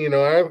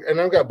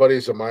I've got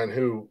buddies of mine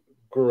who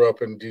grew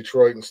up in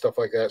Detroit and stuff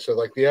like that. So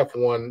like the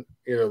F1,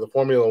 the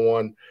Formula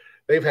One,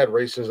 they've had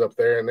races up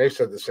there, and they've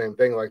said the same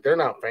thing. Like they're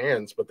not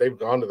fans, but they've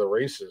gone to the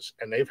races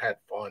and they've had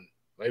fun.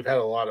 They've had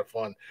a lot of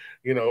fun.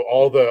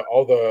 All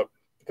the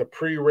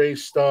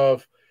pre-race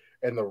stuff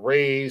and the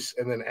race,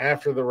 and then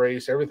after the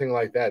race, everything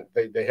like that.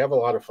 They have a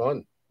lot of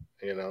fun.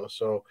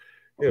 So.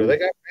 They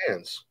got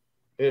fans.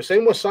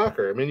 Same with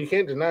soccer. I mean, you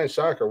can't deny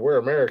soccer. We're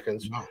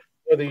Americans,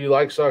 whether you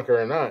like soccer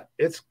or not.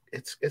 It's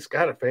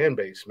got a fan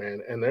base,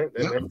 man, and their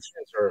fans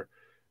are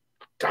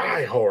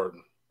die hard.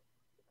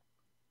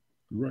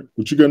 Right.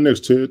 What you got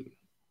next, Ted?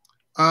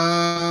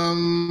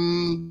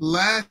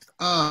 Last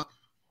up,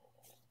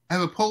 I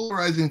have a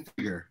polarizing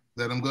figure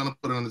that I'm going to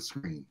put on the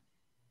screen.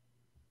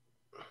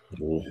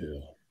 Oh,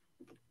 hell.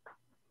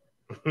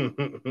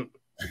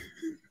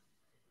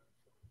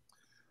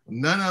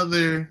 None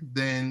other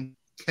than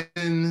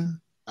Kevin,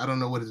 I don't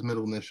know what his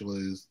middle initial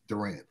is,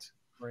 Durant.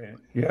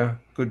 Yeah,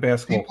 good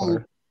basketball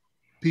player.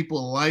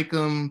 People like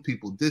him,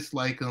 people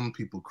dislike him,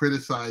 people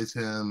criticize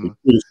him.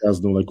 They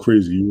criticize him like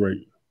crazy, you're right.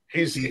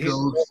 He's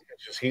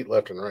just heat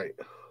left and right.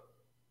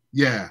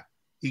 Yeah.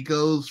 He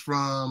goes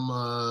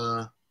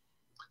from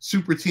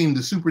super team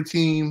to super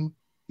team.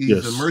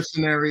 He's a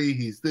mercenary.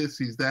 He's this,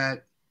 he's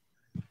that.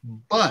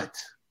 But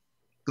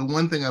the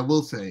one thing I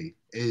will say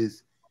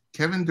is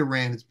Kevin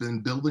Durant has been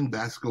building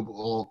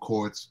basketball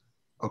courts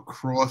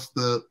across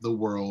the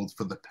world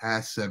for the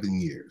past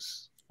 7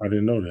 years. I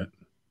didn't know that.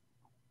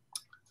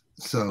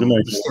 So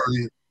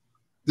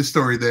the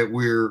story that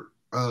we're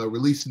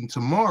releasing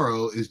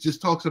tomorrow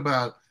just talks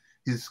about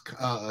his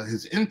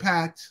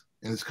impact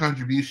and his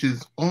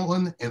contributions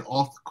on and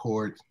off the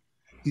court.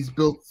 He's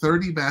built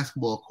 30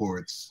 basketball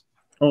courts.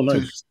 Oh,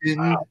 nice.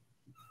 Extend,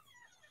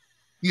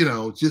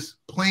 just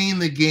playing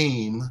the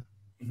game.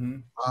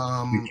 Mm-hmm.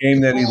 The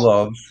game that he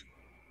loves.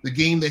 The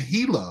game that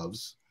he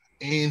loves,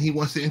 and he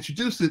wants to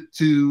introduce it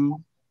to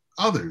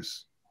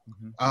others.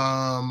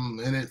 Mm-hmm.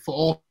 And it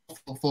all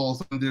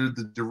falls under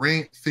the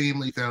Durant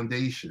Family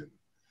Foundation.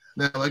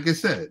 Now, like I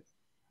said,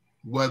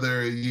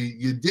 whether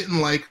you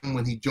didn't like him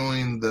when he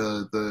joined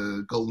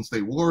the Golden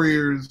State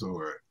Warriors,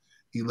 or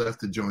he left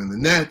to join the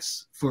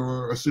Nets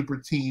for a super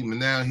team, and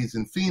now he's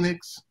in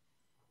Phoenix,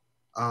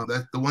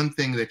 that's the one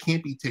thing that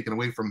can't be taken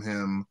away from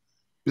him,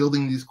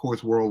 building these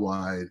courts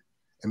worldwide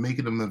and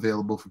making them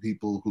available for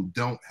people who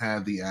don't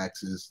have the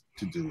access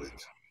to do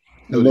it.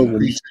 So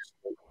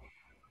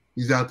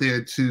he's out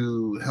there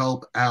to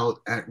help out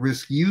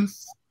at-risk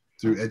youth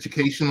through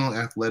educational,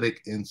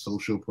 athletic, and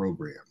social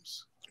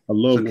programs. I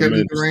love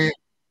Kevin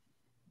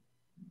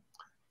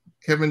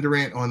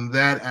Durant, on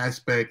that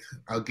aspect,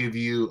 I'll give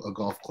you a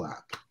golf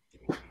clap.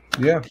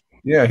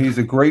 Yeah, he's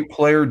a great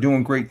player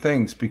doing great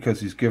things because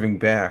he's giving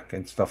back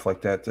and stuff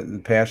like that.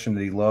 The passion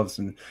that he loves,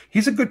 and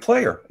he's a good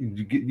player.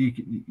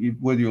 You,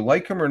 whether you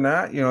like him or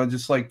not,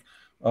 just like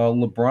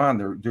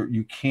LeBron,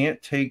 you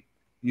can't take.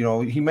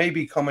 He may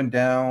be coming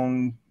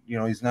down.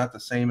 He's not the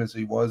same as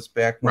he was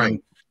back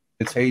when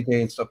it's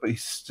heyday and stuff, but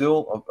he's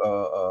still,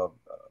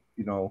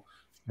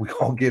 we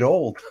all get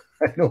old.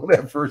 I know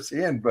that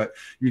firsthand, but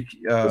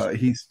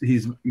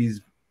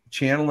he's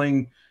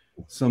channeling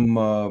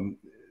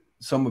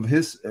some of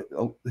his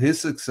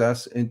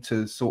success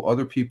into so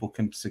other people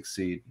can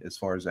succeed as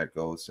far as that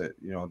goes. That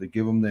they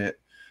give him that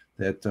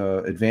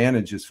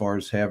advantage as far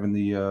as having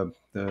the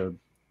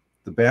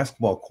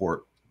basketball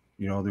court.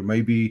 There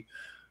may be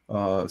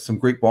some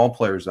great ball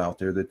players out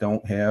there that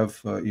don't have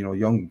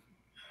young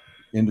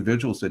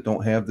individuals that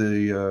don't have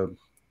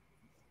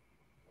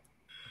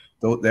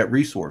that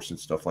resource and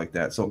stuff like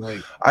that. So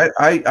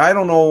I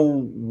don't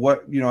know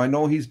what I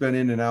know he's been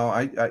in and out.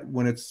 I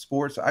when it's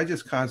sports, I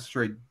just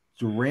concentrate.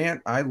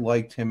 Durant, I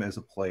liked him as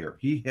a player.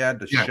 He had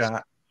the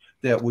shot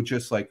that would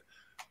just like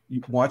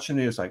watching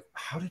it is like,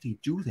 how did he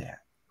do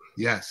that?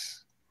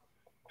 Yes,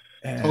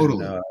 and,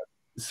 totally.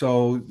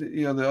 So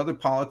the other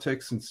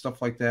politics and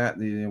stuff like that,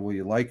 where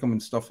you like them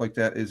and stuff like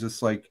that, is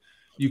just like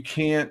you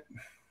can't.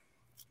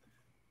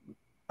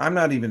 I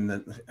don't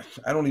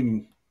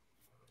even.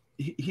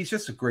 He's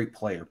just a great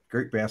player,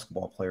 great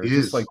basketball player.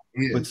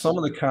 But some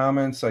of the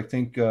comments, I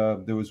think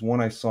there was one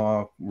I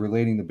saw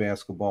relating to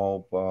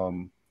basketball.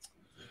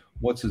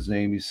 What's his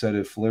name? He said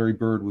if Larry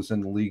Bird was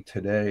in the league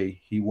today,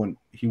 he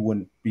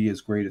wouldn't be as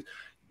great as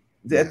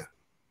that. Yeah.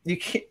 You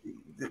can't.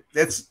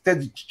 That's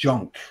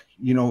junk.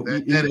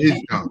 That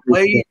is junk.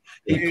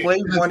 He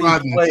played when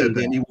he played,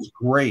 and he was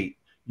great.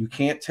 You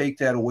can't take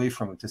that away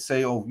from him. To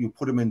say, oh, you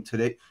put him in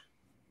today,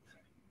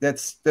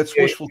 that's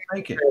wishful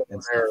thinking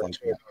and stuff like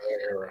that.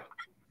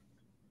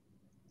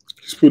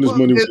 He's putting his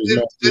money where his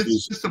mouth is.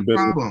 It's just a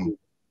problem.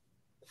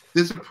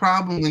 There's a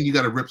problem when you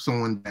got to rip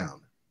someone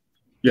down.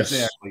 Yes,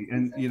 exactly,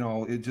 and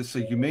it just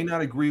like you may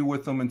not agree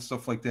with them and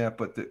stuff like that,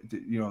 but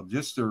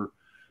just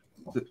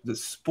the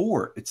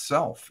sport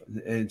itself,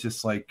 and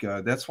just like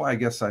that's why I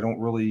guess I'm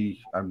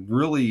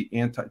really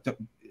anti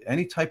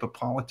any type of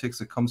politics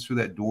that comes through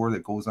that door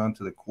that goes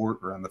onto the court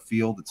or on the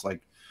field. It's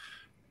like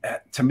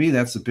to me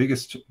that's the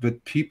biggest.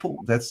 But people,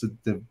 that's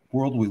the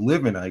world we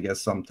live in, I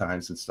guess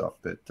sometimes and stuff.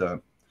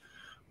 That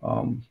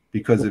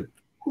because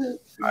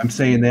I'm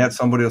saying that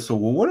somebody else. So,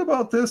 well, what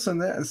about this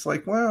and that? It's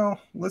like, well,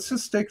 let's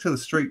just stick to the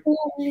straight.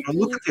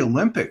 Look at the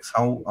Olympics.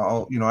 How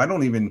I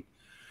don't even.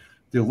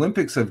 The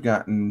Olympics have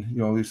gotten.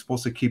 They're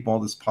supposed to keep all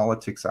this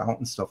politics out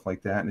and stuff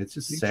like that, and it's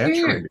just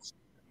saturated.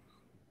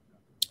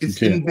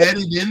 It's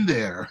embedded in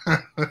there.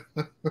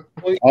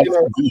 The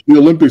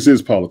Olympics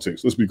is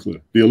politics. Let's be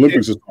clear. The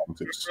Olympics is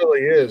politics. It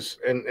really is.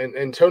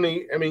 And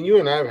Tony, I mean, you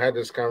and I have had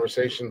this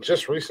conversation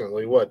just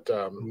recently. What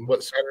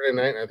Saturday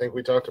night? I think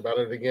we talked about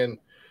it again.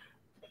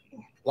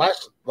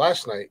 Last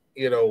night,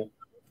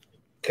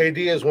 KD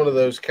is one of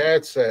those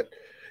cats that,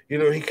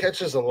 he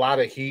catches a lot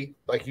of heat,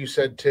 like you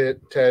said, Ted.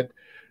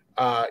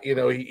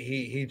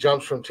 He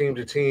jumps from team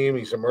to team.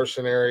 He's a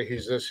mercenary.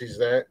 He's this, he's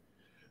that.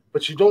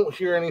 But you don't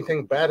hear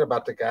anything bad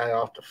about the guy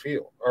off the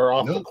field or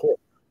off the court.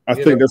 I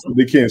think that's what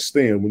they can't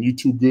stand. When you're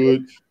too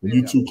good, when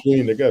you're too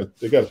clean, they got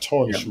to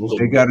tarnish you.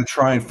 They got to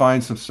try and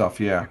find some stuff.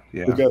 They got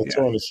to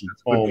tarnish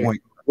you.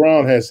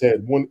 Brown has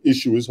had one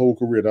issue his whole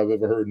career that I've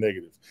ever heard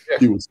negative. Yeah.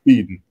 He was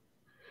speeding.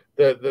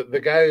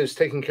 The guy is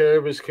taking care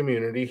of his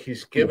community.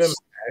 He's giving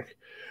back.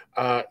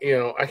 I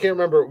can't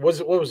remember.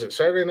 What was it?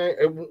 Saturday night?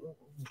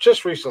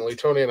 Just recently,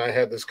 Tony and I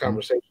had this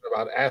conversation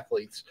about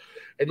athletes,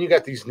 and you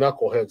got these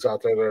knuckleheads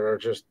out there that are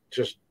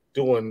just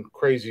doing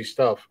crazy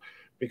stuff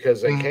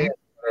because they can't,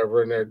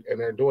 whatever, and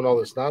they're doing all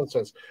this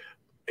nonsense.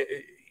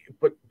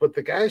 But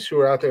the guys who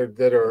are out there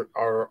that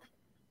are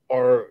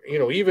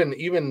even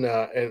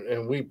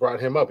and we brought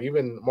him up,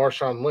 even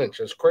Marshawn Lynch,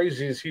 as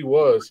crazy as he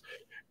was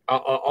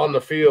on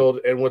the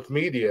field and with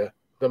media,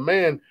 the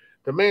man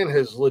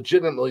has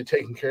legitimately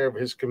taken care of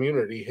his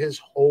community his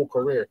whole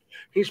career.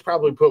 He's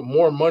probably put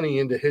more money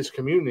into his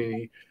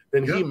community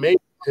than he made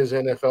his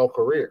NFL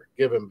career,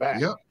 giving back.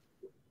 Yeah.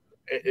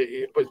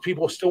 But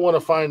people still want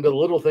to find the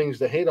little things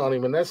to hate on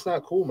him, and that's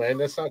not cool, man.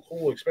 That's not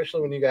cool,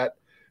 especially when you got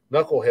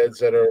knuckleheads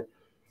that are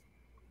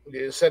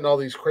setting all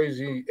these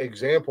crazy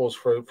examples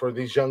for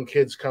these young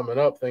kids coming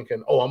up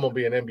thinking, oh, I'm going to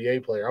be an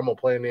NBA player. I'm going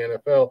to play in the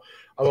NFL.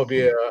 I'm going to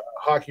be a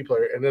hockey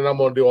player, and then I'm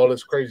going to do all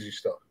this crazy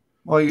stuff.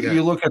 Well,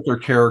 you look at their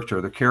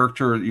character. The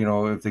character,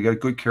 if they got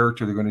good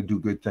character, they're going to do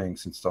good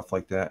things and stuff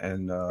like that.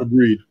 And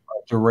agreed.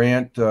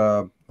 Durant,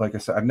 like I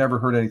said, I've never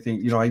heard anything.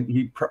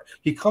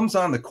 He comes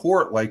on the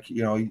court like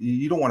you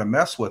don't want to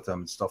mess with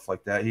him and stuff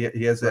like that.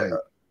 He has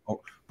that.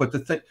 But the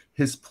thing,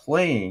 his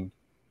playing,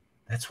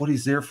 that's what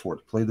he's there for,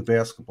 to play the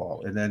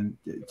basketball, and then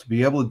to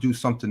be able to do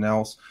something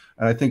else.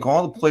 And I think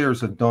all the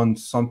players have done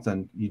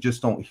something. You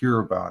just don't hear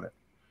about it.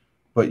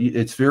 But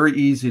it's very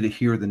easy to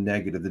hear the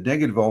negative. The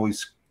negative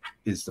always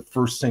is the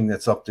first thing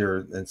that's up there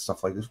and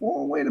stuff like this.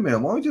 Well, wait a minute.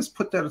 Why don't we just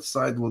put that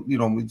aside?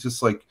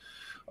 Just like,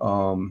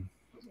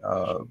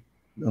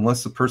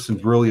 unless the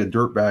person's really a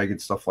dirtbag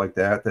and stuff like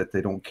that they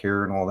don't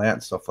care and all that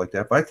and stuff like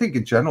that. But I think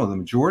in general, the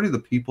majority of the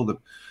people, the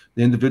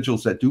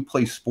individuals that do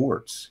play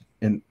sports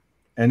in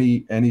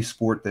any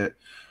sport, that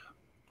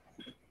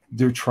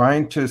they're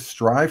trying to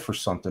strive for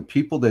something.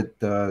 People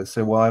that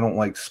say, well, I don't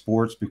like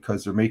sports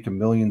because they're making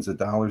millions of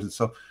dollars and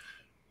stuff.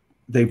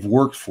 They've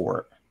worked for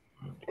it.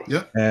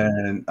 Yeah.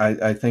 And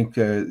I think,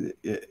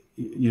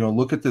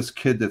 look at this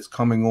kid that's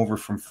coming over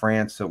from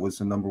France that was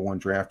the #1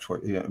 draft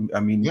choice.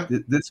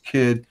 This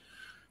kid,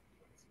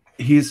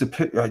 he's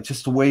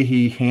just the way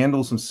he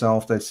handles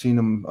himself. I've seen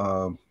him,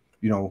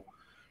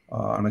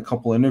 on a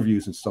couple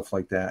interviews and stuff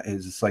like that.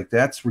 It's like,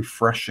 that's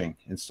refreshing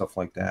and stuff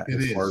like that.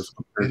 Far as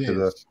compared to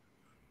the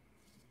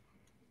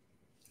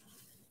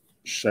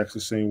Shaq's the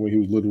same way. He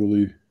was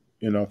literally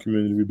in our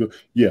community we built.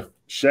 Yeah.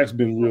 Shaq's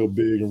been real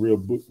big and real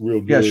good.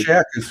 Yeah,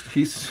 Shaq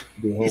he's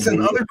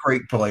another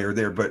great player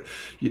there, but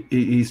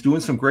he's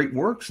doing some great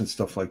works and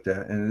stuff like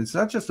that. And it's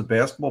not just the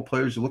basketball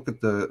players. You look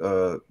at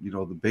the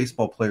the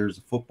baseball players,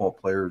 the football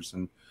players,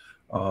 and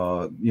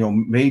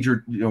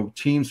major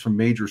teams from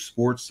major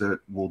sports that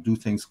will do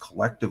things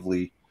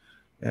collectively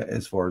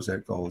as far as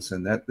that goes.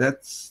 And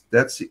that's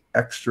the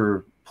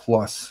extra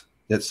plus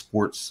that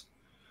sports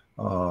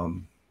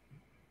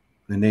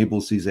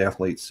enables these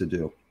athletes to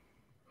do.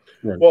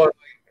 Right. Well,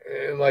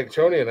 and like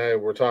Tony and I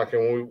were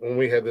talking when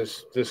we had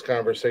this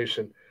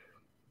conversation,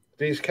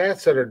 these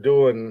cats that are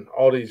doing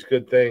all these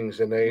good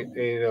things and they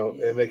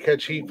and they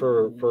catch heat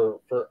for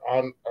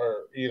on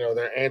or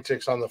their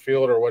antics on the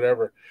field or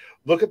whatever.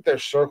 Look at their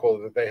circle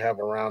that they have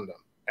around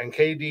them. And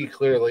KD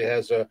clearly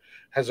has a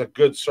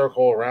good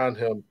circle around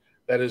him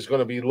that is going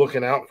to be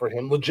looking out for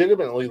him,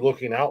 legitimately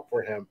looking out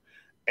for him,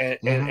 and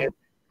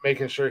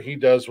making sure he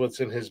does what's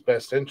in his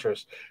best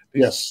interest.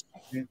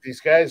 These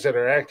guys that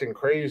are acting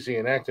crazy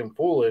and acting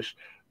foolish,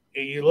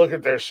 you look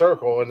at their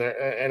circle and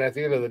at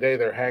the end of the day,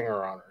 they're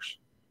hanger-oners,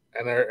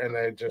 and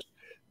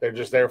they're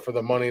just there for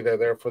the money. They're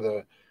there for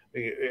the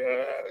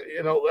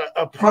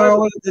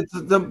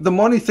the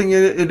money thing.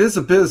 It is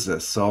a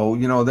business, so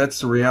that's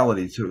the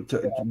reality.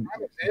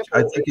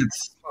 I think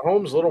it's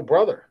Mahomes' little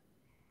brother.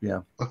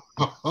 Yeah,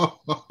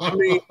 I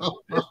mean,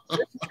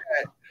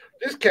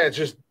 this cat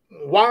just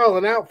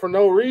wilding out for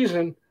no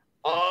reason.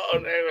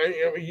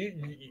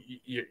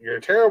 You're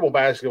a terrible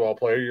basketball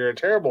player. You're a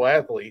terrible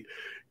athlete.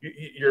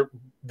 You're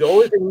the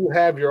only thing you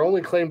have. Your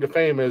only claim to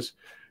fame is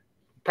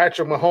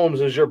Patrick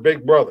Mahomes is your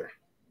big brother.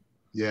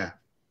 Yeah,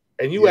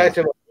 and you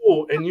acting a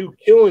fool, and you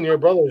killing your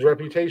brother's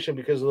reputation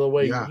because of the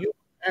way you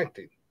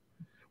acting.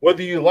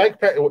 Whether you like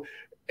Patrick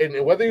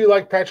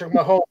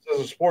Mahomes as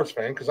a sports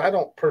fan, because I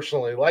don't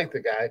personally like the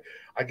guy.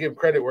 I give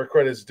credit where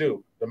credit's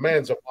due. The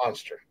man's a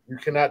monster. You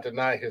cannot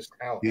deny his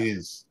talent. He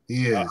is.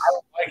 I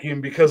don't like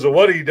him because of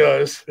what he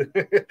does,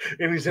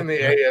 and he's in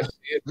the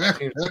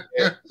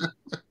AFC.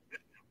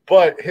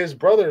 But his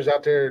brother's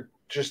out there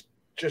just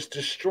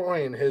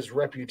destroying his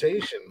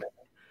reputation.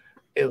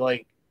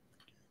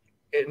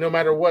 No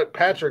matter what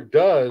Patrick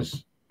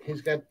does,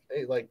 he's got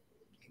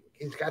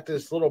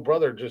this little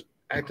brother just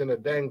acting a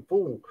dang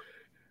fool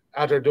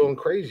out there doing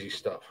crazy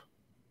stuff,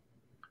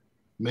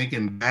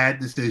 making bad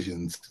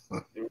decisions.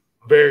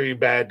 Very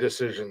bad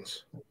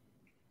decisions.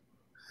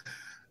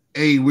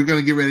 Hey, we're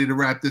gonna get ready to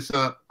wrap this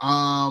up.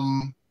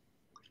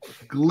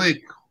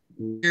 Glick,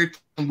 where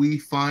can we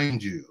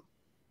find you?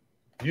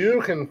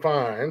 You can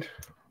find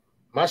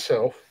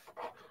myself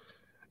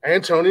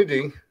and Tony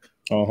D.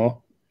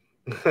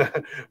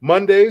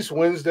 Mondays,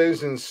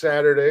 Wednesdays, and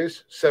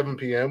Saturdays, 7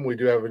 p.m. We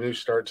do have a new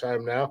start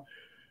time now.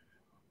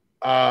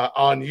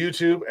 On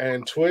YouTube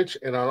and Twitch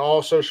and on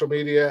all social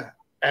media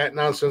at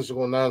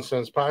Nonsensical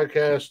Nonsense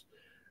Podcast.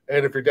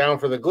 And if you're down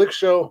for the Glick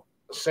Show,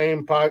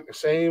 same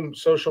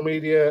social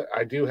media.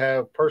 I do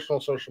have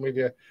personal social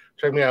media.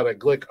 Check me out at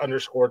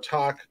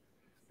Glick_talk.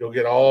 You'll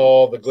get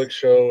all the Glick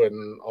Show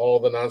and all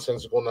the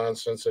nonsensical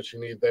nonsense that you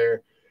need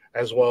there,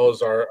 as well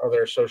as our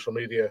other social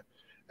media.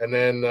 And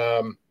then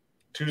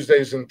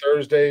Tuesdays or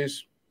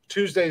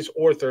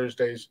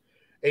Thursdays,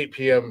 8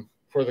 p.m.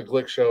 for the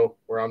Glick Show,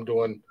 where I'm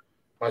doing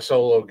my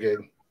solo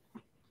gig.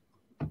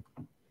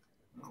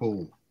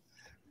 Cool.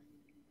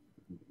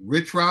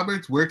 Rich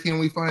Roberts, where can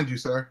we find you,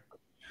 sir?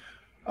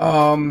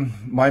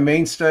 My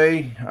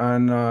mainstay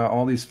on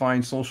all these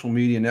fine social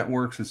media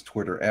networks is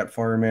Twitter at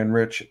Fireman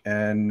Rich.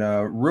 And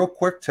real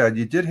quick, Ted,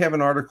 you did have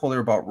an article there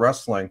about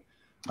wrestling.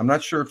 I'm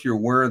not sure if you're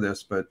aware of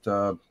this, but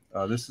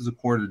this is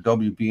according to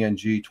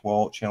WBNG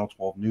Channel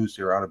 12 News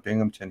here out of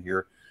Binghamton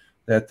here,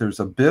 that there's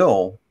a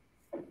bill.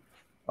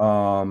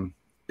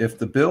 If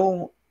the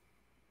bill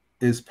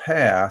is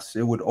passed,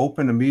 it would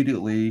open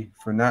immediately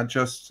for not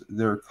just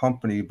their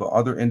company, but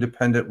other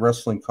independent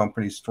wrestling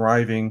companies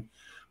striving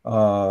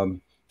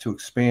to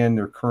expand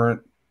their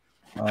current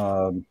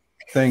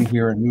thing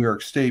here in New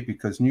York State,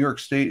 because New York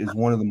State is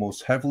one of the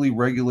most heavily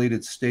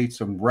regulated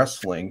states of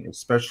wrestling,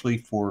 especially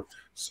for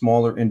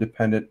smaller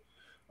independent.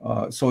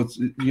 So it's,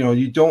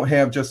 you don't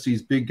have just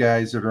these big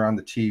guys that are on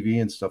the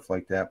TV and stuff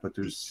like that, but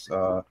there's,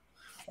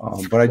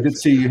 but I did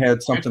see you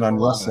had something on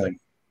wrestling.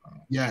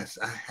 Yes,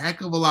 a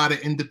heck of a lot of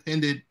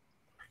independent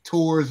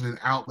tours and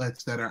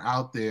outlets that are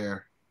out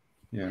there.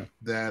 Yeah,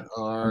 that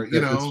are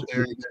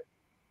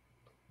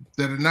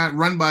that are not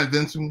run by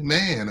Vince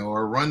McMahon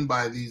or run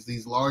by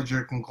these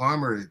larger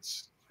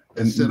conglomerates.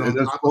 And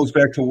that goes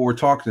back to what we're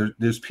talking.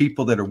 There's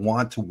people that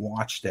want to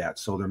watch that,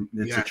 so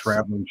it's a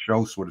traveling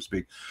show, so to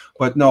speak.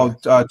 But no,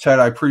 Ted,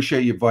 I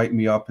appreciate you inviting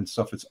me up and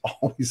stuff. It's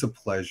always a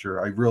pleasure.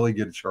 I really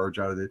get a charge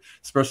out of it,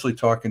 especially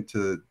talking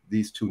to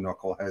these two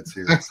knuckleheads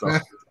here.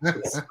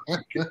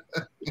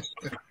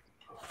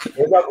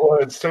 We're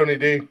knuckleheads, Tony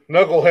D.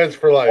 Knuckleheads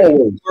for life.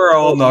 We're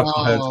all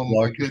knuckleheads. Oh,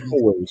 my goodness.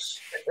 Always.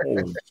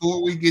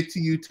 Before we get to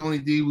you, Tony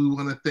D, we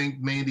want to thank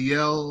Mandy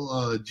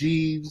L.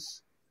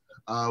 Jeeves.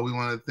 We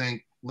want to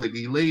thank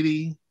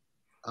Lady.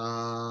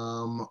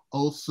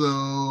 Also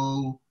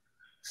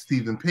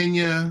Stephen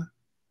Pena,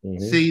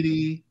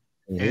 Sadie,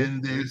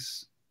 and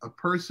there's a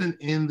person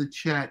in the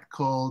chat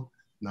called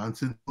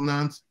Nonsense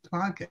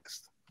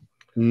Podcast.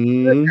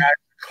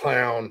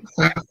 Clown.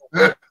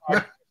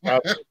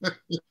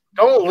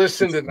 Don't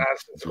listen to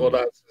Nonsensical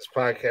Nonsense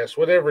Podcast,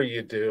 whatever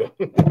you do.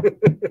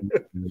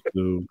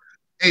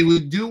 Hey, we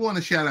do want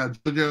to shout out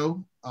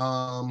JoJo,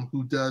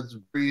 who does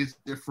various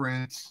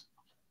different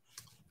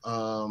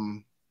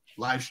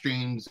live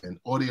streams and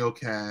audio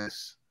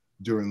casts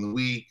during the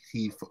week.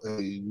 He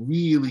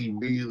really,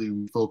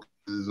 really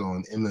focuses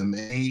on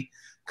MMA,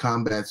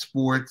 combat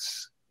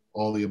sports,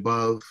 all the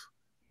above.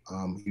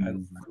 I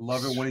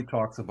love it when he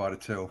talks about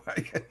it too.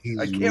 He's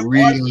I can't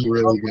really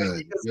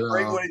good. It's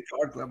great when he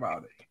talks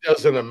about it. He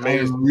does an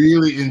amazing. I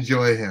really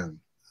enjoy him.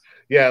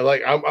 Yeah,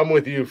 like I'm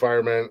with you,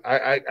 Fireman.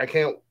 I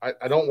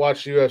don't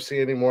watch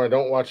UFC anymore. I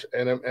don't watch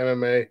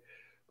MMA,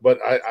 but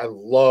I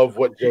love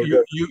what Joe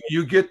does.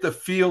 You get the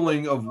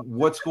feeling of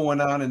what's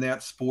going on in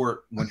that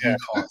sport when he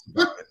talks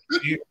about it.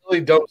 He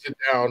really dumps it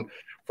down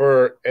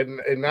for and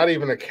not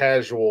even a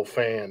casual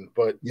fan,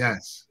 but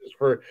yes,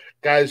 for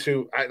guys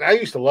who I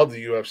used to love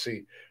the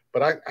UFC,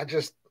 but I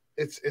just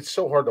it's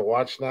so hard to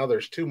watch now.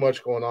 There's too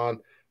much going on,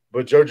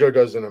 but JoJo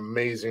does an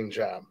amazing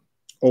job.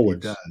 Always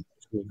does.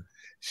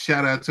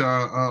 Shout out to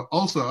our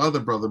also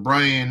other brother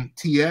Brian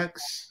TX.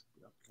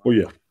 Oh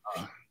yeah,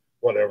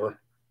 whatever.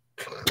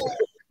 Come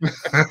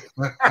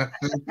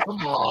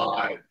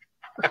on.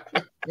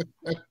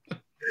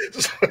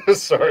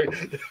 Sorry.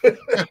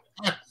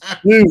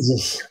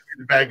 Jesus.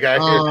 Bad guy.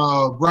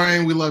 Oh,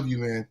 Brian, we love you,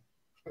 man.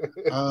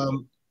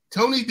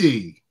 Tony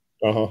D.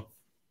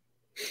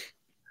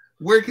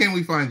 Where can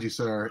we find you,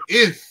 sir?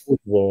 If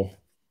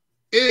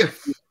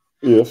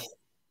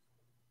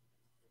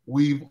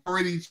we've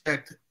already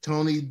checked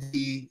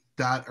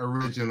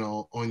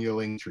TonyD.original on your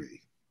link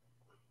tree.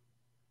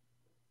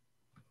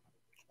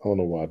 I don't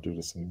know why I do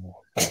this anymore.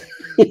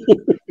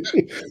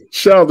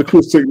 Shout out to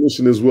Chris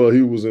Technician as well.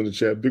 He was in the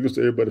chat. Biggest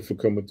to everybody for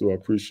coming through. I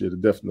appreciate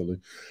it, definitely.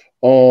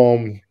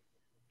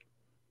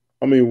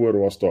 I mean, where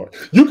do I start?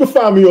 You can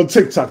find me on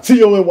TikTok,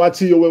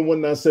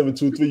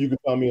 TONYTON19723. You can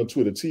find me on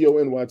Twitter,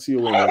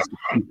 TONYTON172.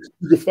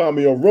 You can find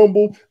me on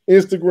Rumble,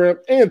 Instagram,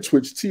 and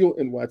Twitch,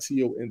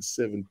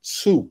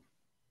 TONYTON72.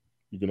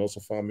 You can also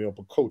find me up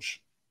a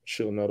coach,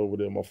 chilling out over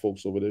there, my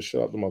folks over there.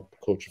 Shout out to my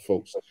coach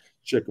folks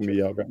checking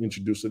me out. Got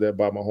introduced to that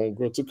by my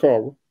homegirl,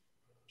 Takara.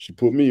 She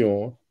put me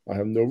on. I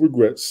have no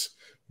regrets.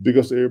 Big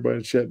ups to everybody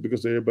in chat. Big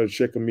ups to everybody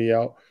checking me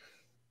out.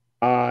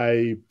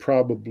 I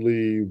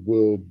probably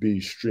will be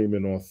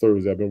streaming on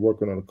Thursday. I've been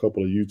working on a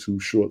couple of YouTube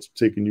shorts,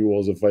 taking you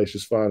all's advice.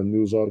 Just find a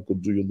news article,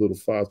 do your little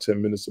 5-10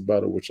 minutes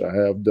about it, which I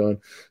have done.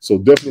 So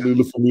definitely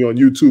look for me on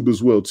YouTube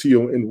as well.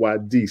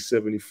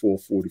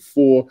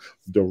 TONYD7444,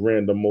 the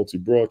random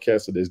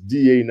multi-broadcaster. That's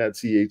DA, not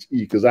THE,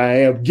 because I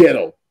am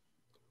ghetto.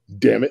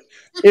 Damn it.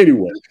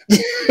 Anyway.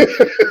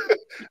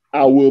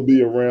 I will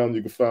be around.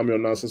 You can find me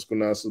on Nonsensical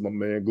Nonsense, my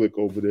man Glick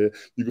over there.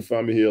 You can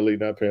find me here at Late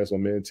Night Parents, my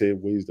man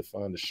Ted. Ways to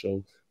find the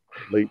show,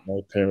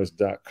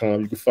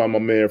 latenightparents.com. You can find my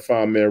man,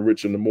 Fine Man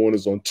Rich in the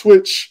mornings on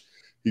Twitch.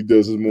 He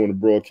does his morning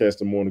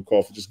broadcast and morning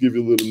coffee. Just give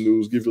you a little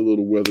news, give you a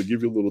little weather,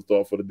 give you a little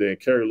thought for the day, and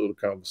carry a little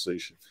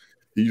conversation.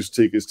 He used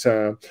to take his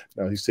time.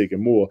 Now he's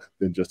taking more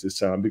than just his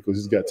time because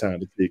he's got time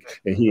to take,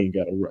 and he ain't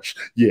got to rush.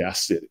 Yeah, I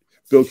said it.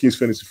 Bill King's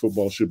Fantasy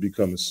Football should be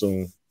coming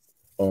soon.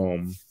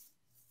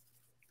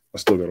 I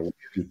still got to work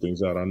a few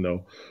things out, I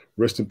know.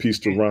 Rest in peace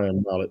to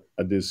Ryan Mallett.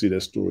 I did see that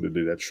story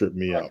today. That tripped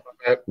me out.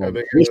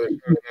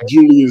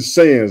 Julian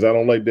Sands. I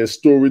don't like that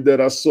story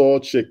that I saw.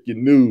 Check your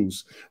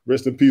news.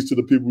 Rest in peace to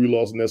the people we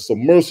lost in that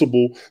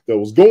submersible that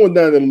was going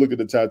down there to look at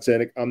the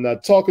Titanic. I'm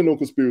not talking no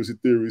conspiracy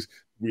theories.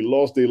 We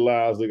lost their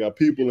lives. They got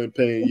people in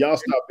pain. Y'all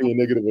stop being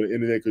negative on the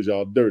internet because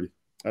y'all dirty.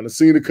 I've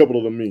seen a couple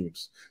of the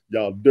memes.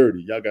 Y'all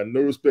dirty. Y'all got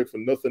no respect for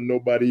nothing,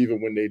 nobody,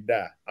 even when they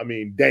die. I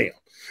mean, damn.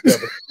 Yeah,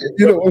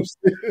 you know what I'm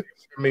saying?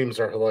 Memes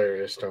are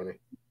hilarious, Tony.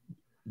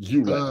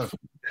 You laugh.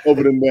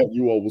 Other than that,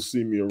 you all will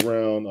see me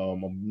around.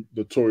 I'm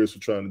notorious for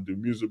trying to do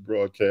music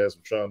broadcasts.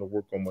 I'm trying to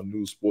work on my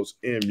news, sports,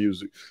 and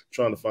music.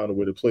 Trying to find a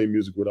way to play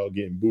music without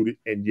getting booted.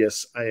 And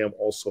yes, I am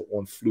also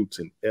on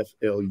Flutin,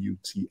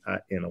 Flutin.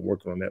 I'm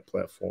working on that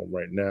platform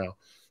right now.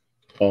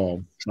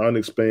 Trying to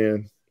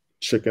expand.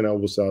 Checking out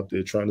what's out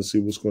there, trying to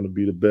see what's going to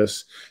be the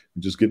best,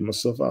 and just getting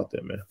myself out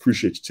there, man.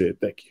 Appreciate you, Ted.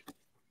 Thank you.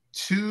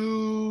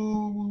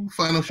 2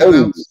 final shout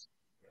outs.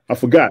 I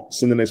forgot.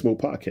 Sunday Night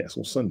Smoke podcast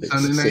on Sunday.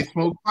 Sunday Night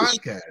Smoke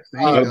podcast.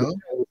 There you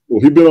go.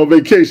 He been on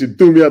vacation,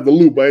 threw me out the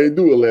loop. I didn't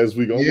do it last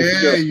week.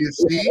 Yeah, you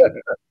see.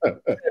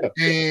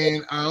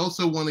 And I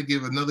also want to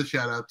give another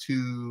shout out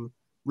to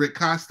Rick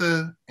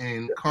Costa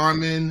and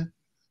Carmen,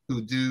 who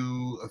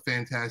do a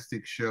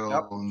fantastic show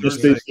on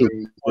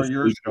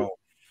your show.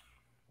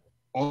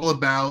 All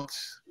about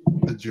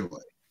the joy.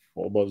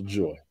 All about the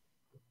joy.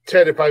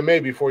 Ted, if I may,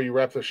 before you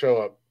wrap the show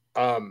up,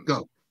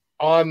 go.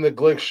 On the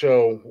Glick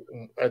show,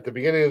 at the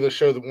beginning of the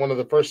show, one of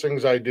the first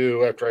things I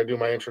do after I do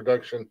my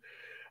introduction,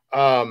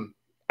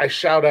 I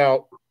shout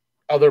out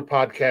other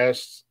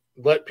podcasts,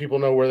 let people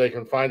know where they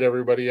can find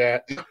everybody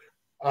at.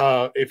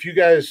 If you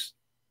guys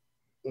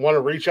want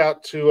to reach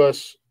out to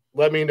us,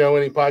 let me know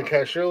any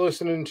podcasts you're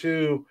listening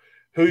to,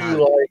 who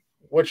you like,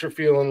 what you're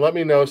feeling. Let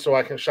me know so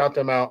I can shout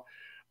them out.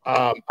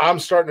 I'm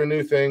starting a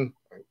new thing.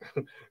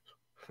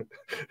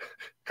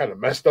 Kind of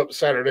messed up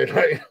Saturday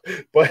night,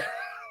 but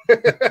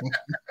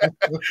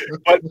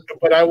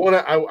but I want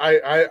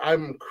to.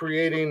 I'm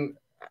creating.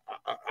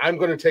 I'm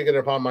going to take it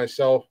upon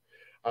myself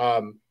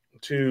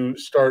to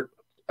start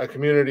a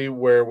community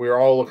where we're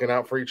all looking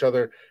out for each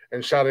other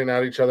and shouting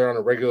out each other on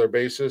a regular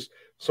basis.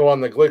 So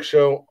on the Glick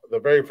show, the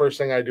very first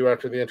thing I do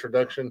after the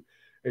introduction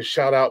is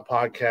shout out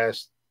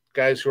podcasts,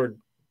 guys who are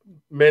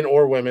men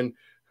or women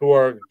who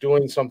are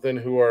doing something,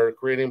 who are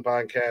creating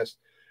podcasts.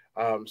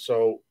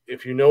 So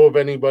if you know of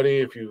anybody,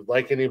 if you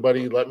like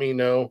anybody, let me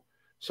know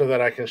so that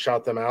I can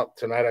shout them out.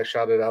 Tonight I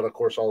shouted out, of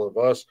course, all of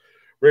us.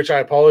 Rich, I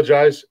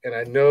apologize. And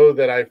I know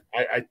that I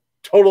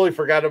totally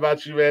forgot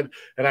about you, man.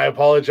 And I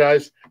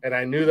apologize. And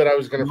I knew that I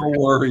was going to forget. No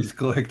worries,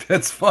 Glick.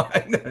 That's fine.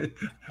 I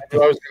knew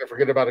I was going to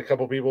forget about a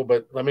couple people,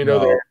 but let me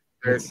know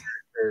their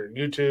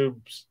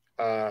YouTube's,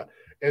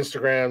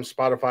 Instagram,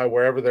 Spotify,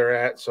 wherever they're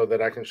at, so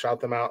that I can shout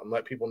them out and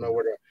let people know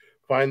where to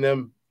find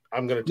them.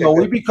 I'm going to take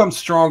we become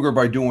stronger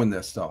by doing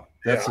this, though.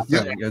 That's the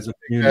thing, as a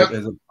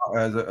community,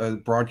 as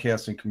a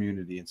broadcasting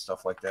community and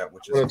stuff like that.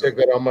 Which I'm going to take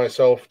that on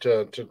myself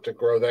to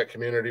grow that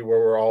community where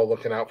we're all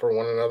looking out for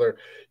one another.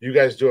 You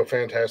guys do a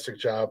fantastic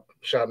job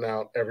shouting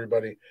out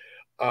everybody,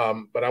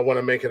 but I want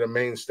to make it a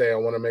mainstay. I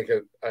want to make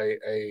it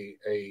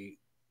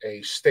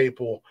a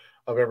staple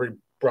of every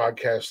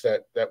broadcast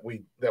that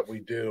we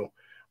do,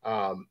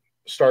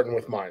 starting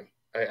with mine.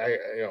 I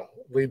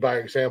lead by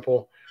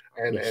example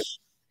and. Yes.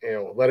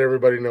 And let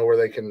everybody know where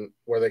they can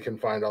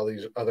find all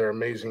these other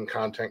amazing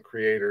content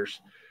creators.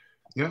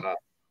 Yeah.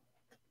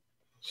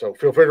 So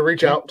feel free to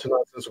reach out to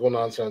Nonsensical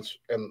Nonsense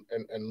and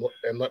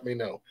let me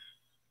know.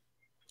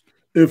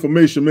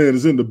 Information Man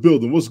is in the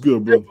building. What's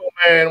good, brother?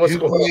 Man, what's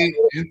going on?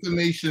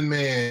 Information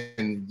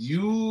Man,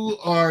 you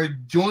are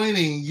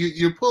joining.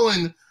 You're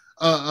pulling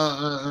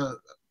a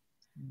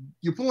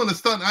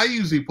stunt I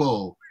usually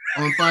pull.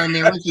 on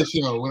Fireman Richard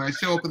show. When I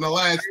show up in the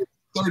last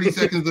 30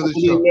 seconds of the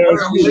show,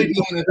 how are you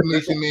doing,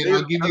 information man?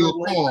 I'll give you a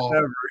call.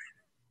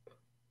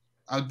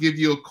 I'll give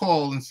you a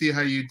call and see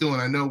how you're doing.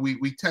 I know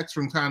we text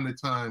from time to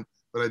time,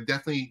 but I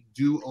definitely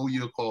do owe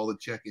you a call to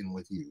check in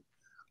with you.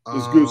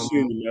 It's good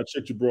seeing you, man. I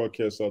checked your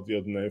broadcast out the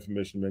other night,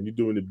 information, man. You're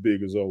doing it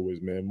big as always,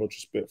 man. Much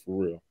respect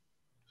for real.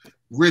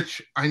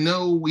 Rich, I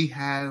know we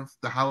have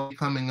the holiday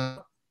coming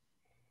up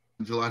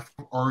in July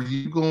 4th. Are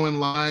you going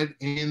live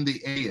in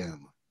the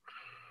AM?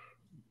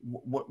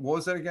 What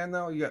was that again?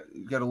 Now you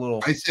got a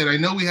little. I said I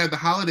know we had the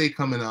holiday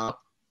coming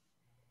up,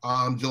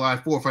 July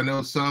 4th. I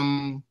know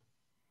some.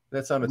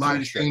 That's on a live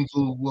Tuesday. streams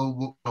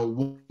will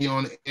be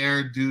on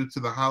air due to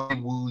the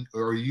holiday.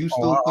 Are you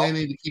still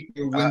planning to keep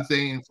your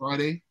Wednesday and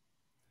Friday?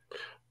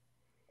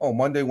 Oh,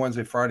 Monday,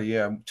 Wednesday, Friday.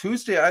 Yeah,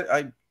 Tuesday.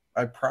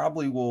 I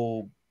probably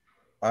will.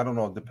 I don't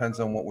know. It depends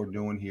on what we're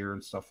doing here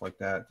and stuff like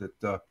that.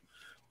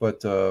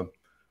 But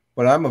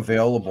I'm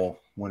available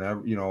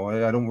whenever. You know,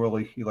 I don't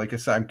really, like I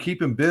said, I'm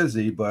keeping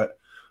busy, but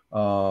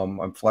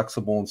I'm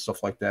flexible and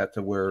stuff like that.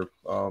 To where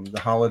the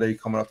holiday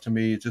coming up to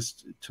me, it's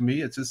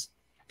just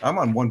I'm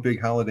on one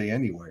big holiday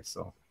anyway.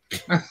 So.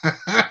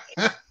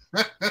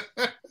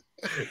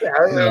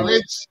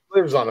 Rich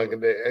lives on a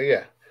good day.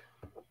 Yeah.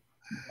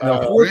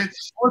 No,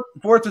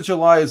 4th of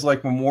July is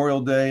like Memorial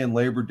Day and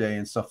Labor Day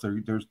and stuff.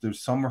 There's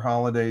summer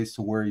holidays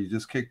to where you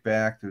just kick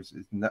back.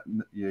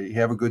 You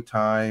have a good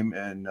time,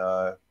 and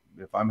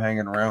if I'm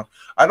hanging around,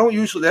 I don't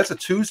usually. That's a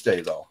Tuesday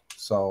though.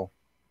 So.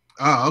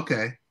 Oh,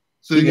 okay.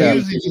 So you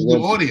usually just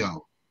do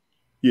audio.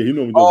 Yeah, you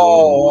know.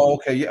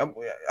 Okay. Yeah,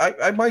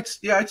 I might.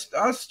 Yeah,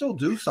 I'll still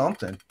do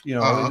something. You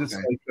know, just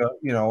like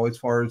you know, as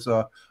far as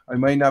I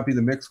might not be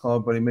the Mix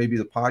Club, but it may be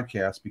the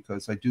podcast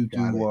because I do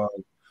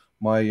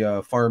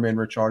my Fireman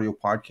Rich audio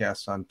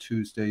podcast on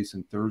Tuesdays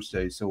and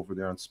Thursdays over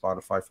there on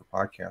Spotify for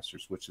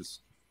podcasters, which is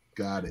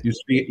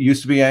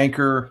used to be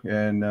Anchor,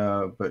 and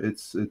but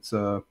it's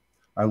I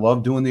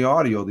love doing the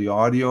audio. The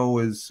audio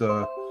is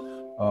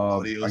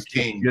audio's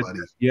king, buddy.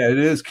 Yeah, it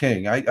is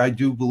king. I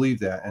do believe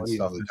that and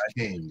audio stuff.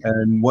 King.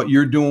 And what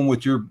you're doing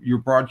with your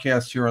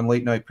broadcast here on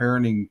Late Night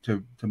Parenting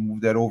to move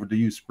that over to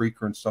use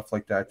Spreaker and stuff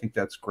like that, I think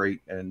that's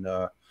great. And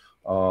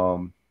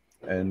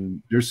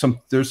there's some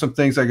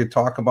things I could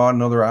talk about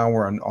another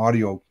hour on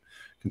audio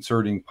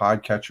concerning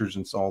podcatchers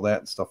and all that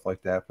and stuff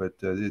like that. But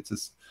it's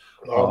just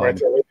right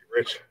there with you,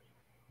 Rich.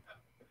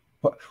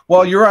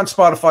 Well, you're on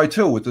Spotify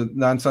too with the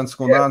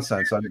nonsensical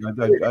nonsense, and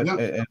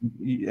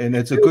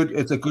it's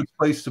a good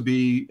place to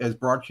be as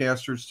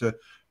broadcasters to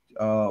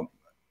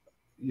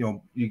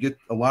you get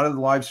a lot of the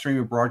live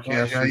streaming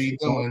broadcasters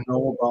don't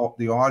know about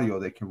the audio.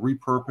 They can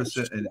repurpose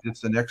it, and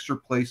it's an extra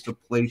place to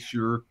place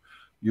your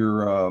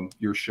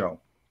show.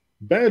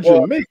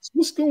 Badger Mates,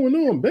 what's going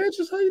on?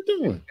 Badgers, how you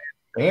doing?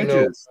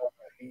 Badgers.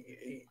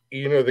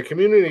 You know, the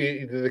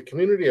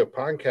community of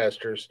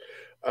podcasters,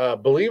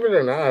 believe it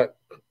or not,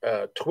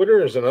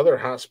 Twitter is another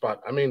hotspot.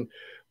 I mean,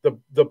 the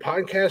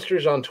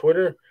podcasters on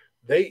Twitter,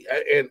 they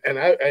and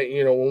I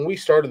you know, when we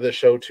started the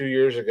show 2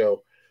 years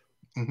ago,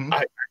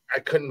 I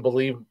couldn't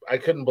believe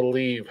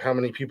how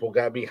many people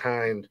got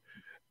behind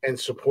and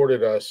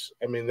supported us.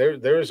 I mean,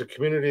 there is a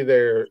community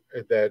there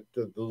that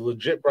the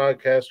legit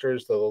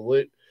broadcasters, the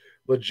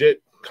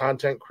legit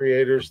content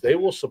creators, they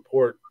will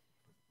support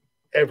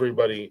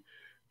everybody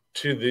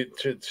to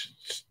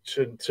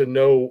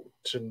no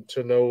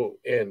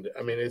end.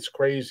 I mean, it's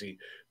crazy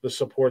the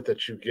support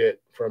that you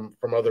get from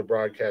other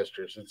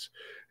broadcasters.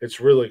 It's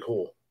really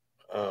cool.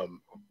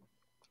 And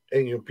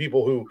you know,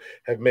 people who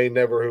have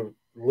never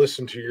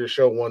listened to your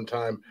show one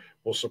time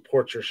will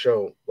support your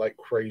show like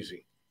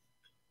crazy.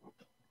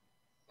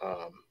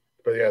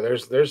 But yeah,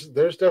 there's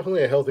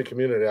definitely a healthy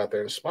community out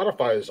there, and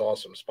Spotify is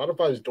awesome.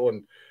 Spotify is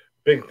doing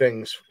big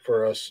things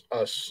for us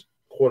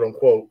quote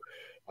unquote.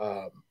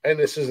 And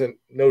this isn't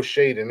no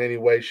shade in any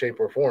way, shape,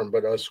 or form,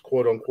 but us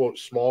quote unquote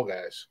small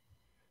guys.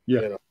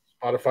 Yeah, you know,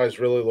 Spotify's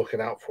really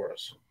looking out for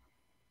us,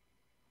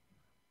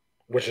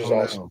 which is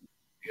awesome.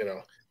 You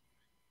know,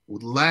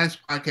 the last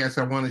podcast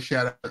I want to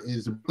shout out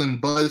is the Brooklyn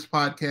Buzz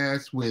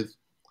podcast with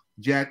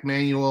Jack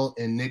Manuel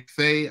and Nick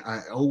Fay.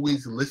 I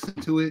always listen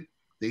to it.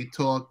 They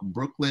talk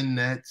Brooklyn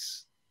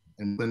Nets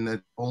and Brooklyn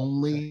Nets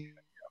only.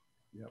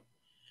 Yep.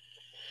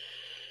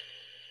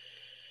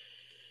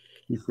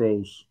 He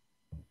froze.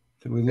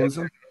 Did we lose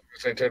him?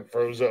 Say Ted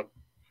froze up.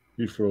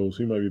 He froze.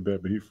 He might be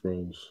back, but he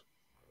froze.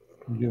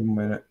 Give him a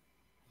minute.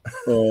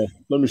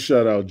 Let me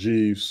shout out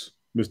Jeeves,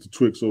 Mr.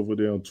 Twix over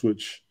there on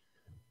Twitch,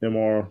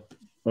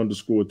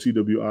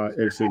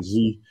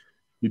 MR_TWIXXZ.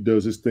 He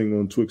does his thing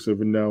on Twix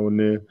every now and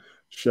then.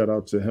 Shout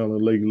out to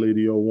Helen,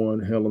 Lady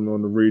 01, Helen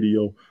on the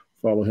radio.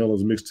 Follow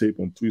Helen's mixtape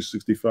on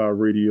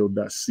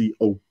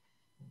 365radio.co.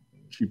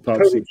 She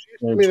pops it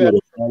on Twitter.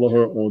 Follow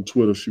her on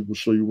Twitter. She will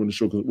show you when the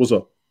show comes. What's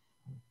up?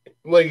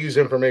 Leggy's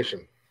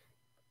information.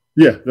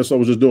 Yeah, that's what I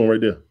was just doing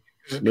right there.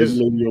 Lady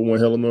 01,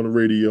 Helen on the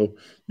radio.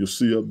 You'll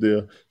see up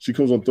there. She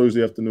comes on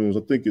Thursday afternoons.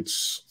 I think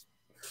it's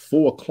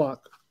 4:00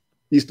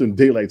 Eastern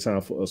Daylight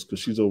Time for us because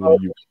she's over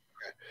in the UK.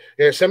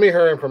 Yeah, send me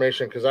her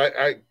information because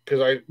I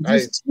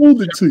just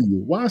told it to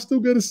you. Why I still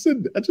gotta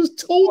send it? I just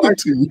told it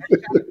to you.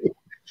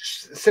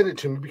 Send it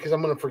to me because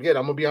I'm gonna forget.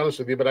 I'm gonna be honest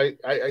with you, but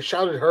I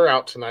shouted her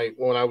out tonight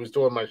when I was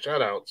doing my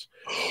shout outs.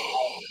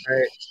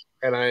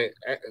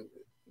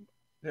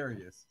 There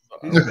he is.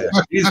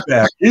 He's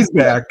back. He's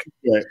back.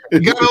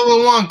 It got a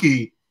little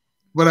wonky,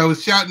 but I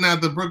was shouting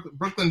out the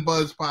Brooklyn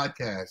Buzz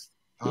podcast.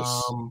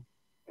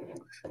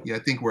 Yeah, I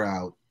think we're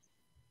out.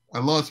 I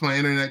lost my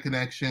internet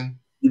connection.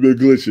 You've been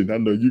glitching. I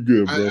know you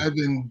good, bro. I've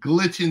been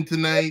glitching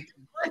tonight.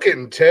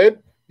 Clicking,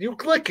 Ted. You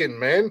clicking,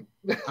 man.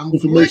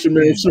 Information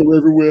man show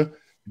everywhere.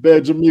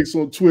 Bad Jamaics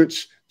on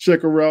Twitch.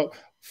 Check her out.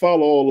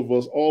 Follow all of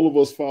us. All of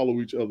us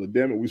follow each other.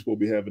 Damn it, we're supposed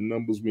to be having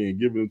numbers. We ain't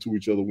giving them to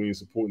each other. We ain't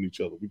supporting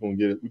each other. We're gonna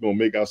get it. We're gonna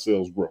make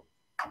ourselves grow.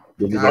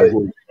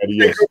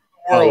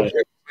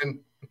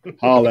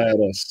 Holla at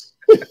us.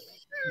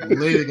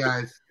 Later,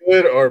 guys.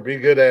 Good or be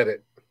good at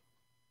it.